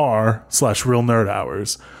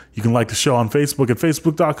reddit.com/r/realnerdhours. You can like the show on Facebook at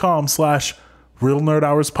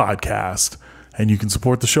facebook.com/realnerdhourspodcast. And you can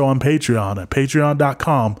support the show on Patreon at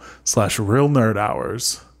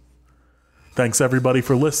patreon.com/realnerdhours. Thanks everybody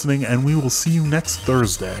for listening, and we will see you next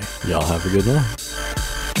Thursday. Y'all have a good night.